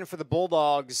and 10 for the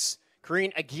Bulldogs.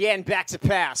 Green again back to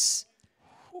pass.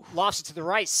 Lost it to the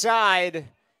right side,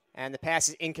 and the pass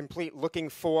is incomplete, looking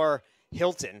for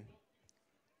Hilton.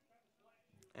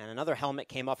 And another helmet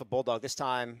came off a Bulldog. This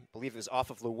time, I believe it was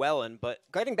off of Llewellyn. But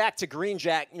getting back to Green,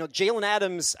 Jack, Jalen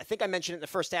Adams, I think I mentioned it in the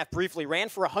first half briefly, ran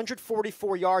for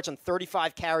 144 yards on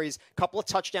 35 carries, a couple of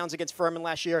touchdowns against Furman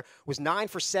last year, was 9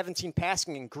 for 17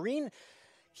 passing. And Green,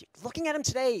 looking at him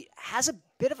today, has a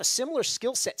bit of a similar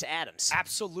skill set to Adams.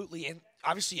 Absolutely. And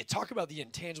obviously, you talk about the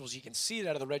intangibles. You can see it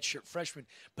out of the redshirt freshman.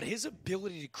 But his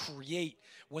ability to create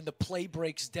when the play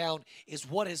breaks down is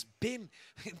what has been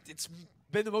 – it's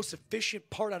been the most efficient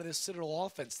part out of this Citadel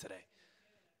offense today.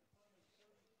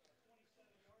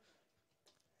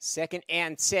 2nd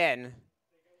and 10.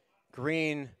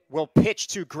 Green will pitch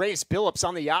to Grace Billups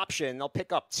on the option. They'll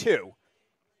pick up 2.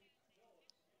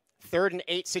 3rd and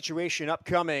 8 situation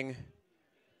upcoming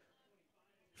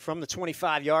from the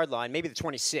 25-yard line, maybe the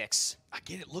 26.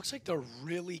 Again, it looks like they're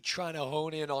really trying to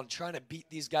hone in on trying to beat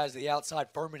these guys to the outside.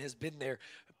 Furman has been there,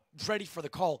 ready for the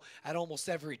call at almost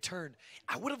every turn.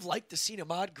 I would have liked to see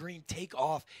Ahmad Green take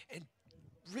off and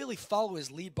really follow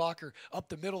his lead blocker up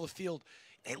the middle of the field.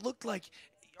 It looked like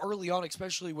early on,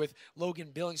 especially with Logan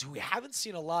Billings, who we haven't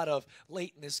seen a lot of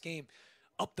late in this game,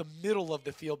 up the middle of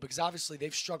the field because obviously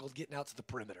they've struggled getting out to the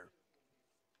perimeter.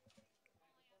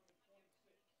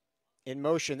 In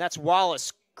motion, that's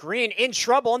Wallace. Green in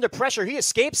trouble, under pressure. He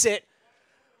escapes it.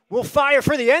 Will fire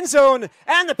for the end zone,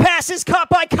 and the pass is caught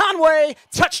by Conway.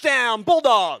 Touchdown,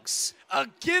 Bulldogs.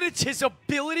 Again, it's his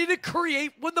ability to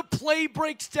create when the play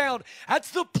breaks down.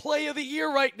 That's the play of the year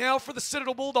right now for the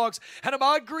Citadel Bulldogs. And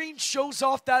Ahmad Green shows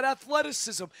off that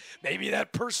athleticism. Maybe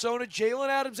that persona Jalen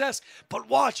Adams-esque. But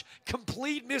watch,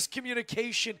 complete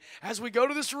miscommunication as we go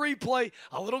to this replay.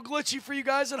 A little glitchy for you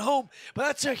guys at home, but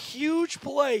that's a huge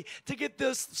play to get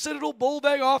this Citadel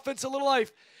Bulldog offense a little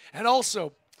life. And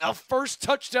also, a first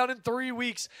touchdown in 3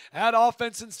 weeks. That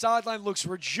offense and sideline looks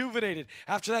rejuvenated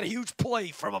after that huge play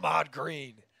from Ahmad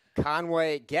Green.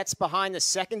 Conway gets behind the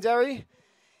secondary,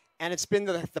 and it's been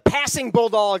the passing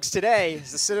Bulldogs today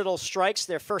as the Citadel strikes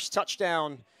their first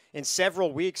touchdown in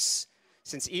several weeks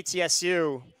since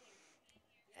ETSU.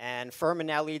 And Furman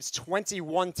now leads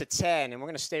 21-10, and we're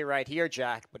going to stay right here,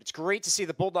 Jack. But it's great to see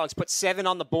the Bulldogs put 7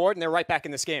 on the board, and they're right back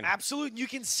in this game. Absolutely. You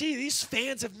can see these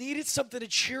fans have needed something to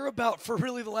cheer about for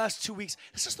really the last 2 weeks.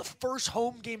 This is the first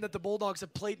home game that the Bulldogs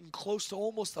have played in close to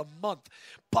almost a month.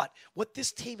 But what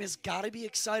this team has got to be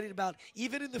excited about,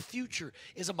 even in the future,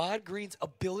 is Ahmad Green's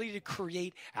ability to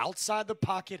create outside the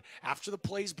pocket after the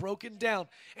play's broken down.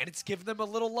 And it's given them a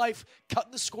little life,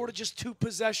 cutting the score to just 2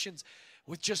 possessions.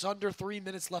 With just under 3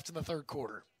 minutes left in the third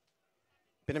quarter.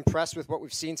 Been impressed with what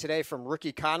we've seen today from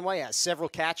rookie Conway. Has several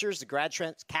catches. The grad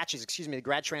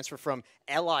transfer from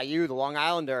LIU, the Long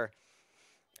Islander,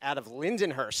 out of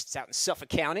Lindenhurst. It's out in Suffolk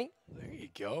County. There you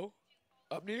go.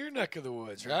 Up near your neck of the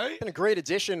woods, right? Been a great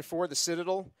addition for the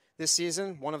Citadel this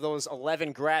season. One of those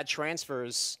 11 grad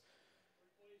transfers.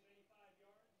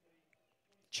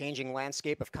 Changing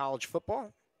landscape of college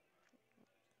football.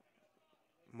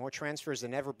 More transfers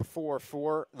than ever before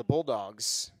for the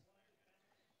Bulldogs.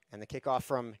 And the kickoff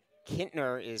from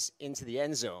Kintner is into the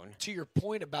end zone. To your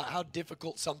point about how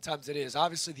difficult sometimes it is,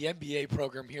 obviously the MBA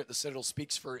program here at the Citadel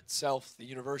speaks for itself. The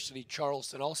University,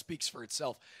 Charleston, all speaks for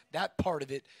itself. That part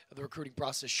of it, of the recruiting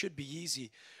process, should be easy.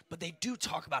 But they do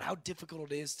talk about how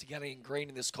difficult it is to get ingrained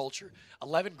in this culture.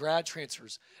 11 grad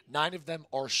transfers. 9 of them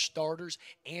are starters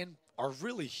and are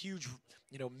really huge,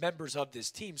 members of this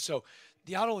team. So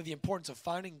not only the importance of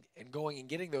finding and going and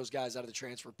getting those guys out of the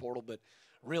transfer portal, but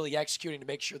really executing to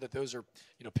make sure that those are,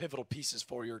 pivotal pieces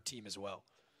for your team as well.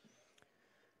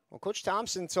 Well, Coach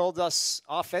Thompson told us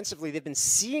offensively they've been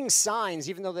seeing signs,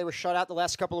 even though they were shut out the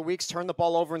last couple of weeks, turned the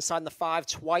ball over inside the 5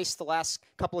 twice the last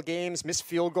couple of games, missed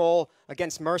field goal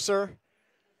against Mercer.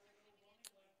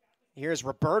 Here's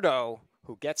Roberto,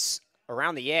 who gets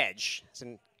around the edge. It's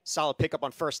a solid pickup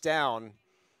on first down.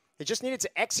 They just needed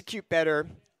to execute better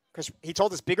because he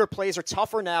told us bigger plays are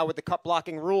tougher now with the cut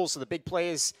blocking rules, so the big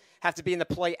plays have to be in the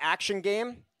play action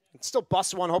game. It still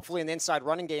busts one, hopefully, in the inside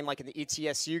running game like in the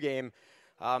ETSU game.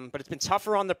 But it's been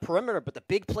tougher on the perimeter. But the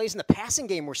big plays in the passing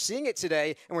game, we're seeing it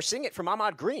today, and we're seeing it from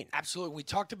Ahmad Green. Absolutely. We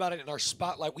talked about it in our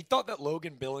spotlight. We thought that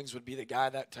Logan Billings would be the guy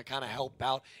that to kind of help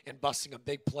out in busting a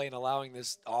big play and allowing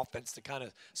this offense to kind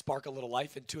of spark a little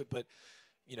life into it. But,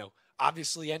 you know,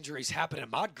 obviously injuries happen.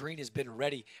 Ahmad Green has been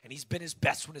ready, and he's been his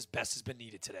best when his best has been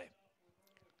needed today.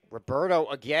 Roberto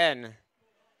again.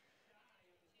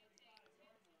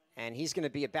 And he's going to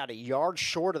be about a yard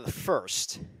short of the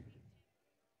first.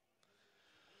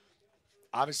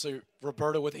 Obviously,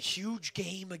 Roberto with a huge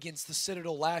game against the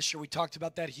Citadel last year. We talked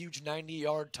about that huge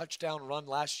 90-yard touchdown run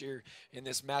last year in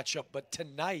this matchup. But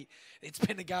tonight, it's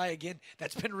been a guy, again,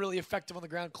 that's been really effective on the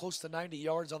ground, close to 90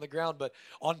 yards on the ground. But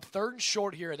on 3rd and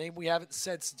short here, a name we haven't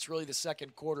said since really the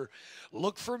second quarter,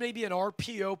 look for maybe an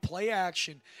RPO play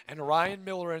action and Ryan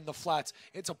Miller in the flats.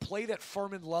 It's a play that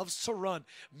Furman loves to run.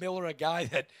 Miller, a guy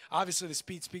that obviously the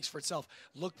speed speaks for itself.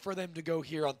 Look for them to go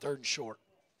here on 3rd and short.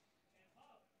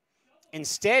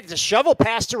 Instead, the shovel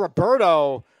pass to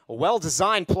Roberto, a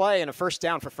well-designed play and a first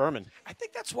down for Furman. I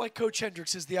think that's why Coach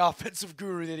Hendricks is the offensive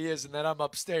guru that he is and that I'm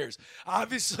upstairs.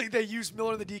 Obviously, they use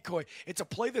Miller in the decoy. It's a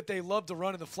play that they love to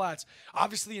run in the flats.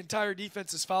 Obviously, the entire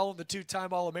defense is following the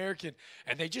 2-time All-American,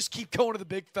 and they just keep going to the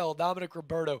big fella, Dominic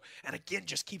Roberto, and again,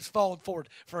 just keeps falling forward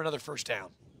for another first down.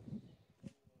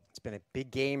 It's been a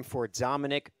big game for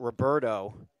Dominic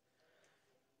Roberto.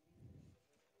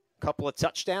 Couple of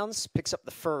touchdowns, picks up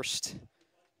the first.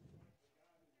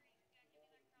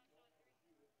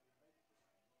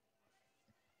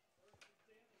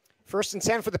 First and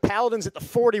 10 for the Paladins at the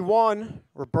 41.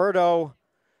 Roberto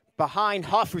behind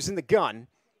Huff, who's in the gun.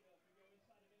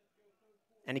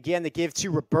 And again, they give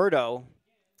to Roberto.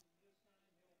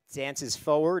 Dances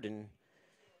forward and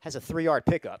has a 3-yard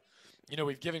pickup. You know,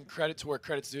 we've given credit to where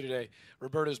credit's due today.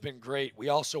 Roberto's been great. We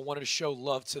also wanted to show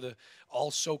love to the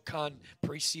all-SoCon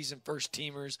preseason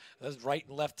first-teamers, those right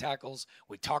and left tackles.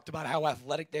 We talked about how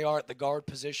athletic they are at the guard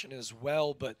position as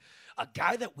well, but a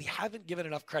guy that we haven't given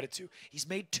enough credit to. He's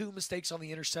made 2 mistakes on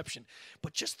the interception,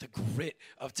 but just the grit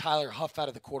of Tyler Huff out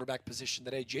of the quarterback position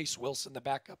today. Jace Wilson, the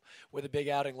backup, with a big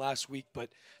outing last week, but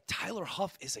Tyler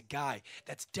Huff is a guy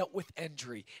that's dealt with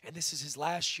injury, and this is his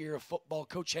last year of football.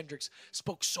 Coach Hendricks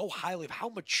spoke so highly of how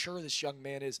mature this young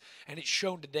man is, and it's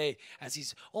shown today as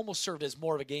he's almost served as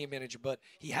more of a game manager, but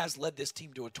he has led this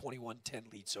team to a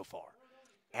 21-10 lead so far.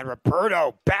 And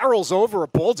Roberto barrels over a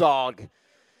Bulldog.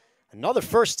 Another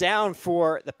first down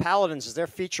for the Paladins as they're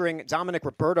featuring Dominic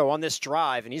Roberto on this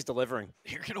drive, and he's delivering.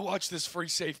 You're going to watch this free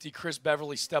safety, Chris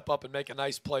Beverly, step up and make a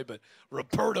nice play, but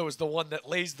Roberto is the one that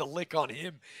lays the lick on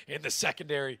him in the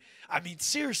secondary. I mean,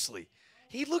 seriously,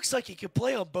 he looks like he can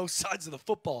play on both sides of the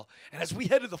football. And as we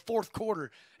head to the 4th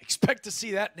quarter, expect to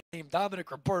see that name,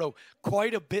 Dominic Roberto,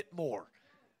 quite a bit more.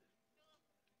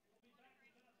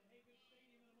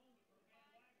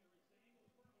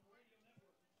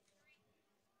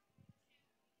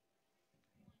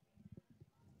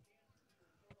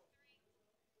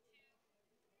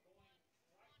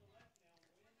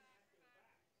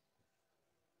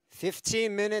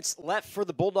 "15 minutes left for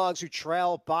the Bulldogs, who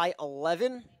trail by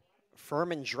 11.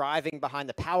 Furman driving behind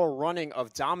the power running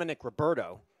of Dominic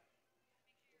Roberto.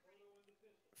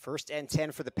 First and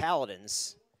 10 for the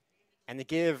Paladins. And the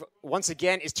give, once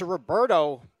again, is to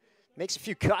Roberto. Makes a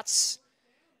few cuts.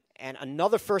 And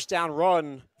another first down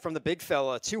run from the big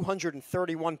fella,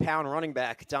 231-pound running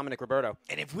back, Dominic Roberto.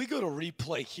 And if we go to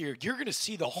replay here, you're going to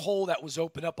see the hole that was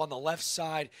opened up on the left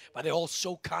side by the whole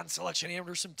SoCon selection,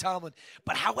 Anderson Tomlin.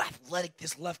 But how athletic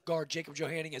this left guard, Jacob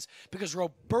Johanning, is, because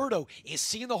Roberto is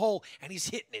seeing the hole and he's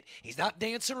hitting it. He's not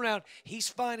dancing around. He's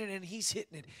finding it and he's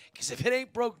hitting it. Because if it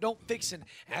ain't broke, don't fix it.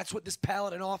 And that's what this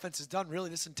Paladin offense has done really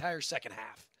this entire second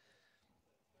half.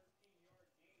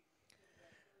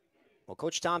 Well,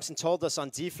 Coach Thompson told us on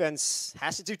defense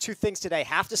has to do 2 things today.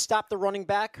 Have to stop the running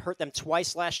back, hurt them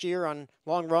twice last year on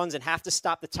long runs, and have to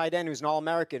stop the tight end, who's an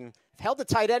All-American. Held the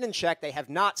tight end in check. They have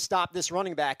not stopped this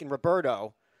running back in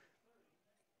Roberto.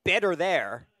 Better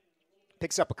there.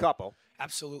 Picks up a couple.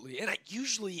 Absolutely. And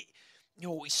usually, you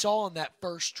know, what we saw on that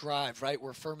first drive, right,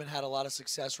 where Furman had a lot of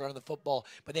success running the football,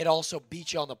 but they'd also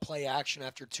beat you on the play action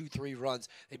after 2-3 runs.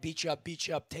 They beat you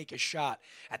up, take a shot.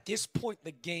 At this point in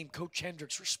the game, Coach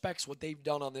Hendricks respects what they've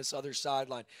done on this other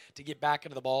sideline to get back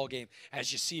into the ball game.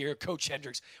 As you see here, Coach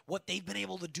Hendricks, what they've been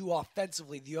able to do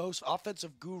offensively, the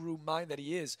offensive guru mind that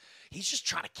he is, he's just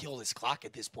trying to kill this clock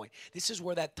at this point. This is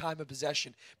where that time of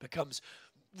possession becomes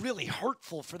really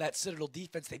hurtful for that Citadel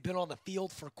defense. They've been on the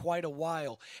field for quite a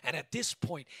while. And at this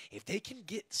point, if they can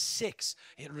get 6,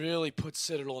 it really puts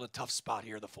Citadel in a tough spot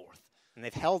here in the fourth. And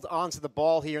they've held on to the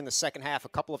ball here in the second half. A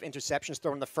couple of interceptions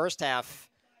thrown in the first half.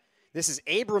 This is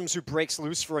Abrams who breaks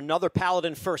loose for another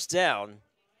Paladin first down.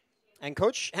 And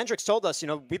Coach Hendricks told us,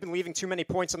 we've been leaving too many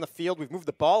points on the field. We've moved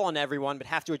the ball on everyone, but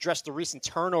have to address the recent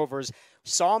turnovers.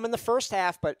 Saw them in the first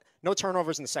half, but no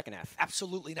turnovers in the second half.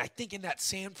 Absolutely. And I think in that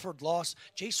Sanford loss,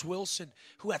 Jace Wilson,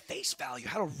 who at face value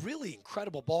had a really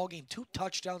incredible ball game, 2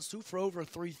 touchdowns, 2 for over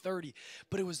 330.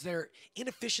 But it was their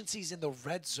inefficiencies in the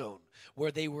red zone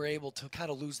where they were able to kind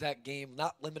of lose that game,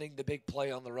 not limiting the big play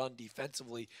on the run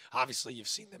defensively. Obviously, you've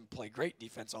seen them play great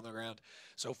defense on the ground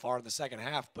so far in the second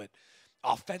half, but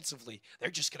offensively,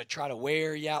 they're just going to try to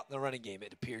wear you out in the running game,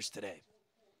 it appears today.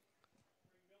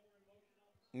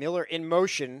 Miller in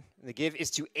motion. The give is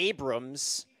to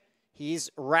Abrams. He's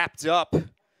wrapped up.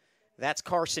 That's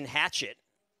Carson Hatchett.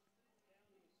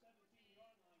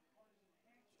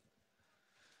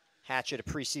 Hatchett, a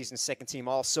preseason second-team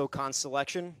All-SoCon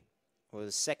selection.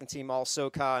 Was second-team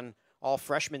All-SoCon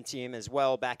All-Freshman team as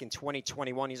well back in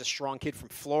 2021. He's a strong kid from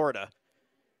Florida.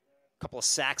 A couple of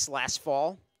sacks last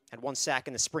fall. Had 1 sack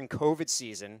in the spring COVID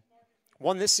season.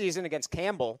 Won this season against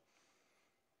Campbell.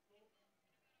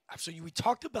 So we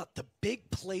talked about the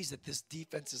big plays that this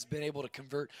defense has been able to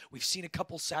convert. We've seen a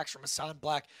couple sacks from Hassan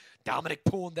Black, Dominic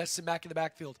Poole, and Destin Mack in the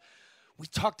backfield. We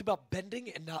talked about bending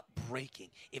and not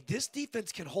breaking. If this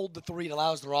defense can hold the 3, it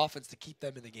allows their offense to keep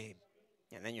them in the game.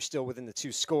 And then you're still within the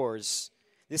 2 scores.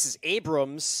 This is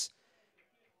Abrams.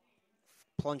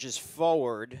 Plunges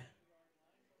forward.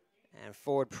 And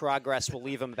forward progress will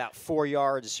leave him about 4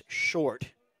 yards short.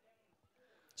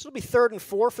 This will be 3rd and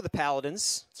 4 for the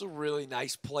Paladins. It's a really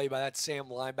nice play by that Sam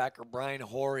linebacker, Brian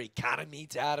Hoare. He kind of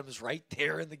meets Adams right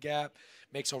there in the gap.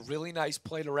 Makes a really nice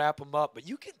play to wrap him up. But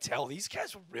you can tell these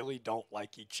guys really don't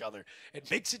like each other. It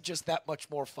makes it just that much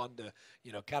more fun to,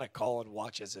 kind of call and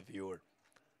watch as a viewer.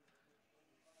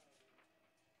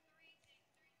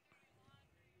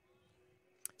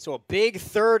 So a big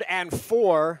 3rd and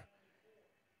 4.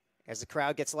 As the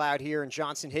crowd gets loud here in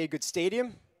Johnson Haygood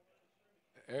Stadium.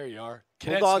 There you are.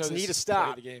 Bulldogs need a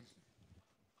stop. The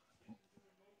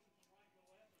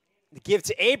give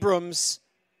to Abrams.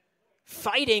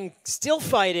 Fighting, still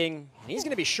fighting. He's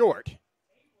going to be short.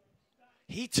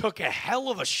 He took a hell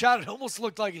of a shot. It almost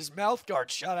looked like his mouth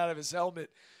guard shot out of his helmet.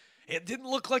 It didn't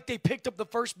look like they picked up the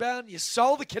first down. You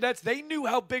saw the cadets. They knew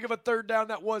how big of a 3rd down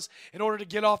that was in order to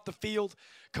get off the field.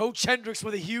 Coach Hendricks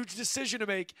with a huge decision to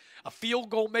make. A field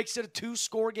goal makes it a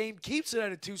 2-score game, keeps it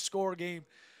at a 2-score game.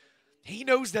 He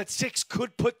knows that 6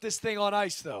 could put this thing on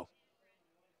ice, though.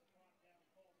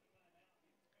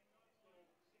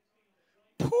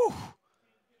 Whew.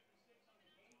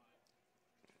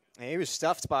 He was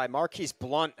stuffed by Marquise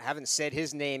Blunt. Haven't said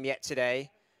his name yet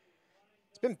today.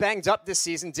 He's been banged up this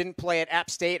season. Didn't play at App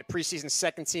State, a preseason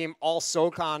second-team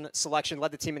All-SoCon selection.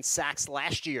 Led the team in sacks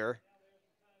last year.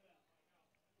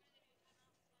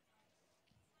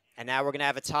 And now we're going to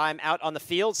have a time out on the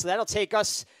field, so that'll take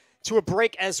us to a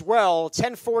break as well.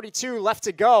 10:42 left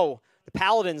to go. The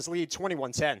Paladins lead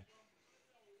 21-10.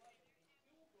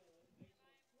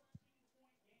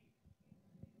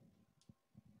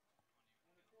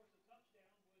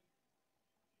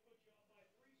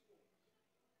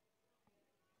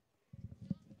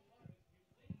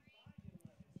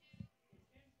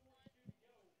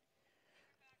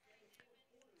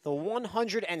 The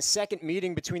 102nd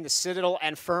meeting between the Citadel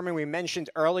and Furman. We mentioned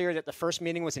earlier that the first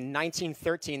meeting was in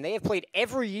 1913. They have played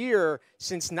every year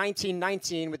since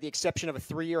 1919 with the exception of a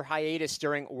 3-year hiatus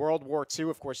during World War II.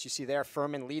 Of course, you see there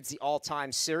Furman leads the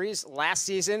all-time series. Last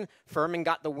season, Furman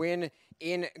got the win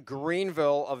in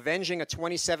Greenville, avenging a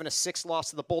 27-6 loss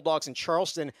to the Bulldogs in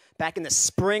Charleston back in the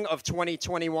spring of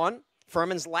 2021.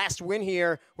 Furman's last win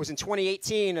here was in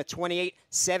 2018, a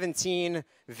 28-17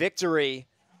 victory.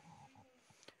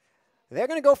 They're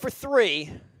going to go for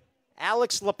 3.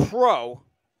 Alex LaPro,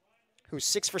 who's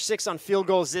 6 for 6 on field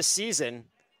goals this season.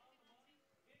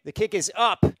 The kick is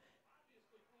up.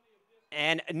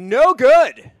 And no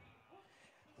good.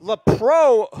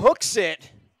 LaPro hooks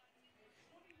it.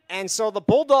 And so the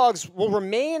Bulldogs will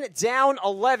remain down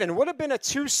 11. Would have been a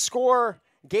 2-score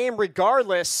game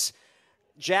regardless,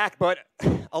 Jack, but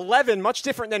 11, much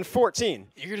different than 14.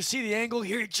 You're going to see the angle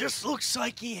here. It just looks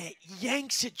like he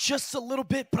yanks it just a little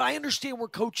bit, but I understand where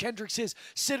Coach Hendricks is.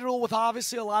 Citadel with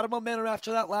obviously a lot of momentum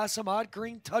after that last Ahmad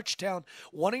Green touchdown,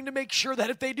 wanting to make sure that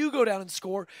if they do go down and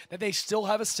score, that they still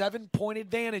have a 7-point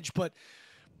advantage. But,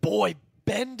 boy,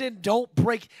 bend and don't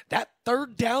break. That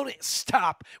third down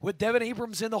stop with Devin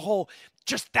Abrams in the hole,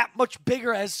 just that much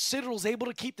bigger as Citadel's able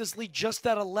to keep this lead just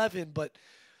at 11. But,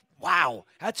 wow,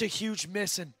 that's a huge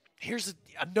miss. And here's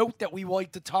a note that we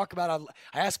like to talk about.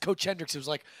 I asked Coach Hendricks. It was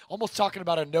like almost talking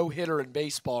about a no-hitter in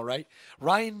baseball, right?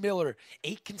 Ryan Miller,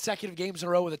 8 consecutive games in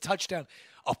a row with a touchdown.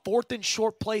 A 4th and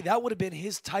short play, that would have been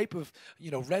his type of,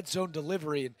 red zone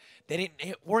delivery, and they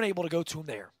weren't able to go to him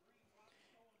there.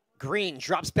 Green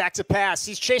drops back to pass.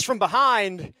 He's chased from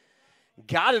behind.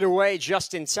 Got it away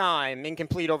just in time.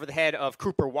 Incomplete over the head of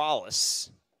Cooper Wallace.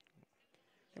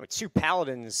 With 2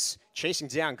 Paladins chasing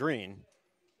down Green.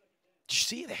 Did you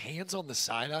see the hands on the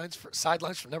sidelines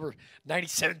for number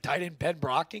 97 tight end Ben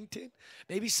Brockington?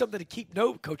 Maybe something to keep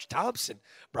note. Coach Thompson,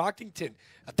 Brockington,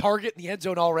 a target in the end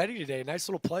zone already today. Nice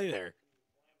little play there.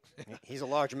 He's a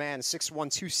large man, 6'1",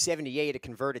 278, a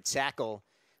converted tackle.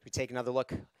 We take another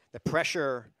look. The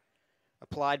pressure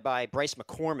applied by Bryce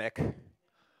McCormick.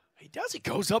 He does. He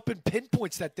goes up and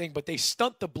pinpoints that thing, but they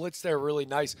stunt the blitz there really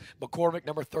nice. McCormick,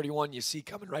 number 31, you see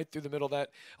coming right through the middle of that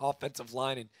offensive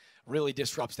line and really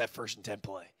disrupts that 1st and 10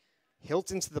 play.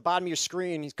 Hilton to the bottom of your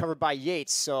screen. He's covered by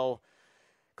Yates, so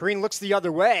Green looks the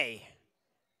other way,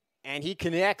 and he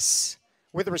connects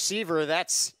with the receiver.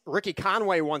 That's Ricky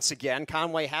Conway once again.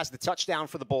 Conway has the touchdown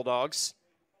for the Bulldogs.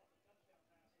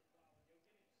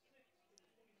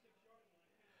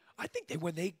 I think that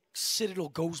when Citadel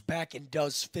goes back and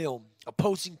does film,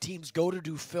 opposing teams go to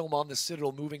do film on the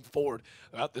Citadel moving forward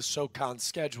throughout the SoCon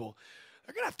schedule,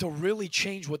 they're going to have to really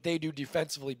change what they do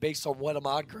defensively based on what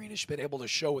Ahmad Green has been able to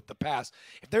show with the pass.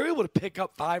 If they're able to pick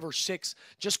up 5 or 6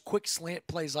 just quick slant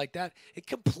plays like that, it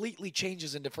completely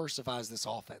changes and diversifies this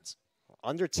offense.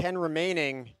 Under 10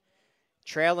 remaining,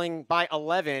 trailing by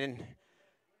 11.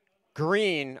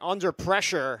 Green under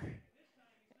pressure.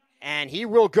 And he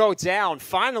will go down.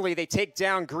 Finally, they take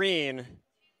down Green.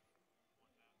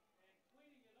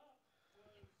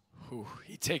 Ooh,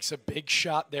 he takes a big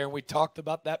shot there, and we talked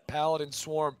about that Paladin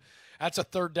swarm. That's a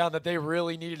 3rd down that they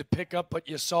really needed to pick up, but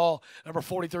you saw number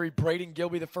 43, Braden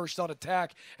Gilby, the first on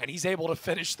attack, and he's able to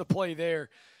finish the play there.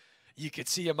 You could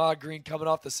see Ahmad Green coming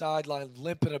off the sideline,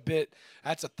 limping a bit.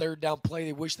 That's a 3rd down play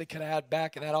they wish they could have had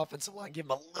back, and that offensive line give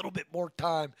him a little bit more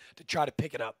time to try to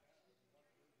pick it up.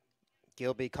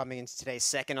 Gilby coming into today's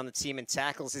 2nd on the team in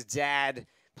tackles. His dad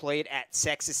played at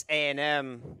Texas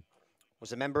A&M,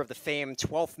 was a member of the famed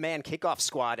 12th man kickoff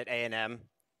squad at A&M,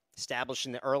 established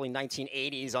in the early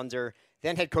 1980s under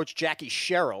then head coach Jackie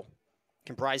Sherrill,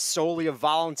 comprised solely of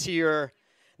volunteer,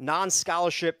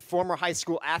 non-scholarship, former high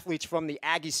school athletes from the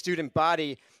Aggie student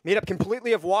body, made up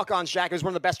completely of walk-ons. Jackie was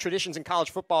one of the best traditions in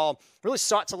college football, really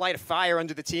sought to light a fire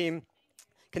under the team,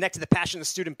 connect to the passion of the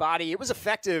student body. It was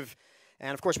effective.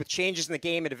 And, of course, with changes in the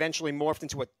game, it eventually morphed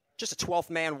into just a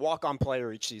 12th-man walk-on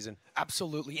player each season.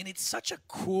 Absolutely. And it's such a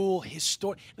cool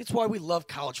historic. It's why we love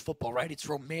college football, right? It's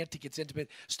romantic. It's intimate.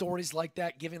 Stories like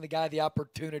that, giving the guy the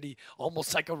opportunity,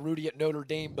 almost like a Rudy at Notre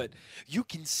Dame. But you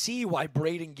can see why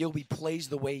Braden Gilby plays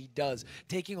the way he does,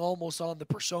 taking almost on the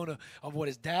persona of what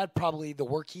his dad probably, the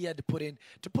work he had to put in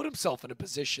to put himself in a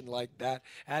position like that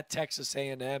at Texas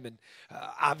A&M. And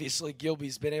obviously,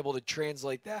 Gilby's been able to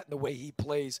translate that in the way he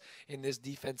plays in this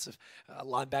defensive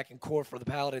linebacking core for the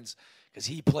Paladins, because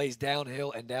he plays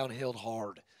downhill and downhill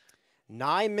hard.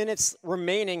 9 minutes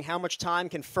remaining. How much time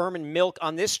can Furman milk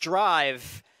on this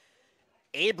drive?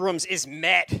 Abrams is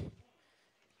met.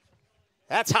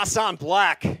 That's Hassan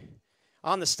Black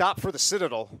on the stop for the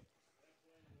Citadel.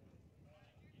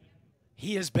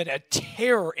 He has been a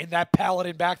terror in that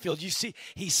Paladin backfield. You see,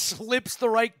 he slips the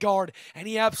right guard, and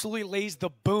he absolutely lays the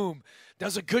boom.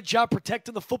 Does a good job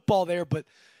protecting the football there, but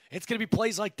it's going to be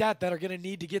plays like that that are going to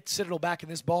need to get Citadel back in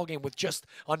this ballgame with just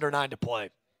under 9 to play.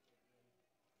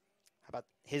 How about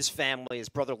his family? His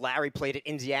brother Larry played at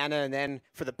Indiana and then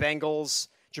for the Bengals.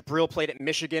 Jabril played at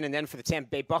Michigan and then for the Tampa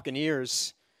Bay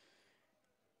Buccaneers.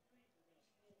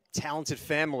 Talented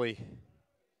family.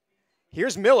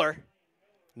 Here's Miller.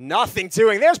 Nothing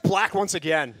doing. There's Black once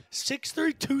again.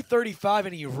 6'3", 235,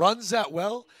 and he runs that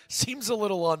well. Seems a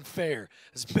little unfair,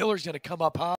 as Miller's going to come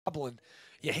up hobbling.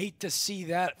 You hate to see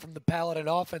that from the Paladin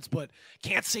offense, but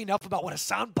can't say enough about what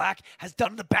Hassan Black has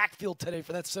done in the backfield today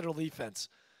for that Citadel defense.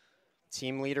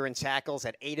 Team leader in tackles,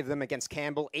 had 8 of them against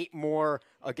Campbell, 8 more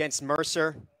against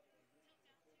Mercer.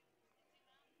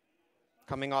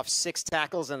 Coming off 6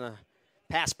 tackles and a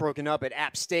pass broken up at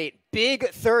App State. Big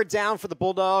 3rd down for the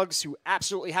Bulldogs, who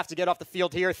absolutely have to get off the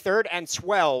field here. 3rd and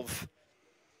 12.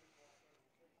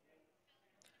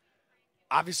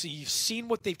 Obviously, you've seen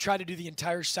what they've tried to do the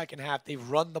entire second half. They've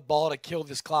run the ball to kill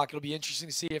this clock. It'll be interesting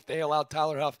to see if they allow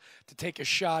Tyler Huff to take a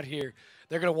shot here.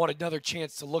 they're going to want another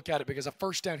chance to look at it because a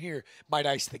first down here might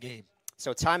ice the game.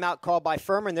 So timeout called by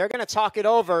Furman. They're going to talk it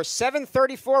over.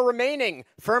 7:34 remaining.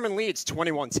 Furman leads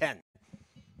 21-10.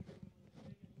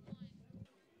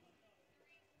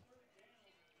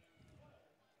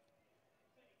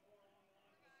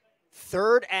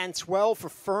 Third and 12 for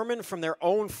Furman from their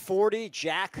own 40.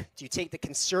 Jack, do you take the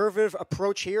conservative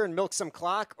approach here and milk some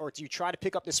clock, or do you try to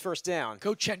pick up this first down?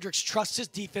 Coach Hendricks trusts his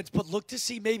defense, but look to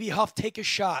see maybe Huff take a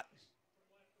shot.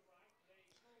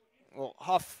 Well,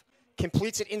 Huff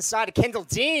completes it inside of Kendall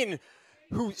Dean,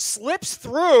 who slips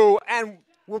through and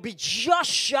will be just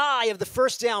shy of the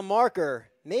first down marker.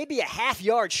 Maybe a half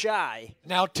yard shy.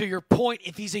 Now, to your point,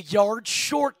 if he's a yard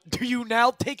short, do you now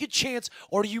take a chance,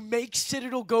 or do you make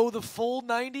Citadel go the full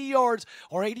 90 yards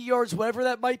or 80 yards, whatever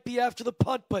that might be after the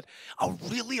punt? But a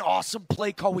really awesome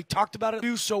play call. We talked about it.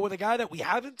 Do so with a guy that we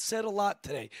haven't said a lot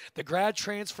today. The grad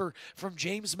transfer from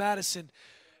James Madison.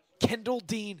 Kendall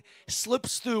Dean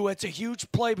slips through. It's a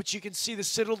huge play, but you can see the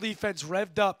Citadel defense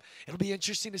revved up. It'll be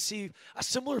interesting to see a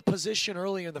similar position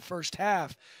early in the first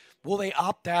half. Will they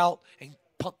opt out and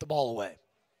punt the ball away?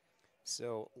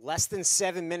 So less than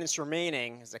 7 minutes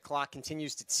remaining as the clock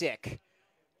continues to tick.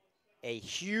 A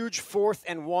huge 4th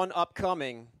and 1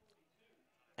 upcoming.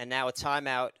 And now a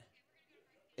timeout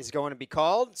is going to be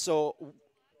called. So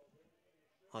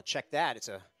I'll check that. It's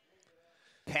a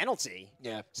penalty.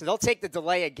 Yeah. So they'll take the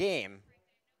delay of game.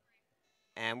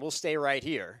 And we'll stay right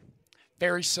here.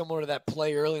 Very similar to that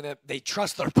play early. That they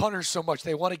trust their punters so much,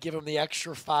 they want to give them the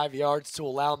extra 5 yards to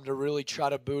allow them to really try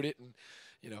to boot it and,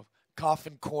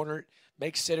 coffin corner it,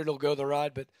 make Citadel go the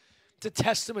ride. But it's a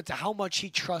testament to how much he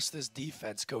trusts this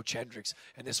defense, Coach Hendricks,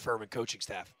 and this Furman coaching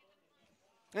staff.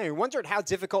 I wondered how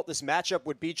difficult this matchup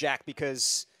would be, Jack,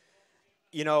 because,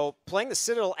 playing the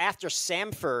Citadel after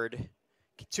Samford,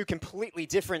 two completely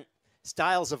different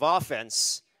styles of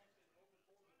offense.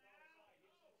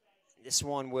 This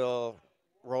one will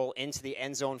roll into the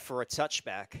end zone for a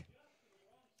touchback.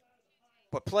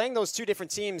 But playing those two different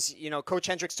teams, Coach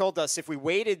Hendricks told us if we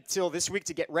waited till this week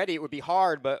to get ready, it would be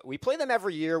hard. But we play them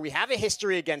every year. We have a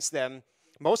history against them.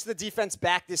 Most of the defense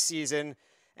back this season.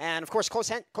 And, of course,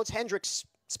 Coach Hendricks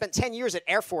spent 10 years at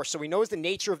Air Force, so he knows the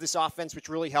nature of this offense, which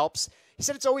really helps. He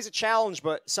said it's always a challenge,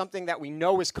 but something that we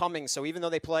know is coming. So even though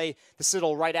they play the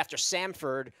Citadel right after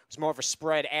Samford, it's more of a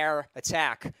spread air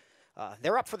attack.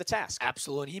 They're up for the task.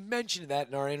 Absolutely. He mentioned that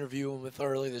in our interview with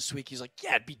earlier this week. He's like,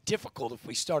 yeah, it'd be difficult if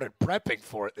we started prepping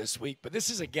for it this week. But this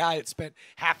is a guy that spent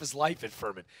half his life at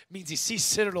Furman. It means he sees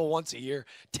Citadel once a year,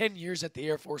 10 years at the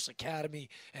Air Force Academy.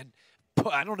 And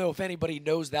I don't know if anybody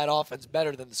knows that offense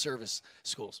better than the service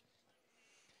schools.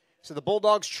 So the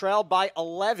Bulldogs trail by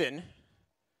 11.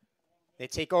 They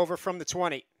take over from the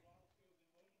 20.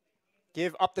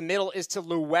 Give up the middle is to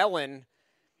Llewellyn.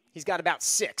 He's got about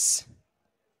 6.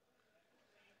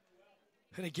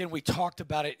 And again, we talked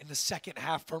about it in the second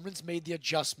half. Furman's made the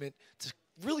adjustment to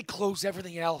really close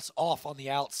everything else off on the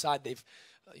outside. They've,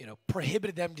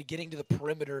 prohibited them to getting to the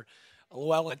perimeter.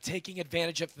 Llewellyn taking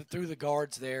advantage of through the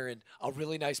guards there, and a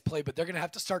really nice play. But they're going to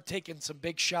have to start taking some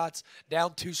big shots,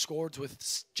 down 2 scores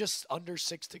with just under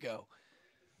 6 to go.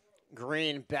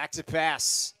 Green back to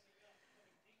pass.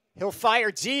 He'll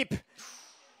fire deep,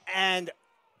 and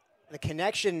the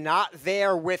connection not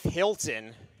there with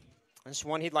Hilton. That's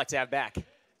one he'd like to have back.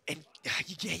 And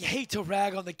you hate to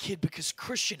rag on the kid because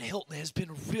Christian Hilton has been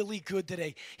really good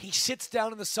today. He sits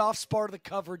down in the soft spot of the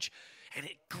coverage, and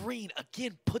Green,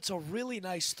 again, puts a really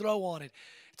nice throw on it.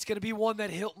 It's going to be one that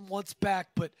Hilton wants back,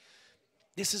 but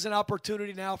this is an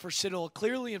opportunity now for Citadel,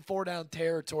 clearly in 4-down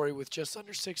territory with just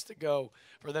under 6 to go,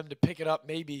 for them to pick it up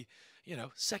maybe,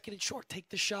 second and short, take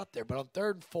the shot there. But on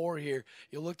 3rd and 4 here,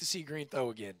 you'll look to see Green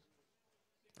throw again.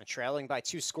 Trailing by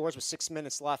 2 scores with 6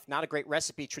 minutes left. Not a great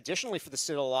recipe traditionally for the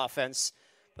Citadel offense,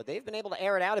 but they've been able to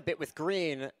air it out a bit with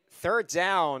Green. 3rd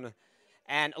down,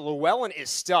 and Llewellyn is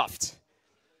stuffed.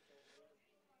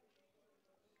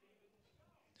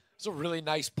 It's a really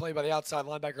nice play by the outside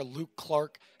linebacker, Luke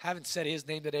Clark. Haven't said his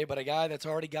name today, but a guy that's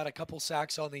already got a couple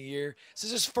sacks on the year. This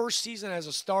is his first season as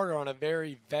a starter on a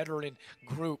very veteran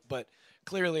group, but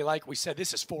clearly, like we said,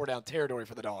 this is 4-down territory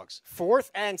for the Dogs. 4th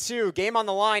and 2, game on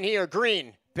the line here.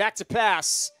 Green, back to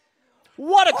pass.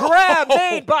 What a grab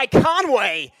made by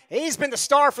Conway. He's been the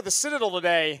star for the Citadel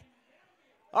today.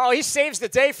 Oh, he saves the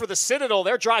day for the Citadel.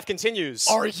 Their drive continues.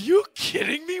 Are you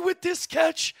kidding me with this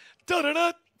catch?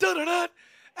 Da-da-da, da-da-da.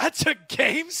 That's a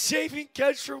game-saving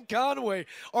catch from Conway.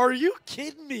 Are you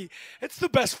kidding me? It's the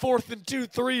best 4th and 2,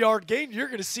 3-yard gain you're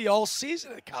going to see all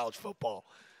season in college football.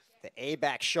 The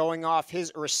A-back showing off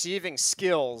his receiving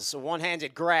skills. A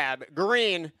one-handed grab.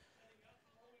 Green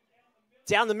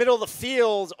down the middle of the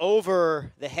field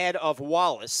over the head of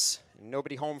Wallace.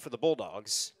 Nobody home for the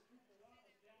Bulldogs.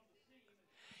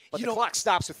 But the clock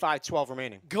stops with 5:12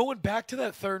 remaining. Going back to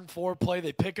that 3rd and 4 play,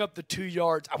 they pick up the 2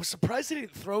 yards. I was surprised they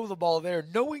didn't throw the ball there,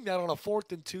 knowing that on a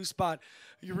 4th and 2 spot,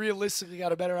 you realistically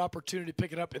got a better opportunity to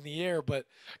pick it up in the air. But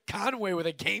Conway with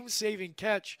a game-saving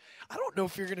catch. I don't know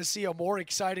if you're going to see a more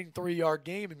exciting 3-yard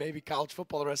game in maybe college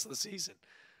football the rest of the season.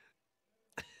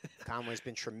 Conway's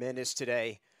been tremendous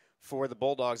today for the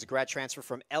Bulldogs, a grad transfer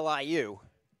from LIU.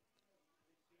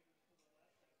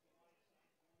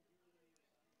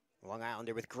 Long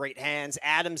Islander with great hands.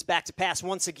 Adams back to pass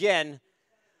once again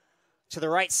to the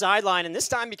right sideline, and this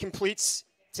time he completes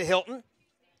to Hilton.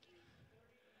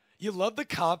 You love the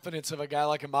confidence of a guy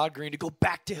like Ahmad Green to go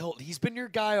back to Hilton. He's been your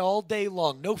guy all day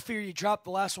long. No fear you drop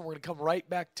the last one. We're going to come right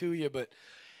back to you, but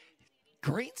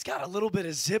Green's got a little bit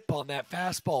of zip on that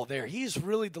fastball there. He's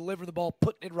really delivering the ball,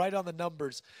 putting it right on the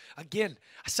numbers. Again,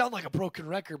 I sound like a broken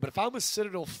record, but if I'm a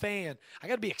Citadel fan, I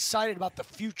got to be excited about the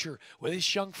future with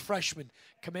this young freshman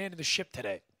commanding the ship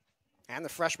today. And the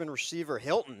freshman receiver,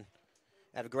 Hilton,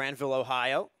 out of Granville,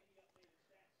 Ohio.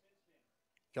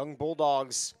 Young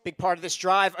Bulldogs, big part of this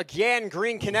drive. Again,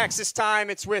 Green connects. This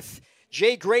time it's with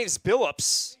Jay Graves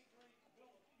Billups.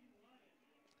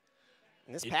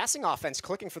 And this passing offense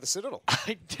clicking for the Citadel.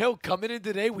 I know, coming in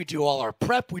today, we do all our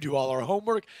prep, we do all our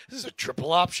homework. This is a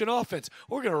triple option offense.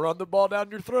 We're going to run the ball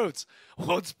down your throats.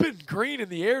 Well, it's been Green in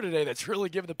the air today that's really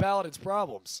given the Paladins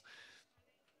problems.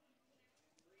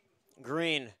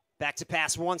 Green back to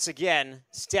pass once again,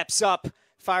 steps up,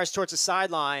 fires towards the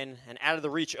sideline, and out of the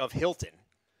reach of Hilton.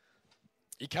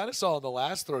 You kind of saw in the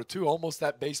last throw, too, almost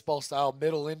that baseball-style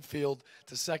middle infield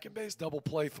to second base double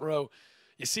play throw.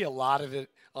 You see a lot of it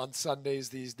on Sundays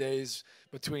these days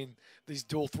between these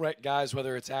dual-threat guys,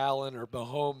 whether it's Allen or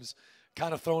Mahomes,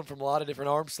 kind of throwing from a lot of different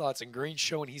arm slots, and Green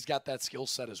showing he's got that skill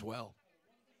set as well.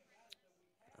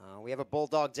 We have a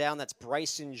Bulldog down. That's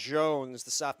Bryson Jones,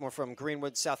 the sophomore from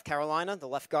Greenwood, South Carolina, the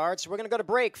left guard. So we're going to go to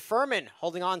break. Furman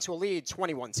holding on to a lead,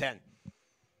 21-10.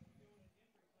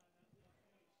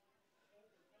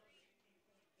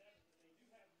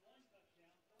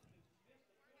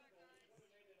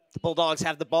 The Bulldogs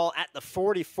have the ball at the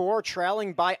 44,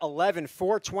 trailing by 11,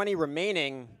 4:20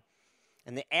 remaining.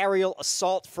 And the aerial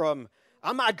assault from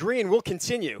Ahmad Green will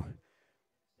continue.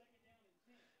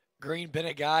 Green been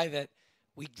a guy that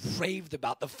we raved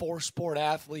about, the four-sport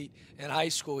athlete in high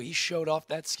school. He showed off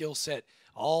that skill set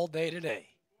all day today.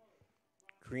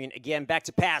 Green again back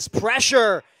to pass.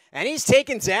 Pressure, and he's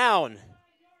taken down.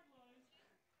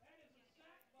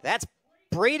 That's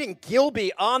Braden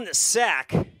Gilby on the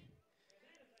sack.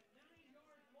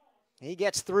 He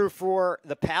gets through for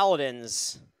the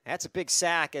Paladins. That's a big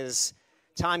sack as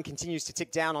time continues to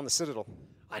tick down on the Citadel.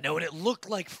 I know, and it looked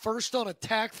like first on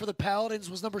attack for the Paladins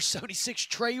was number 76,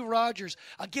 Trey Rogers.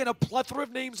 Again, a plethora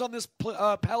of names on this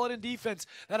Paladin defense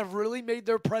that have really made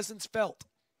their presence felt.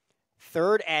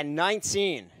 3rd and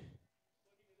 19.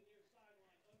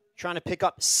 Trying to pick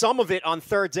up some of it on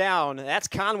 3rd down. That's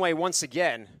Conway once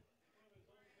again.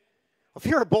 If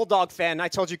you're a Bulldog fan, and I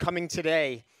told you coming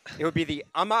today, it would be the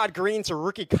Ahmad Green to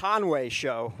Rookie Conway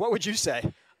show. What would you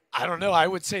say? I don't know. I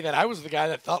would say that I was the guy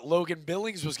that thought Logan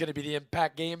Billings was going to be the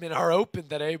impact game in our open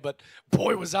today, but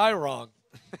boy, was I wrong.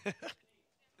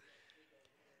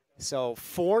 So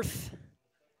 4th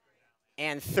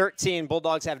and 13.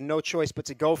 Bulldogs have no choice but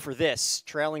to go for this.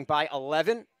 Trailing by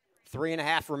 11,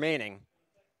 3.5 remaining.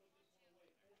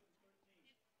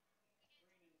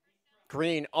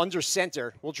 Green under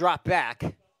center will drop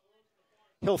back.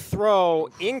 He'll throw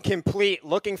incomplete,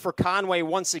 looking for Conway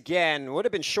once again. Would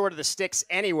have been short of the sticks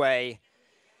anyway.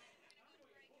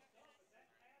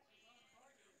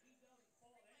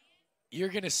 You're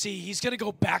going to see he's going to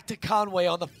go back to Conway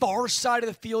on the far side of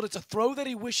the field. It's a throw that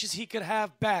he wishes he could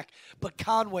have back, but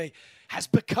Conway has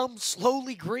become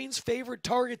slowly Green's favorite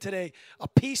target today, a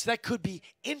piece that could be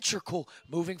integral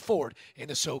moving forward in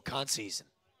the SoCon season.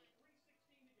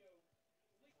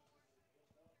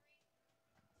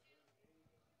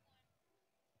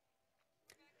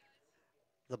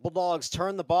 The Bulldogs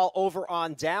turn the ball over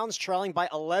on downs, trailing by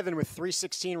 11 with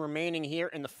 3:16 remaining here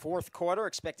in the 4th quarter.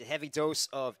 Expect a heavy dose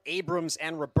of Abrams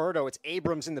and Roberto. It's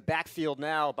Abrams in the backfield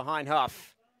now behind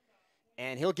Huff,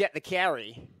 and he'll get the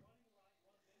carry.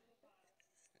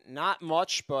 Not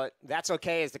much, but that's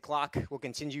okay as the clock will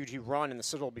continue to run and the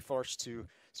Citadel will be forced to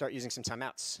start using some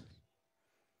timeouts.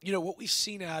 you know, what we've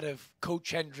seen out of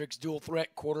Coach Hendricks' dual-threat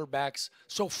quarterbacks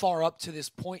so far up to this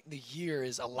point in the year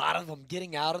is a lot of them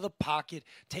getting out of the pocket,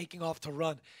 taking off to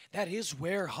run. That is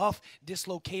where Huff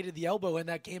dislocated the elbow in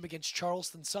that game against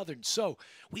Charleston Southern. So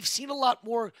we've seen a lot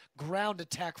more ground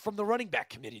attack from the running back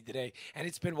committee today, and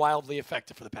it's been wildly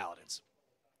effective for the Paladins.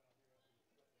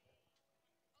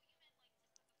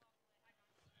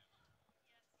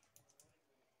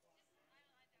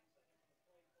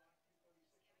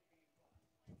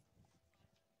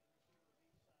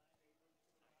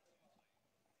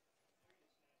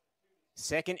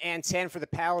 Second and 10 for the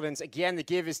Paladins. Again, the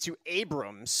give is to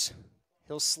Abrams.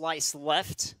 He'll slice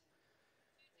left,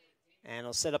 and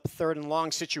he'll set up a 3rd and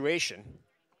long situation.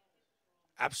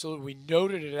 Absolutely. We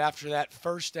noted it after that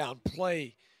first down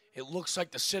play. It looks like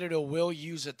the Citadel will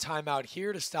use a timeout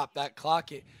here to stop that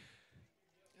clock. It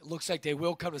looks like they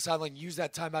will come to the sideline, use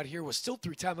that timeout here. With still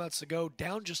 3 timeouts to go,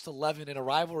 down just 11 in a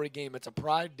rivalry game. It's a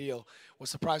pride deal.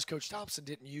 Was surprised Coach Thompson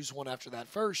didn't use one after that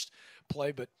first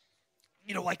play, but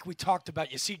you know, like we talked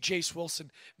about, you see Jace Wilson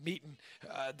meeting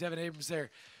Devin Abrams there.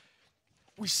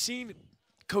 We've seen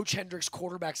Coach Hendricks'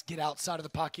 quarterbacks get outside of the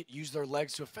pocket, use their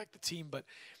legs to affect the team, but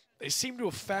they seem to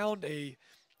have found a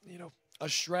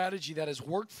strategy that has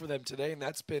worked for them today, and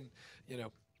that's been,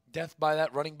 death by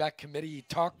that running back committee. He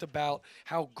talked about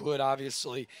how good,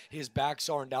 obviously, his backs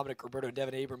are in Dominic Roberto and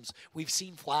Devin Abrams. We've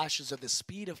seen flashes of the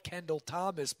speed of Kendall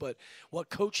Thomas, but what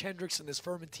Coach Hendricks and this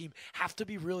Furman team have to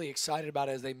be really excited about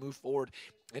as they move forward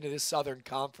into this Southern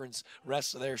Conference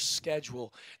rest of their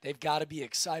schedule, they've got to be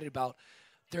excited about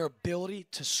their ability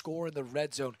to score in the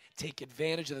red zone, take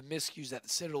advantage of the miscues that the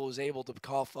Citadel was able to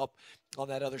cough up on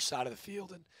that other side of the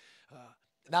field. And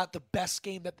not the best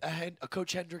game that a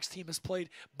Coach Hendricks team has played,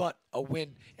 but a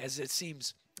win, as it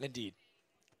seems, indeed.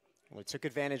 Well, they took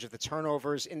advantage of the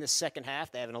turnovers in the second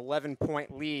half. They have an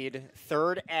 11-point lead,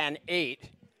 3rd and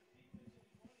 8.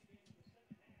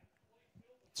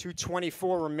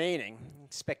 2:24 remaining.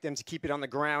 Expect them to keep it on the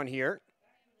ground here.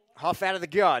 Huff out of the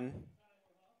gun.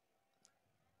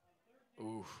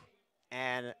 Ooh.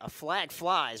 And a flag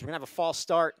flies. We're going to have a false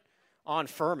start on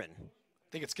Furman.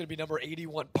 I think it's going to be number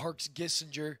 81, Parks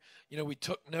Gissinger. You know, we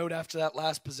took note after that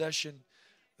last possession.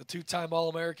 The 2-time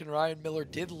All-American Ryan Miller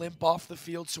did limp off the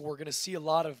field, so we're going to see a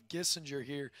lot of Gissinger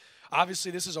here.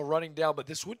 Obviously, this is a running down, but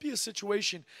this would be a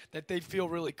situation that they'd feel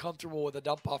really comfortable with a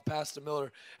dump-off pass to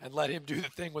Miller and let him do the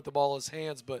thing with the ball in his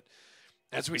hands. But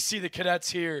as we see the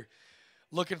Cadets here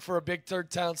looking for a big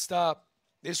third-down stop,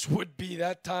 this would be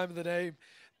that time of the day,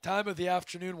 time of the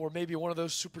afternoon where maybe one of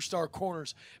those superstar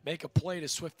corners make a play to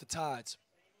swift the tides.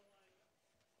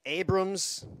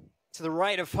 Abrams to the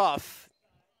right of Huff.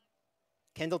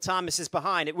 Kendall Thomas is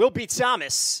behind. It will be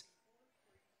Thomas.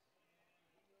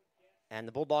 And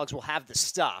the Bulldogs will have the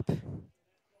stop.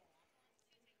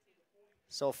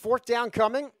 So 4th down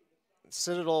coming.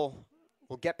 Citadel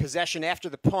will get possession after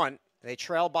the punt. They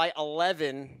trail by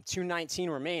 11, 2:19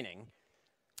 remaining.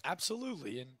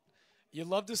 Absolutely, and you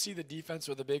love to see the defense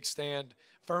with a big stand.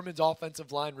 Furman's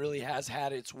offensive line really has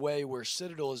had its way where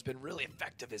Citadel has been really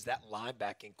effective as that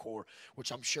linebacking core,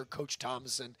 which I'm sure Coach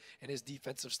Thomason and his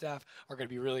defensive staff are going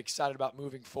to be really excited about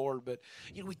moving forward. But,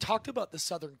 you know, we talked about the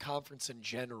Southern Conference in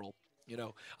general. You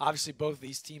know, obviously both of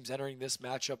these teams entering this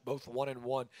matchup, both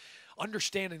 1-1,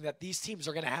 understanding that these teams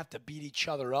are going to have to beat each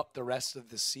other up the rest of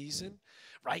the season,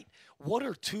 right? 1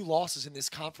 or 2 losses in this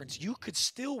conference, you could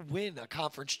still win a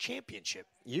conference championship.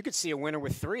 You could see a winner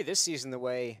with 3 this season the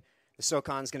way the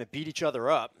SoCon's going to beat each other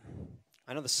up.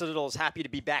 I know the Citadel is happy to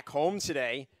be back home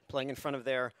today, playing in front of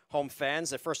their home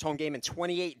fans, their first home game in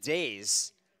 28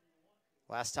 days.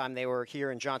 Last time they were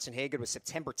here in Johnson-Haygood was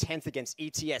September 10th against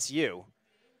ETSU.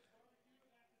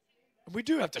 We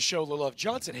do have to show a little love.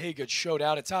 Johnson-Haygood showed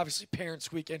out. It's obviously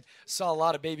Parents Weekend. Saw a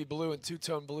lot of baby blue and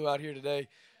two-tone blue out here today.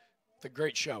 It's a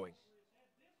great showing.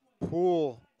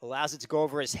 Poole allows it to go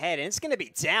over his head, and it's going to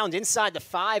be downed inside the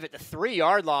 5 at the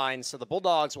 3-yard line, so the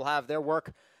Bulldogs will have their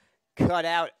work cut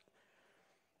out.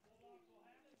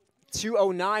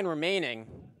 2:09 remaining.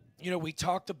 You know, we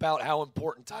talked about how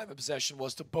important time of possession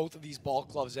was to both of these ball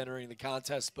clubs entering the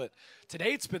contest, but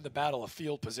today it's been the battle of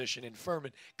field position, and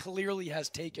Furman clearly has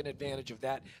taken advantage of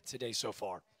that today so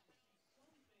far.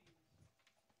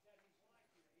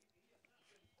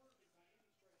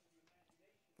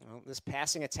 Well, this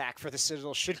passing attack for the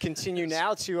Citadel should continue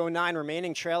now. 2:09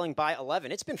 remaining, trailing by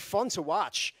 11. It's been fun to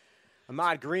watch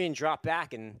Ahmad Green drop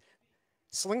back and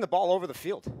sling the ball over the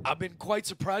field. I've been quite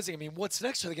surprising. I mean, what's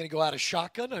next? Are they going to go out of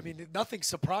shotgun? I mean, nothing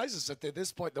surprises at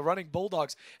this point. The running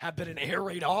Bulldogs have been an air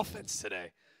raid offense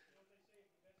today.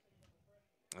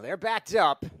 Well, they're backed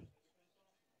up.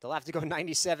 They'll have to go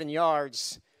 97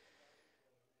 yards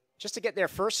just to get their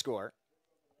first score,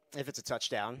 if it's a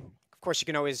touchdown. Of course, you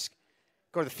can always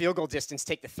go to the field goal distance,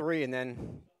 take the 3, and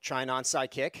then try an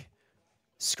onside kick.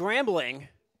 Scrambling.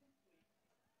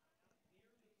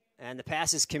 And the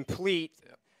pass is complete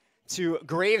to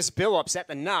Graves Billups at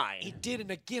the 9. He did, and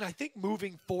again, I think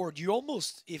moving forward, you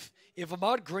almost, if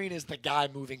Ahmad Green is the guy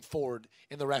moving forward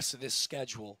in the rest of this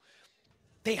schedule,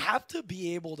 they have to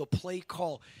be able to play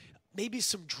call maybe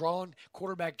some drawn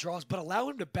quarterback draws, but allow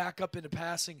him to back up into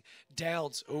passing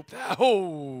downs.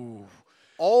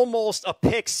 Almost a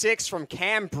pick 6 from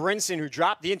Cam Brinson, who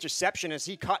dropped the interception as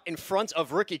he cut in front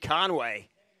of Ricky Conway.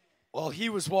 Well, he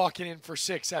was walking in for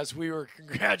 6 as we were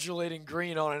congratulating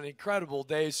Green on an incredible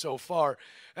day so far.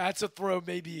 That's a throw.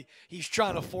 Maybe he's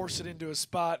trying to force it into a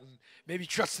spot and maybe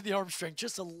trusted the arm strength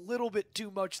just a little bit too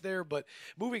much there. But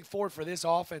moving forward for this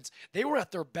offense, they were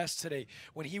at their best today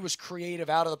when he was creative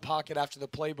out of the pocket after the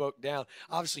playbook down.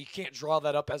 Obviously, you can't draw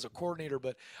that up as a coordinator,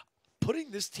 but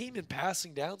putting this team in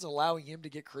passing downs and allowing him to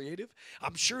get creative,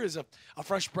 I'm sure is a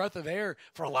fresh breath of air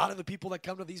for a lot of the people that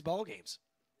come to these ball games.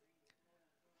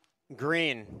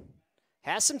 Green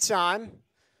has some time.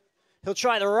 He'll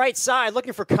try the right side,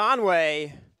 looking for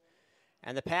Conway,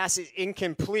 and the pass is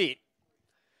incomplete.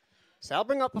 So that'll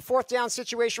bring up a 4th down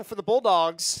situation for the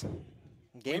Bulldogs.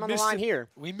 Game on the line here.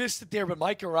 We missed it there, but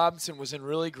Micah Robinson was in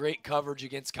really great coverage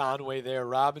against Conway there.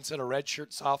 Robinson, a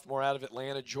redshirt sophomore out of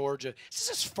Atlanta, Georgia. This is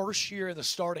his first year in the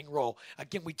starting role.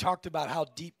 Again, we talked about how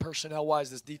deep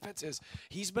personnel-wise this defense is.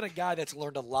 He's been a guy that's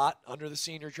learned a lot under the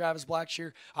senior Travis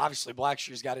Blackshear. Obviously,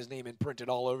 Blackshear's got his name imprinted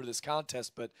all over this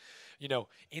contest, but, you know,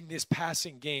 in this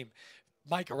passing game,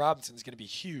 Micah Robinson is going to be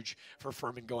huge for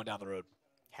Furman going down the road.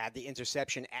 Had the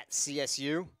interception at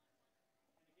CSU.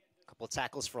 Couple of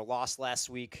tackles for a loss last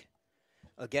week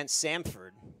against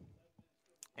Samford.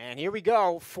 And here we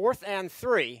go, 4th and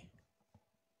 3.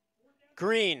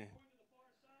 Green.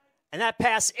 And that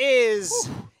pass is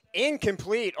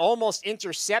incomplete, almost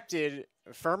intercepted.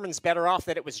 Furman's better off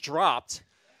that it was dropped.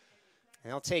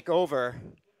 And they'll take over.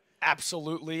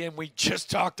 Absolutely, and we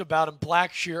just talked about him.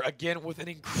 Blackshear, again, with an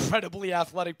incredibly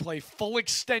athletic play. Full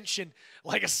extension,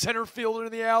 like a center fielder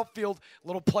in the outfield.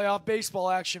 Little playoff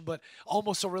baseball action, but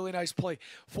almost a really nice play.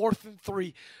 4th and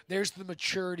 3, there's the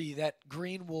maturity that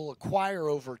Green will acquire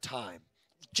over time.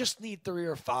 Just need 3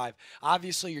 or 5.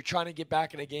 Obviously, you're trying to get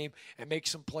back in a game and make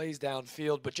some plays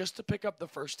downfield, but just to pick up the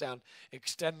first down,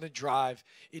 extend the drive,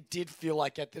 it did feel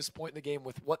like at this point in the game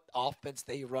with what offense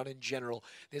they run in general,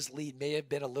 this lead may have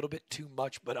been a little bit too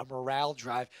much, but a morale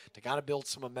drive to kind of build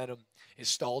some momentum is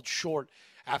stalled short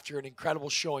after an incredible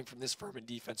showing from this Furman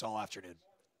defense all afternoon.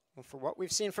 Well, for what we've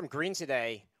seen from Green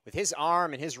today, with his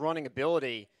arm and his running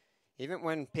ability, even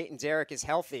when Peyton Derrick is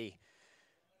healthy,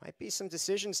 might be some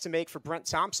decisions to make for Brent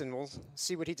Thompson. We'll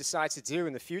see what he decides to do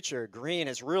in the future. Green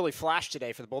has really flashed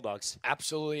today for the Bulldogs.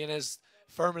 Absolutely, and as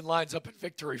Furman lines up in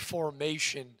victory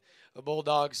formation, the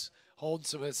Bulldogs hold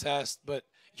some assist, but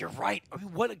you're right. I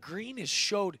mean, what Green has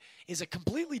showed is a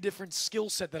completely different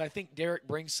skill set that I think Derrick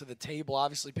brings to the table.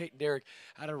 Obviously, Peyton Derrick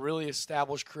had a really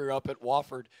established career up at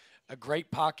Wofford, a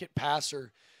great pocket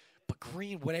passer, but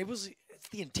Green, when it was, it's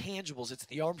the intangibles. It's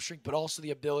the arm strength, but also the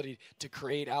ability to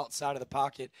create outside of the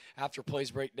pocket after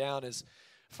plays break down. As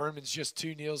Furman's just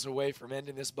 2 kneels away from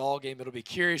ending this ball game. It'll be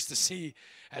curious to see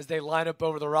as they line up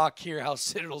over the rock here how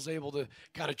Citadel's able to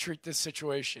kind of treat this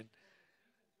situation.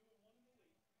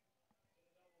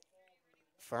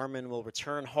 Furman will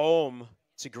return home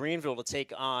to Greenville to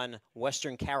take on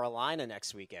Western Carolina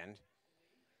next weekend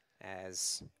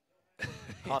as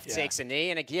Huff takes a knee.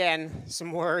 And again,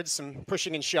 some words, some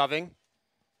pushing and shoving.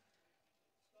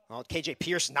 Well, KJ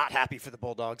Pierce not happy for the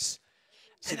Bulldogs.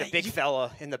 See the big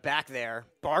fella in the back there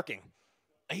barking.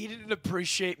 He didn't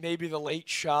appreciate maybe the late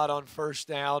shot on first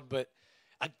down, but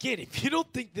again, if you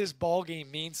don't think this ball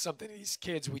game means something to these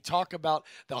kids, we talk about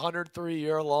the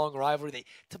 103-year-long rivalry.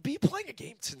 To be playing a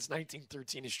game since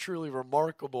 1913 is truly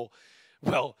remarkable.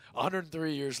 Well,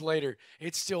 103 years later,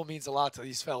 it still means a lot to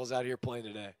these fellas out here playing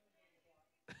today.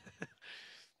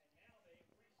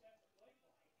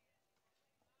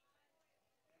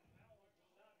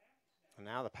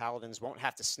 Now the Paladins won't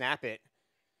have to snap it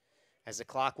as the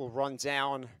clock will run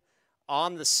down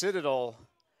on the Citadel.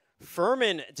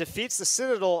 Furman defeats the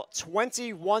Citadel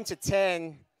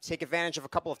 21-10. Take advantage of a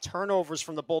couple of turnovers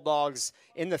from the Bulldogs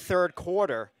in the third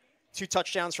quarter. 2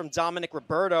 touchdowns from Dominic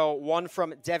Roberto, 1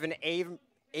 from Devin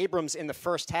Abrams in the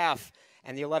first half,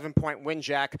 and the 11-point win,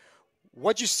 Jack.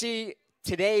 What'd you see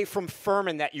today from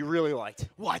Furman that you really liked?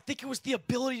 Well, I think it was the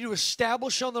ability to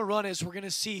establish on the run, as we're going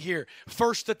to see here.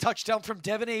 First, the touchdown from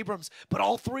Devin Abrams, but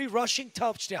all 3 rushing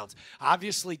touchdowns.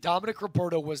 Obviously, Dominic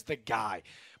Roberto was the guy.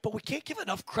 but we can't give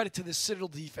enough credit to the Citadel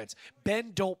defense.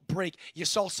 Bend, don't break. You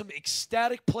saw some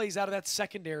ecstatic plays out of that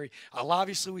secondary.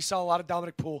 Obviously, we saw a lot of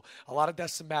Dominic Poole, a lot of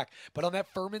Destin Mack. But on that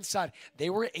Furman side, they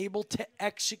were able to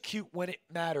execute when it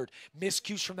mattered.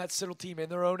 Miscues from that Citadel team in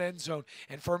their own end zone,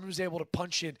 and Furman was able to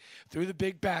punch in through the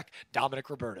big back, Dominic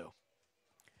Roberto.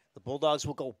 The Bulldogs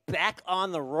will go back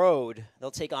on the road. They'll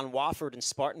take on Wofford and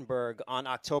Spartanburg on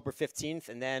October 15th,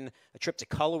 and then a trip to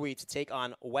Cullowhee to take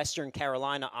on Western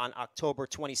Carolina on October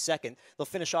 22nd. They'll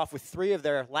finish off with 3 of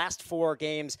their last 4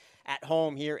 games at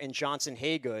home here in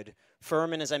Johnson-Haygood.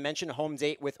 Furman, as I mentioned, a home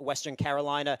date with Western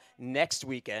Carolina next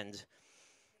weekend.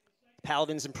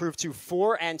 Paladins improved to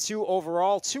 4-2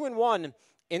 overall, 2-1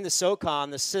 in the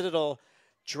SoCon. The Citadel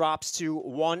drops to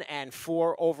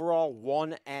 1-4 overall,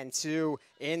 1-2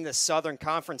 in the Southern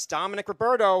Conference. Dominic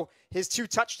Roberto, his 2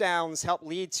 touchdowns helped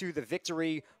lead to the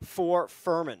victory for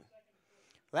Furman.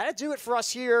 That'll do it for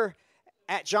us here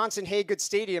at Johnson-Haygood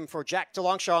Stadium. For Jack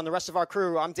DeLongchamp and the rest of our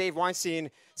crew, I'm Dave Weinstein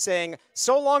saying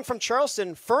so long from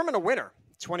Charleston. Furman a winner,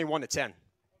 21-10.